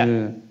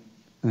then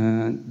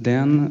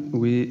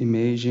we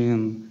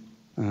imagine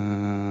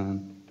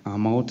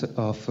amount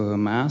of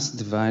mass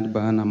divided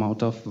by an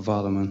amount of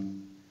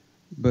volume.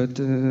 But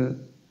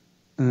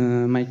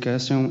my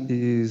question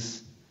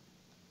is,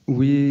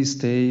 we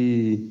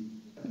stay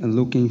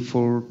looking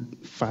for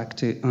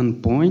fact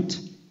and point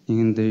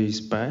in the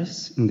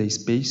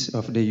space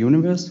of the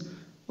universe,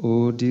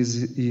 or this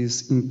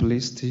is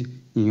implicit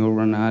in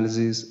your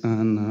analysis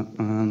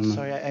and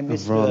sorry, I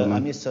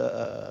missed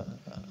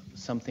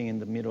something in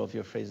the middle of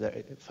your phrase there.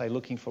 If I'm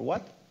looking for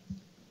what?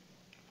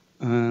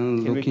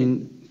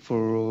 Looking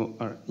for,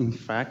 in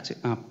fact,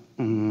 a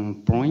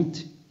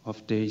point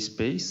of the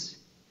space,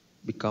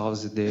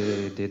 because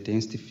the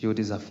density field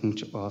is a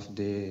function of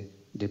the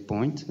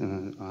point,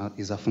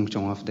 is a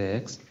function of the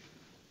x.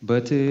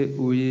 But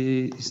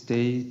we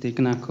stay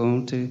taking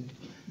account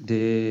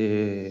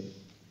the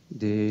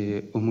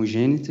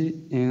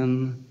homogeneity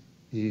and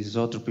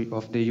isotropy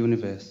of the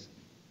universe.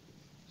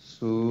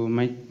 So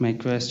my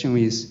question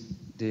is,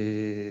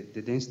 the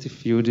density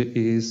field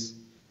is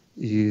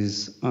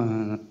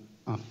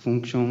a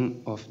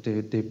function of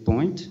the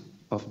point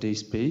of the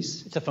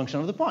space? It's a function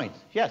of the point,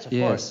 yes, of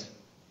course.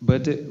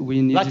 But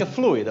we need... Like a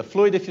fluid. A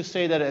fluid, if you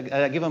say that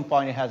at a given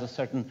point it has a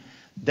certain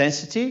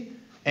density,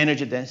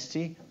 energy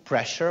density,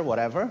 pressure,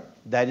 whatever,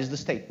 that is the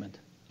statement,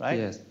 right?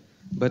 Yes.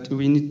 But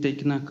we need to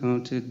take into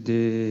account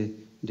the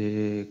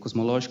the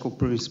cosmological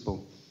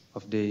principle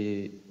of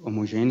the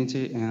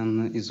homogeneity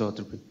and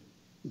isotropy.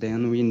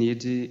 Then we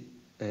need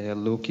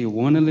look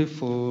only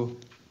for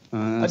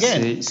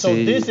again. So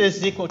this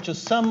is equal to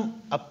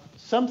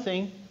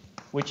something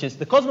which is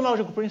the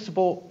cosmological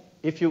principle.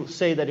 If you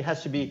say that it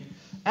has to be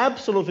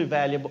absolutely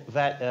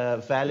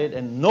valid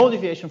and no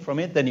deviation from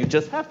it, then you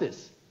just have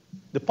this.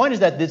 The point is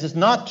that this is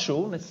not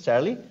true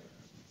necessarily,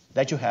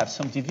 that you have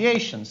some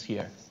deviations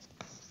here,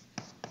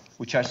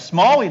 which are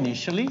small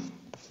initially,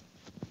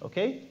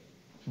 okay,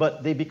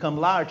 but they become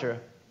larger.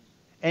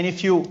 And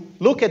if you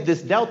look at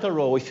this delta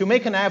rho, if you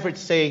make an average,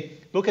 say,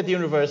 look at the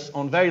universe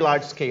on very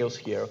large scales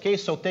here, okay?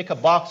 So take a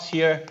box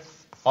here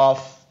of,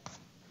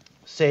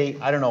 say,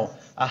 I don't know,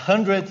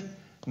 100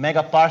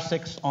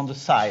 megaparsecs on the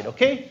side,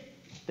 okay?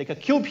 Take a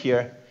cube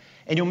here,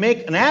 and you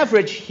make an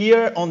average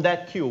here on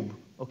that cube,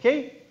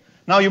 okay?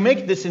 Now you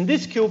make this in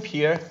this cube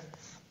here,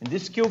 in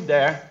this cube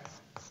there,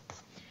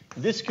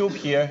 in this cube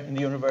here in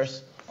the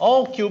universe,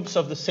 all cubes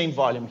of the same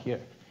volume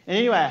here. And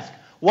then you ask,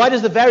 what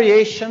is the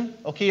variation,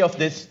 okay, of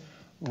this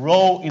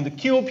rho in the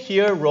cube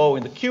here, rho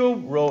in the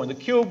cube, rho in the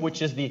cube,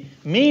 which is the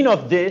mean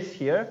of this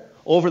here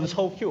over this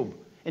whole cube.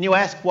 And you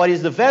ask, what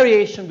is the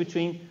variation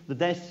between the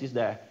densities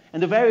there?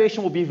 And the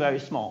variation will be very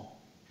small,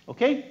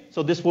 okay?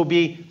 So this will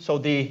be, so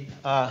the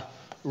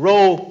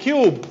rho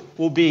cube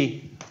will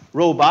be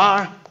rho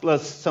bar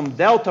plus some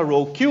delta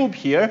rho cube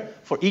here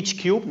for each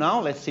cube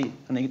now. Let's see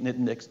an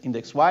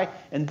index y.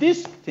 And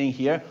this thing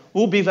here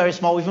will be very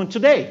small even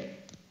today.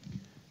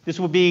 This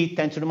will be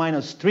 10 to the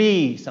minus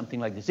 3, something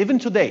like this, even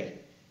today.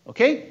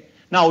 Okay?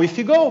 Now, if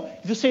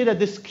you say that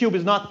this cube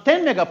is not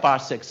 10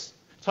 megaparsecs,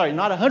 sorry,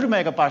 not 100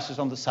 megaparsecs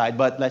on the side,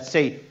 but let's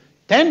say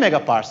 10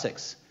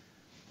 megaparsecs,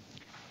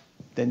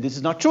 then this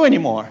is not true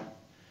anymore.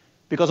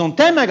 Because on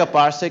 10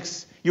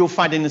 megaparsecs, you'll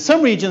find that in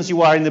some regions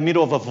you are in the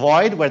middle of a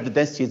void where the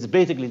density is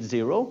basically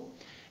 0.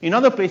 In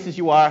other places,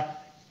 you are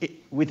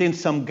within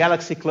some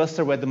galaxy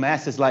cluster where the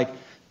mass is like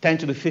 10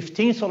 to the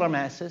 15 solar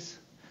masses.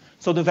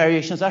 So the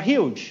variations are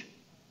huge.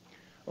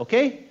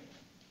 Okay?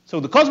 So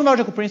the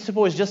cosmological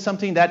principle is just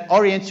something that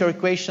orients your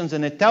equations,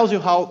 and it tells you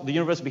how the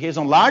universe behaves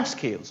on large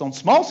scales. On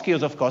small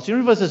scales, of course, the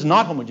universe is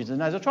not homogeneous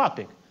and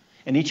isotropic,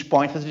 and each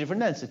point has a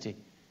different density.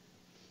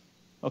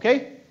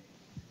 Okay?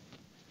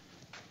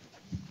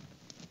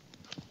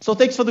 So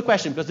thanks for the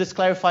question, because this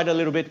clarified a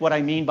little bit what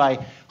I mean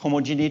by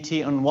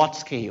homogeneity on what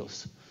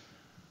scales.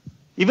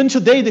 Even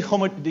today,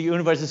 the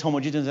universe is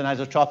homogeneous and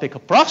isotropic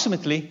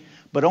approximately,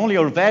 but only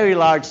on very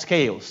large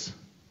scales.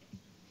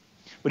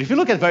 But if you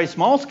look at very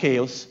small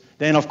scales,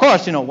 then of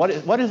course, you know,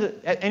 what is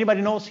it?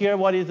 Anybody knows here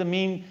what is the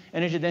mean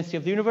energy density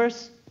of the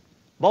universe?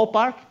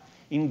 Ballpark?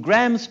 In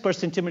grams per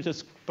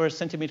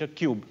centimeter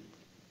cube.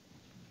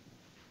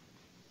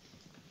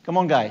 Come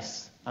on,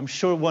 guys. I'm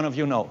sure one of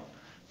you know.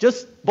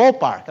 Just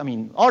ballpark. I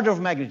mean, order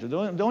of magnitude.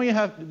 Don't even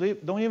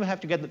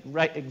have to get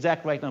the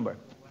exact right number.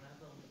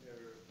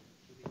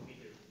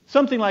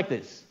 Something like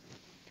this.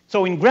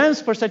 So in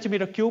grams per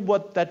centimeter cube,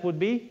 what that would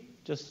be,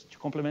 just to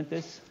complement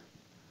this,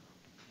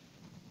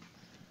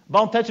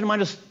 about 10 to the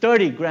minus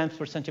 30 grams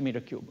per centimeter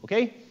cube,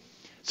 okay?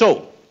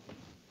 So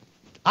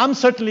I'm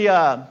certainly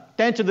a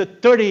 10 to the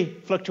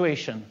 30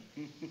 fluctuation,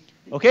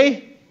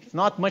 okay? It's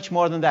not much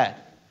more than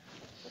that.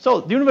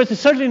 So the universe is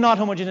certainly not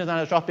homogeneous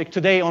and isotropic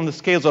today on the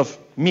scales of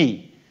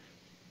me.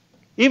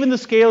 Even the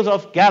scales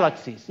of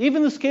galaxies,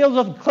 even the scales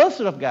of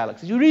clusters of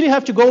galaxies. You really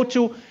have to go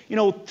to,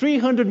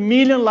 300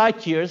 million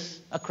light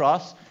years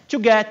across to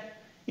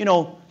get,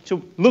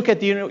 to look at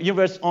the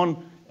universe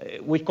on,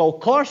 we call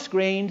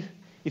coarse-grained.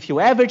 If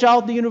you average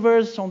out the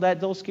universe on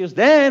those scales,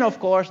 then, of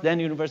course, the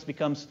universe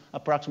becomes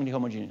approximately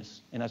homogeneous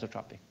and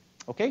isotropic.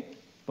 Okay?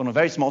 But on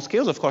very small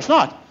scales, of course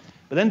not.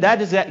 But then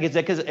that is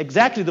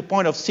exactly the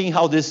point of seeing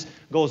how this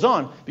goes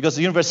on, because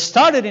the universe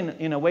started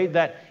in a way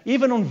that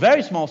even on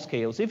very small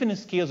scales, even in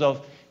scales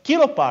of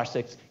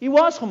kiloparsecs, it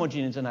was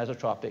homogeneous and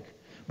isotropic.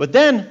 But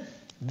then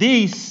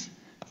the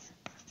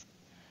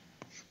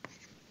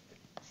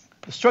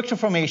structure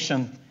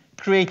formation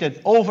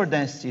created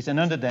overdensities and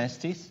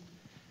underdensities.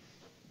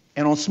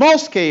 And on small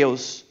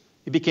scales,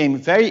 it became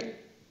very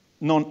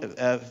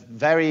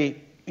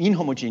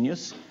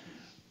inhomogeneous.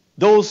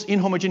 Those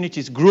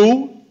inhomogeneities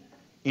grew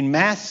in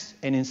mass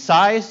and in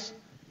size.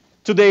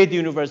 Today, the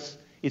universe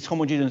is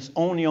homogeneous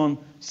only on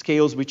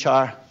scales which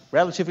are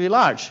relatively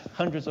large,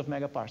 hundreds of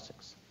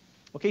megaparsecs.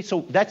 Okay,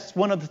 so that's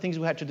one of the things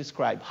we had to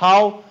describe,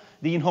 how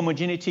the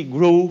inhomogeneity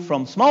grew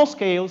from small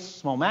scales,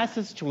 small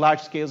masses, to large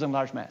scales and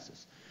large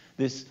masses.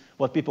 This,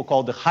 what people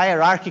call the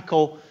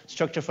hierarchical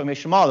structure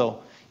formation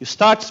model. You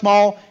start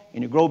small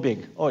and you grow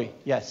big. Oi,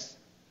 yes?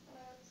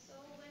 So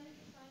when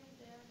you find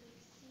there the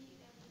C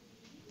and the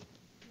B,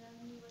 then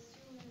you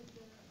assume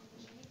the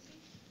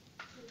homogeneity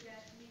to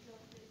get rid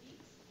of the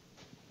X.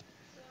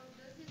 So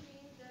does it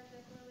mean that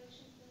the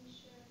correlation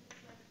function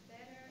is like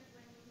better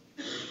when you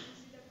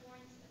consider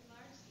points at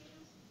large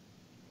scales?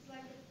 It's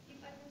like if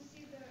I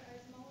consider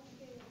a small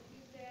scale,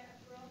 is there a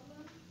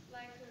problem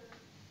like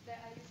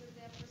that I use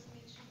the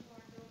approximation for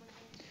the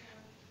homogeneity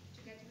to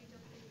get rid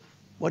of the X?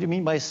 What do you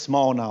mean by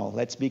small now?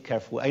 Let's be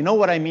careful. I know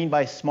what I mean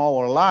by small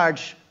or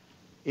large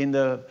in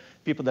the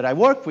people that I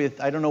work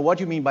with. I don't know what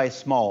you mean by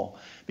small.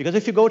 Because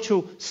if you go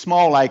to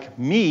small like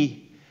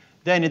me,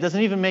 then it doesn't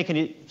even make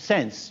any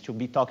sense to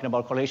be talking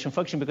about correlation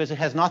function because it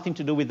has nothing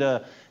to do with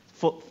the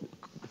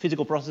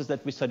physical process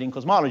that we study in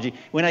cosmology.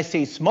 When I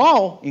say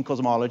small in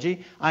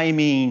cosmology, I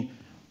mean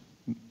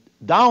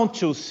down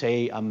to,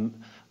 say, a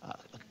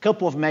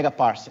couple of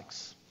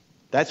megaparsecs.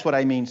 That's what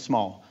I mean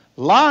small.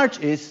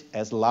 Large is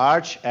as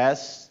large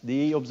as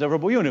the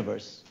observable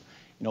universe.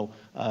 You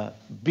know,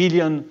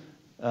 billion,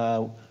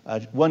 1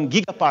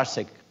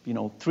 gigaparsec, you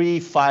know,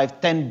 3,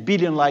 5, 10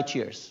 billion light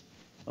years.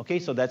 Okay,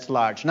 so that's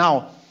large.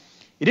 Now,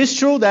 it is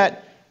true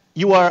that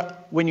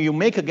when you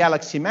make a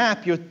galaxy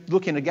map, you're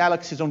looking at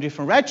galaxies on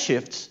different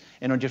redshifts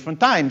and on different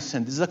times,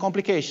 and this is a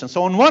complication.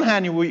 So on one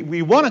hand,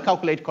 we want to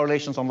calculate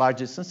correlations on large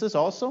distances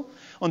also.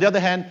 On the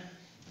other hand,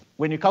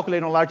 when you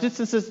calculate on large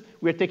distances,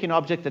 we're taking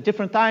objects at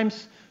different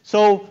times.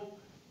 So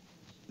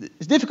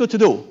it's difficult to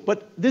do,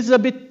 but this is a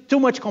bit too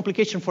much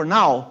complication for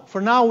now. For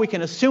now, we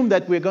can assume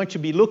that we're going to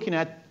be looking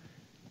at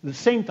the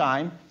same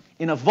time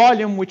in a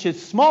volume which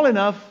is small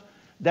enough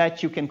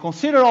that you can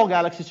consider all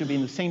galaxies to be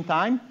in the same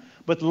time,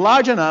 but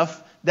large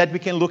enough that we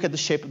can look at the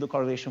shape of the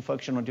correlation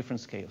function on different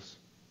scales.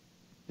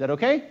 Is that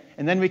okay?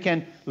 And then we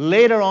can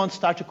later on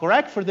start to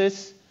correct for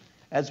this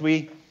as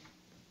we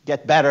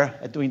get better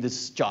at doing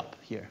this job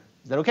here.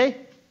 Is that okay?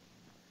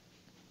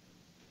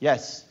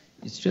 Yes?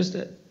 It's just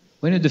that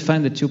when you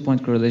define the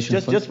two-point correlation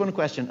function... Just one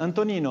question.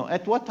 Antonino,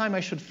 at what time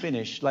I should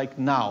finish? Like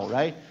now,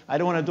 right? I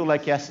don't want to do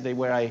like yesterday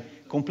where I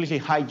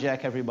completely hijack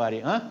everybody.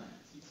 Huh?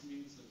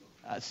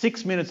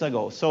 6 minutes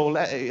ago. So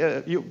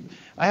I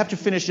have to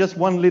finish just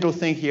one little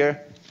thing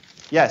here.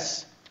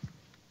 Yes?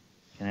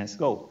 Can I ask?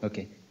 Go.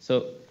 Okay.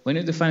 So when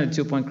you define the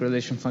two-point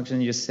correlation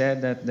function, you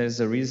said that there's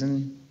a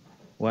reason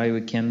why we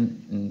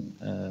can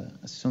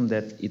assume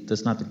that it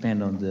does not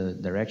depend on the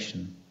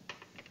direction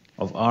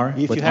of R.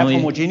 If you have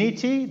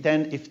homogeneity,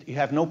 then if you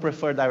have no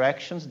preferred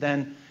directions,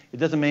 then it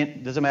doesn't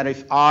matter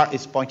if R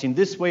is pointing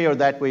this way or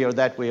that way or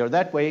that way or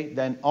that way,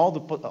 then all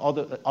the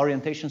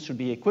orientations should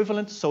be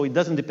equivalent, so it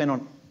doesn't depend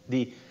on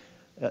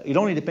it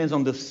only depends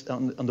on the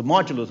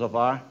modulus of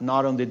R,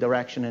 not on the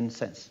direction and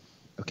sense.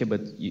 Okay,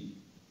 but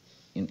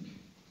in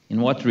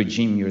what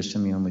regime you're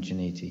assuming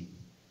homogeneity?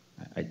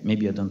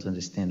 Maybe I don't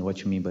understand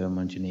what you mean by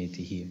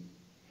homogeneity here.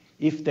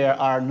 If there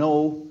are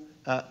no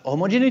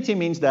homogeneity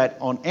means that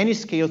on any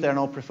scale there are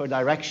no preferred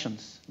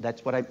directions.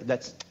 That's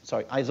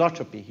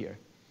isotropy here.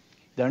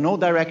 There are no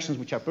directions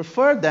which are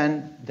preferred,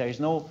 then there is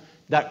no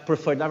that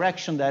preferred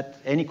direction that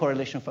any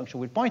correlation function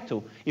would point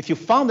to. If you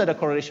found that a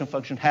correlation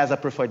function has a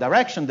preferred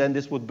direction, then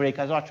this would break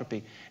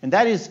isotropy. And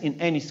that is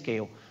in any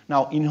scale.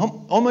 Now, in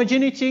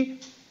homogeneity,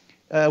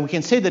 we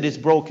can say that it's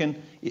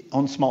broken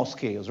on small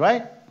scales,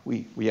 right?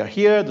 We are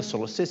here, the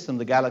solar system,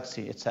 the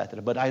galaxy,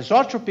 etc. But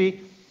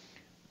isotropy,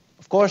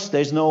 of course,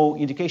 there's no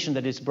indication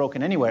that it's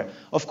broken anywhere.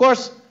 Of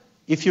course,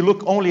 if you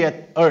look only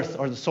at Earth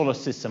or the solar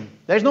system,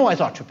 there's no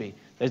isotropy.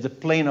 There's the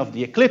plane of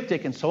the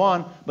ecliptic and so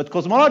on, but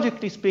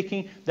cosmologically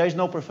speaking, there is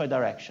no preferred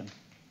direction.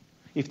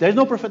 If there's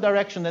no preferred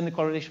direction, then the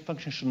correlation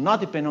function should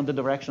not depend on the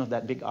direction of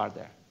that big R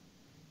there.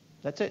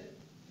 That's it.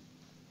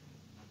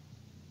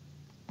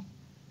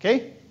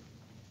 Okay?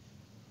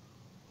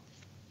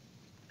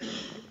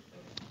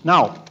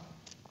 Now,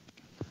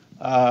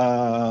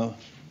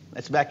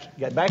 let's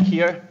get back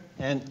here,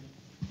 and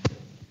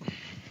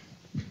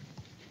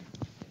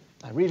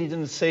I really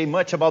didn't say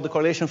much about the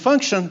correlation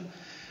function.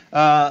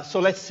 So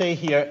let's say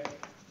here,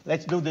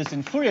 let's do this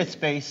in Fourier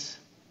space.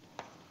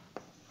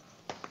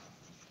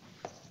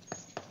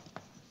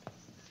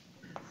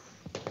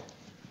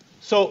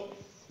 So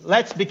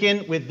let's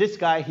begin with this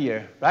guy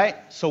here, right?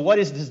 So what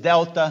is this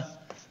delta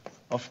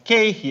of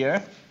k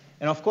here?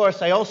 And of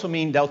course, I also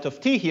mean delta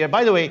of t here.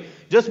 By the way,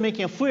 just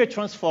making a Fourier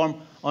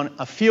transform on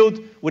a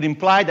field would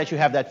imply that you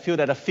have that field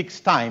at a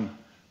fixed time.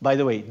 By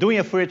the way, doing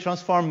a Fourier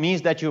transform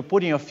means that you're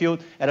putting a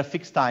field at a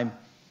fixed time,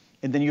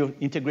 and then you're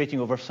integrating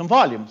over some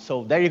volume.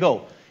 So there you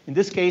go. In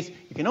this case,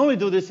 you can only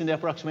do this in the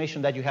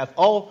approximation that you have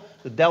all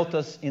the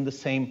deltas in the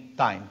same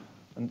time,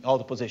 and all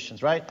the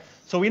positions, right?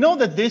 So we know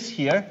that this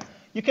here,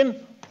 you can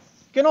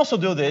also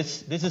do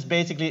this. This is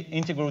basically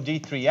integral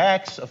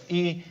d3x of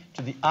e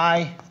to the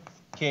I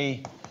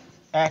k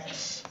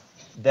x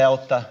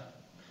delta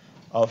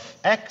of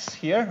x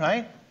here,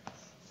 right?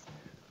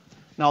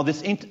 Now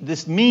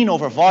this mean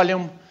over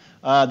volume,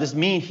 this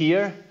mean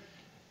here,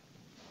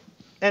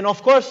 and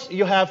of course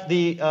you have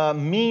the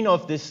mean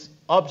of this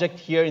object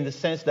here in the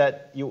sense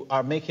that you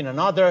are making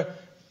another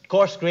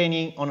coarse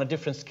graining on a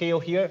different scale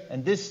here,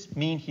 and this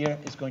mean here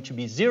is going to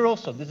be 0,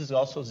 so this is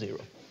also 0.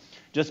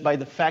 Just by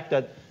the fact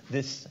that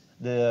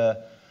the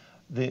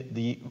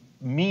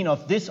mean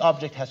of this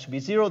object has to be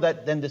 0,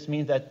 then this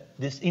means that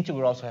this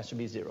integral also has to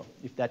be 0,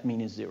 if that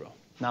mean is 0.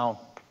 Now,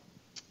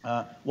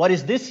 what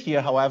is this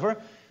here, however?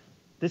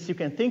 This you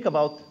can think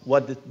about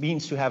what it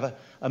means to have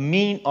a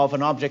mean of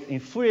an object in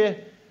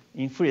Fourier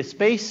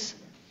space.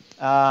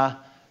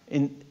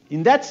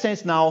 In that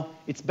sense now,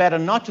 it's better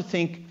not to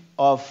think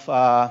of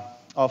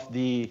of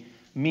the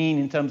mean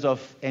in terms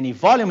of any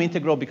volume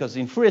integral, because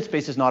in Fourier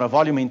space is not a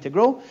volume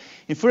integral.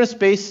 In Fourier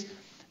space,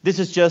 this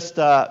is just,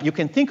 you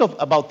can think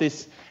about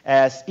this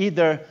as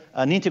either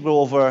an integral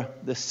over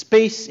the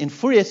space in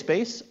Fourier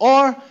space,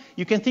 or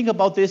you can think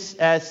about this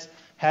as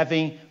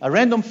having a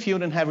random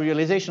field and have a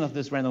realization of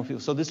this random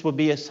field. So this would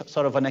be a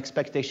sort of an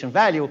expectation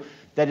value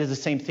that is the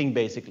same thing,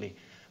 basically.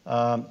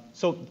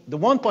 So the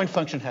one-point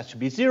function has to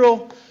be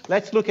 0.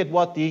 Let's look at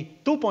what the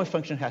two-point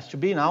function has to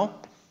be now.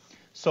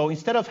 So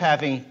instead of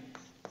having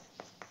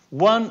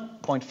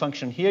one-point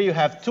function here, you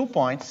have 2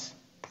 points.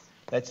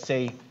 Let's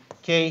say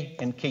k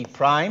and k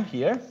prime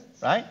here,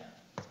 right?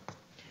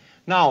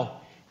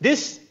 Now,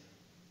 this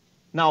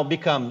now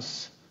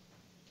becomes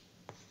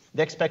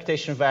the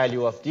expectation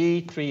value of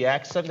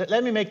d3x. So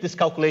let me make this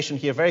calculation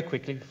here very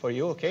quickly for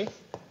you, okay?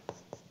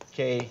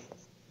 Kx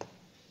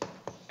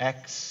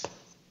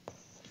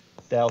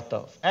delta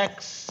of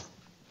x.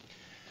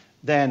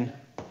 Then,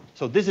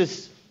 so this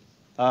is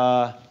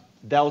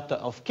delta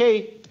of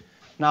k.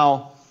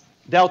 Now,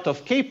 delta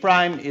of k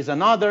prime is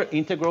another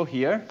integral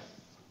here.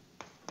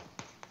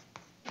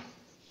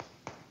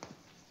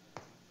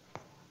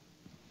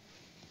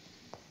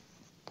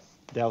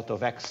 Delta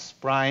of x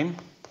prime.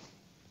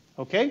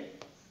 Okay?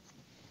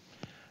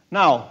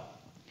 Now,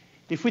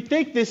 if we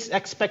take this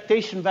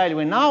expectation value,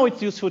 and now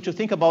it's useful to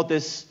think about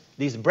these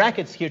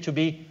brackets here to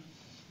be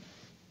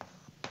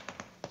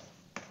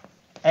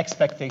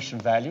expectation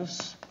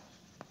values,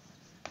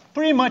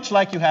 pretty much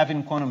like you have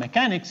in quantum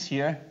mechanics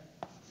here.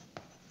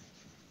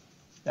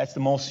 That's the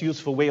most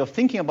useful way of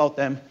thinking about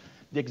them.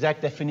 The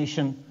exact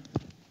definition,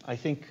 I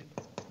think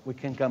we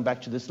can come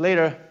back to this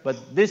later,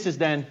 but this is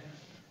then,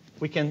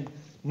 we can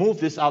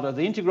move this out of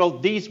the integral.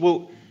 These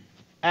will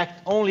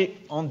act only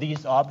on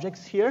these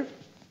objects here.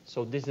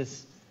 So this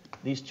is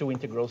these two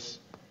integrals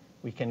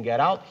we can get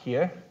out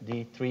here,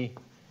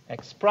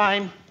 d3x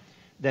prime.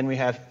 Then we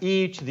have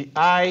e to the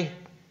I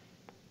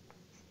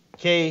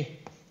k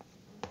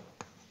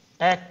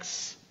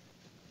x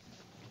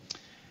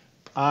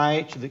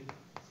I to the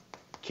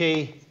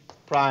k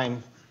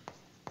prime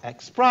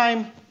x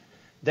prime.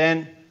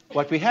 Then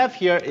what we have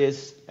here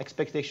is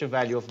expectation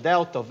value of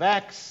delta of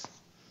x,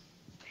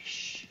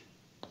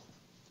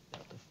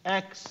 delta of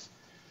x,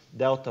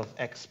 delta of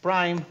x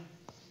prime.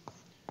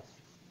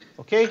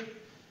 Okay?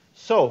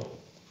 So,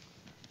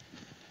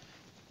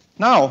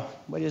 now,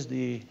 what is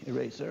the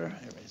eraser?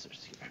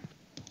 Eraser's here.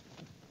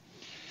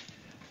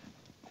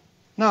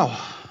 Now,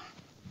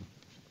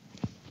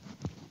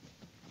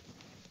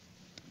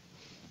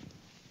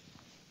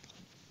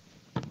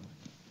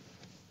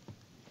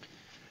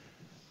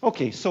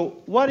 okay,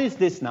 so what is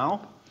this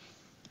now?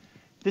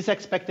 This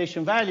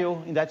expectation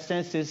value, in that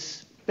sense,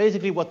 is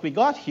basically what we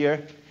got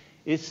here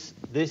is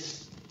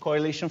this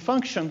correlation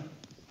function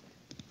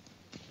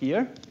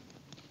here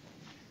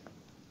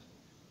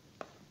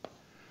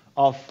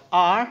of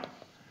r,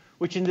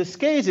 which in this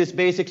case is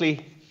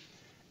basically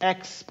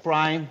x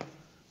prime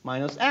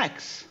minus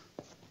x,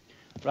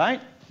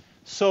 right?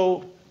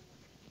 So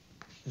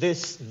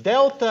this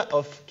delta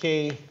of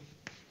k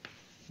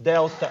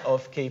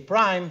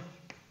prime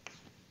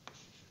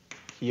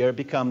here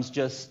becomes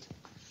just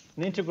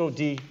an integral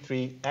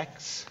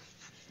d3x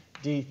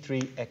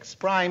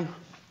prime.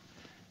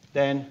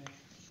 Then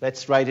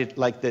let's write it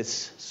like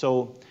this.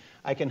 So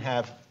I can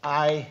have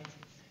I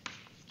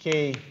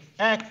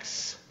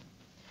kx,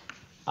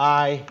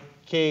 I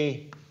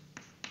k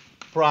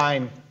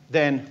prime.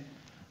 Then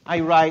I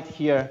write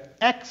here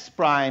x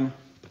prime.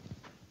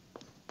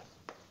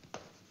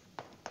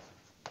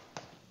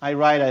 I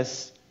write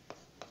as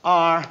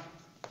r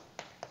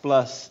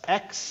plus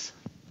x.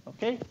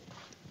 Okay?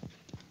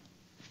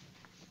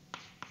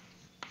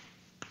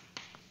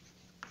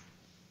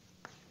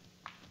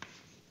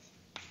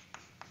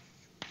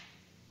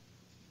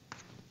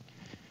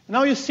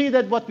 Now you see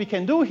that what we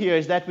can do here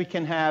is that we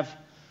can have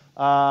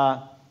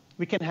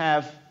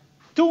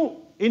two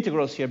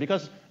integrals here,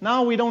 because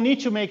now we don't need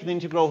to make the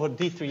integral over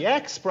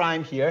d3x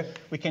prime here.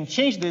 We can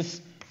change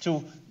this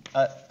to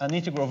an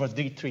integral over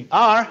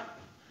d3r.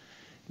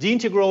 The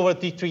integral over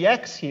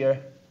d3x here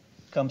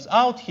comes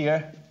out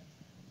here.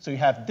 So you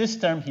have this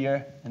term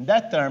here and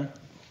that term.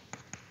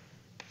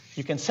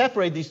 You can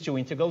separate these two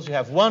integrals. You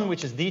have one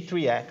which is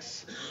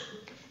d3x,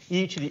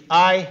 e to the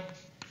I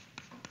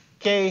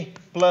k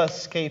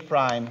plus k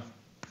prime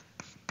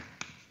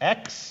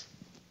x.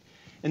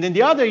 And then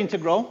the other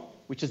integral,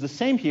 which is the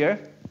same here,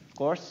 of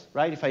course,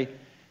 right? If I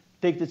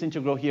take this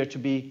integral here to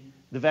be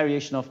the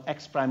variation of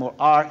x prime or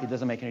r, it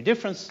doesn't make any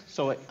difference.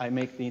 So I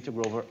make the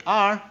integral over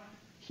r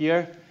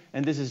here.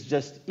 And this is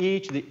just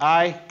e to the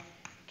I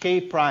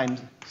k prime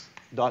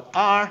dot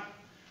r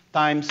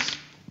times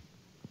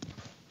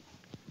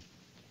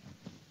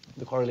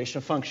the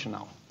correlation function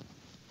now.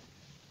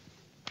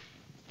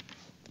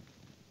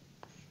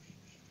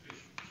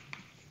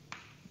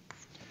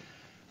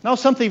 Now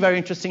something very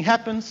interesting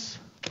happens.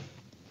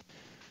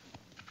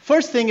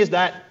 First thing is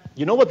that,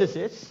 you know what this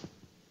is?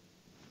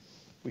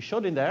 We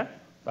showed it there,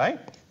 right?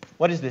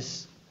 What is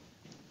this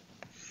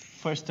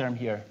first term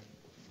here?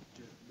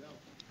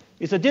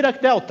 is a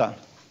Dirac delta.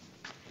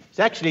 It's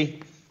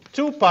actually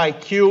 2 pi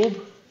cube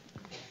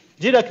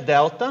Dirac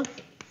delta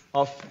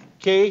of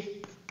k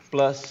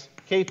plus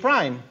k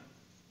prime.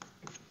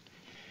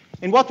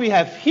 And what we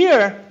have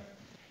here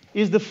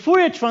is the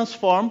Fourier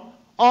transform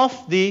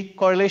of the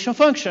correlation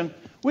function,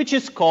 which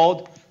is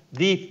called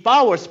the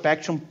power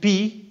spectrum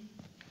P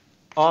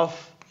of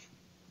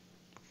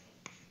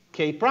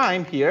k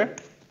prime here,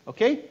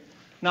 okay?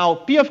 Now,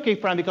 P of k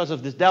prime, because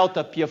of this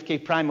delta, P of k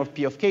prime or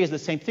P of k is the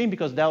same thing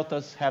because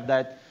deltas have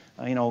that,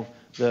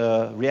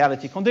 the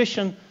reality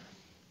condition.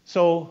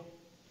 So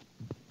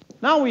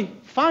now we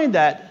find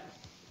that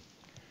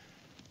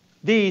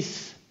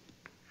this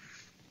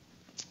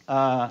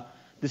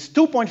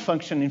 2-point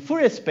function in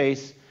Fourier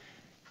space,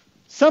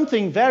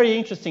 something very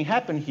interesting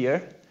happened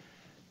here.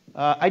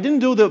 I didn't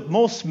do the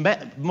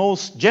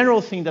most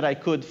general thing that I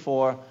could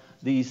for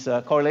these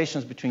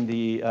correlations between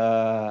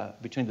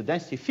the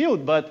density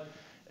field, but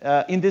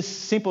in this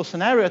simple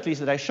scenario, at least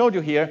that I showed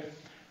you here,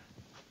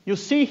 you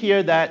see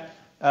here that,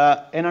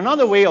 and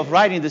another way of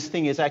writing this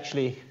thing is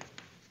actually,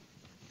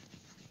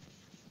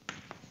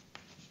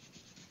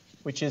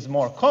 which is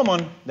more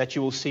common, that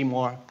you will see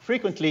more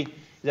frequently,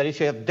 that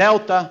if you have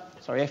delta,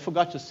 sorry, I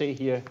forgot to say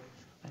here,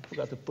 I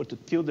forgot to put the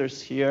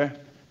tildes here,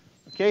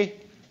 okay?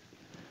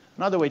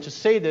 Another way to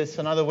say this,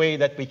 another way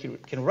that we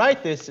can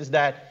write this is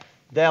that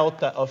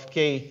delta of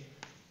k,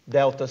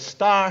 delta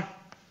star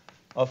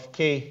of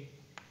k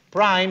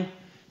prime,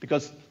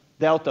 because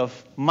delta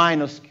of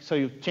minus, so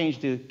you change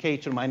the k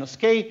to minus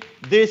k,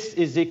 this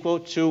is equal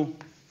to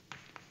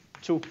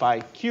 2 pi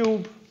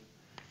cube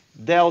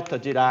delta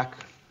Dirac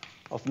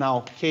of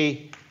now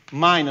k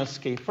minus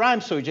k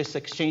prime, so you just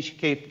exchange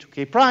k to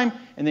k prime,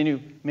 and then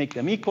you make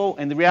them equal,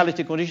 and the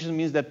reality condition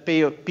means that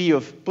p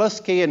of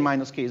plus k and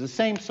minus k is the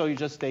same, so you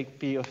just take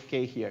p of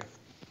k here.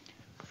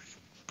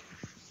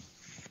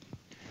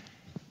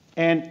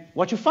 And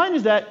what you find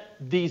is that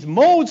these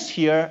modes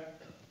here,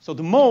 so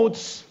the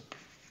modes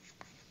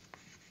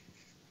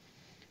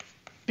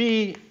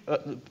the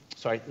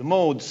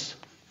modes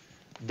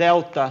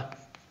delta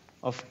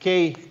of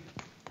k,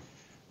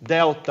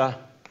 delta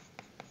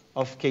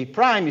of k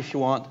prime, if you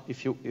want,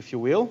 if you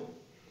will,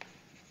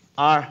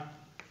 are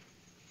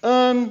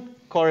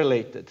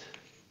uncorrelated.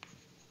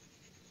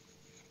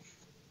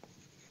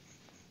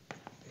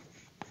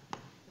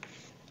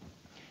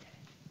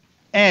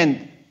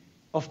 And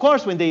of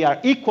course, when they are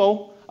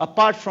equal,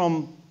 apart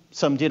from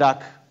some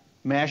Dirac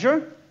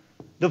measure,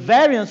 the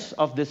variance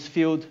of this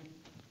field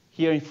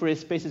here in Fourier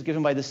space is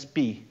given by this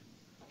P.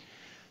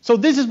 So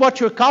this is what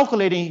you're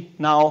calculating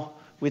now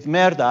with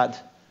Merdad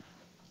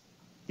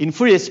in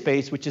Fourier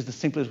space, which is the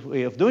simplest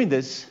way of doing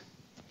this,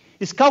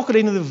 is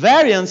calculating the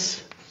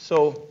variance.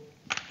 So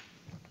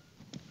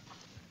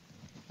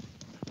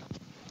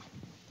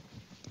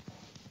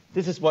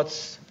this is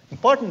what's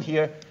important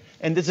here.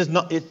 And this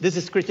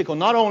is critical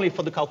not only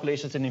for the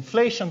calculations in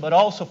inflation, but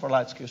also for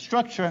large-scale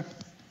structure,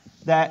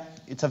 that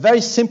it's a very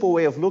simple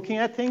way of looking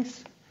at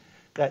things,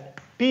 that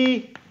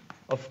P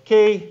of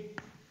k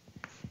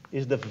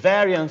is the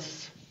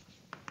variance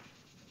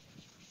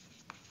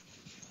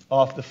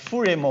of the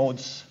Fourier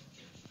modes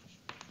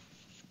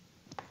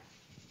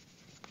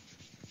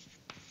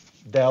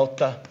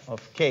delta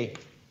of k.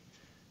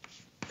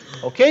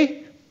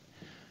 Okay?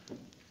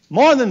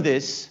 More than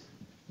this,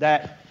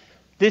 that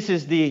this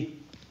is the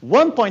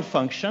 1-point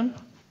function.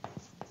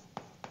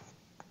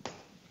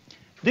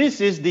 This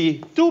is the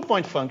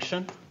 2-point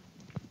function.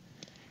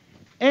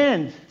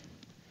 And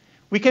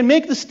we can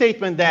make the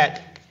statement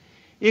that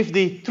if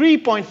the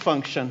 3-point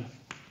function,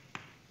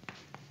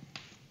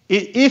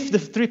 if the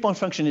 3-point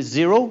function is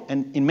 0,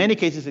 and in many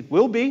cases it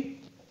will be,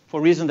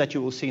 for reasons that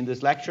you will see in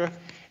this lecture,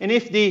 and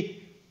if the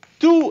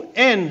 2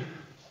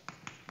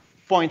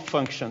 n-point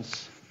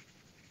functions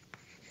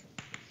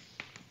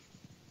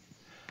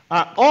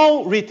are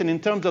all written in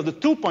terms of the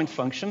 2-point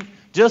function,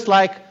 just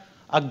like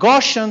a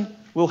Gaussian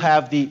will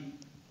have the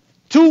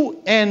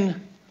 2n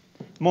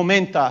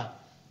momenta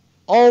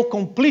all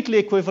completely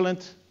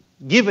equivalent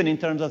given in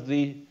terms of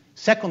the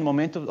second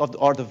momentum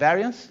or the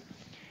variance.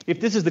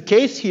 If this is the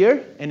case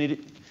here,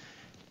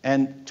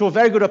 and to a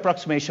very good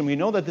approximation, we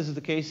know that this is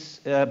the case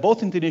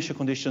both in the initial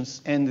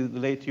conditions and in the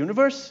late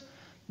universe,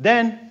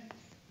 then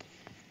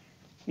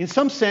in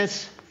some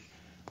sense,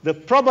 the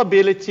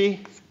probability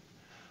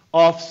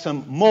of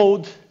some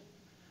mode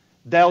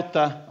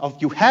delta,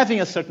 of you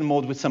having a certain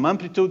mode with some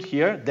amplitude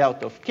here,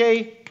 delta of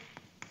k,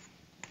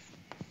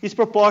 is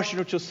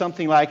proportional to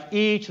something like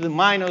e to the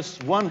minus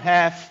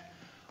 1/2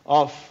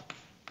 of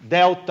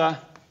delta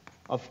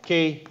of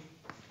k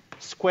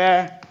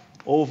square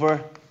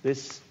over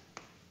this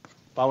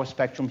power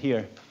spectrum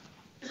here.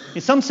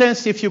 In some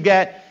sense, if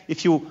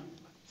you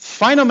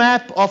find a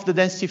map of the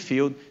density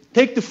field,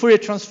 take the Fourier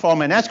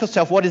transform and ask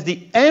yourself what is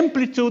the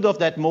amplitude of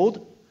that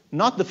mode,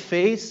 not the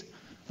phase.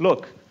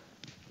 Look,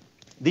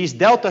 these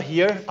delta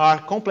here are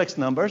complex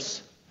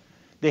numbers.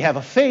 They have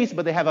a phase,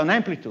 but they have an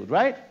amplitude,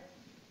 right?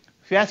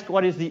 If you ask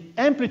what is the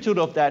amplitude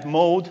of that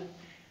mode,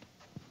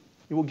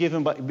 it will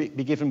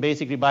be given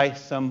basically by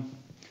some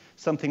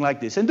something like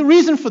this. And the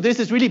reason for this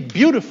is really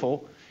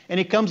beautiful, and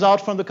it comes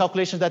out from the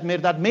calculations that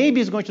Mehrdad maybe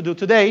is going to do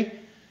today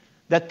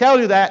that tell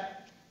you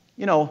that,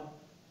 you know,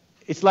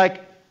 it's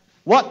like,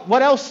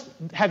 what else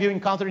have you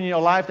encountered in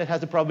your life that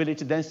has a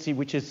probability density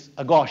which is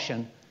a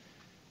Gaussian?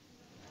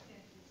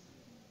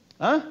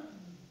 Huh?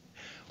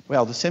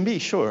 Well, the CMB,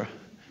 sure.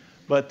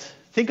 But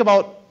think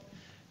about,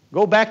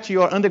 go back to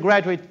your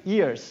undergraduate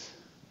years.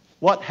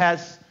 What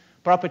has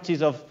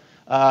properties of,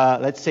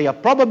 let's say, a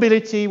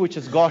probability which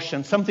is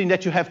Gaussian, something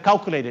that you have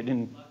calculated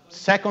in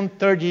second,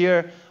 third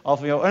year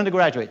of your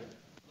undergraduate?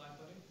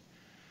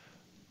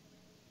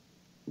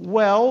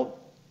 Well,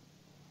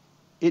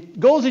 it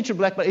goes into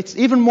black, but it's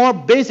even more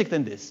basic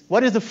than this.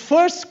 What is the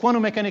first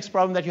quantum mechanics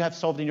problem that you have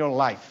solved in your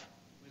life?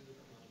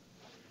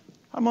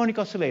 Harmonic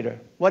oscillator.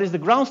 What is the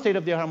ground state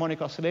of the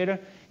harmonic oscillator?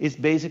 It's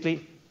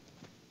basically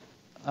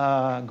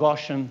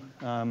Gaussian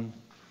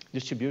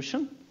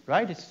distribution,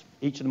 right? It's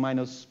e to the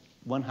minus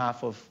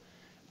 1/2 of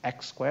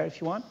x squared,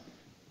 if you want.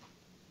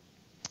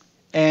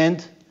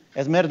 And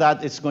as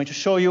Mehrdad is going to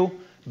show you,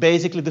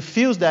 basically the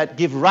fields that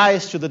give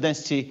rise to the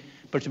density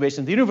perturbation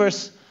in the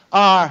universe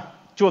are,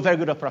 to a very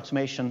good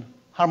approximation,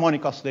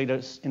 harmonic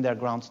oscillators in their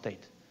ground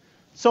state.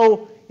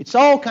 So it's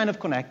all kind of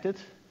connected,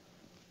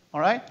 all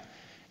right?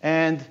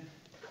 And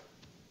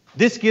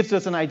this gives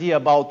us an idea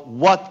about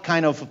what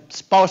kind of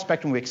power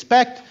spectrum we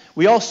expect.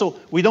 We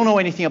don't know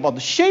anything about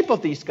the shape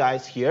of these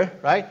guys here,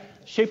 right?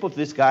 Shape of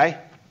this guy,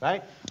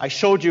 right? I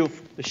showed you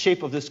the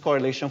shape of this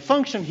correlation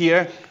function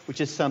here,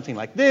 which is something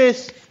like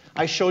this.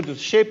 I showed you the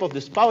shape of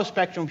this power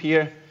spectrum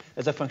here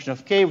as a function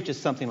of k, which is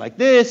something like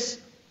this.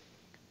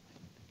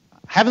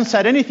 I haven't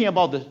said anything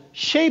about the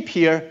shape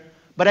here,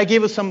 but I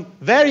gave you some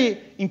very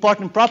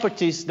important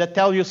properties that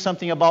tell you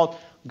something about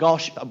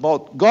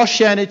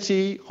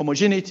Gaussianity,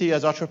 homogeneity,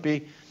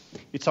 isotropy.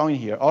 It's all in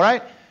here, all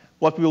right?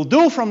 What we'll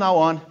do from now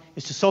on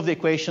is to solve the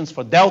equations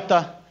for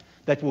delta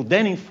that will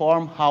then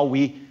inform how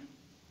we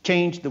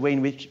change the way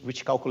in which we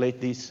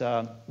calculate these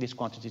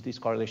quantities, these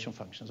correlation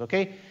functions,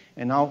 okay?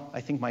 And now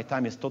I think my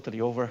time is totally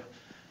over,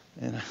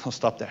 and I'll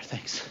stop there.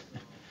 Thanks.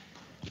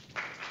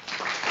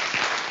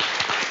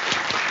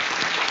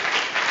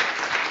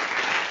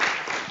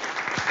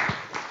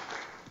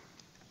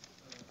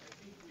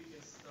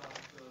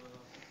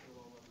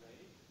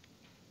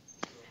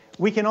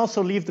 We can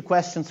also leave the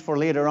questions for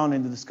later on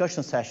in the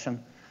discussion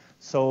session,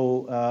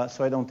 so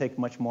I don't take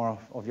much more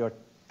of your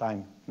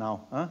time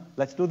now. Huh?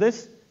 Let's do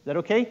this. Is that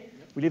okay?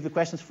 We leave the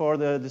questions for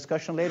the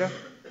discussion later?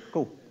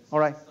 Cool. All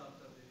right.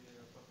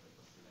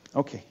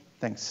 Okay.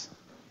 Thanks.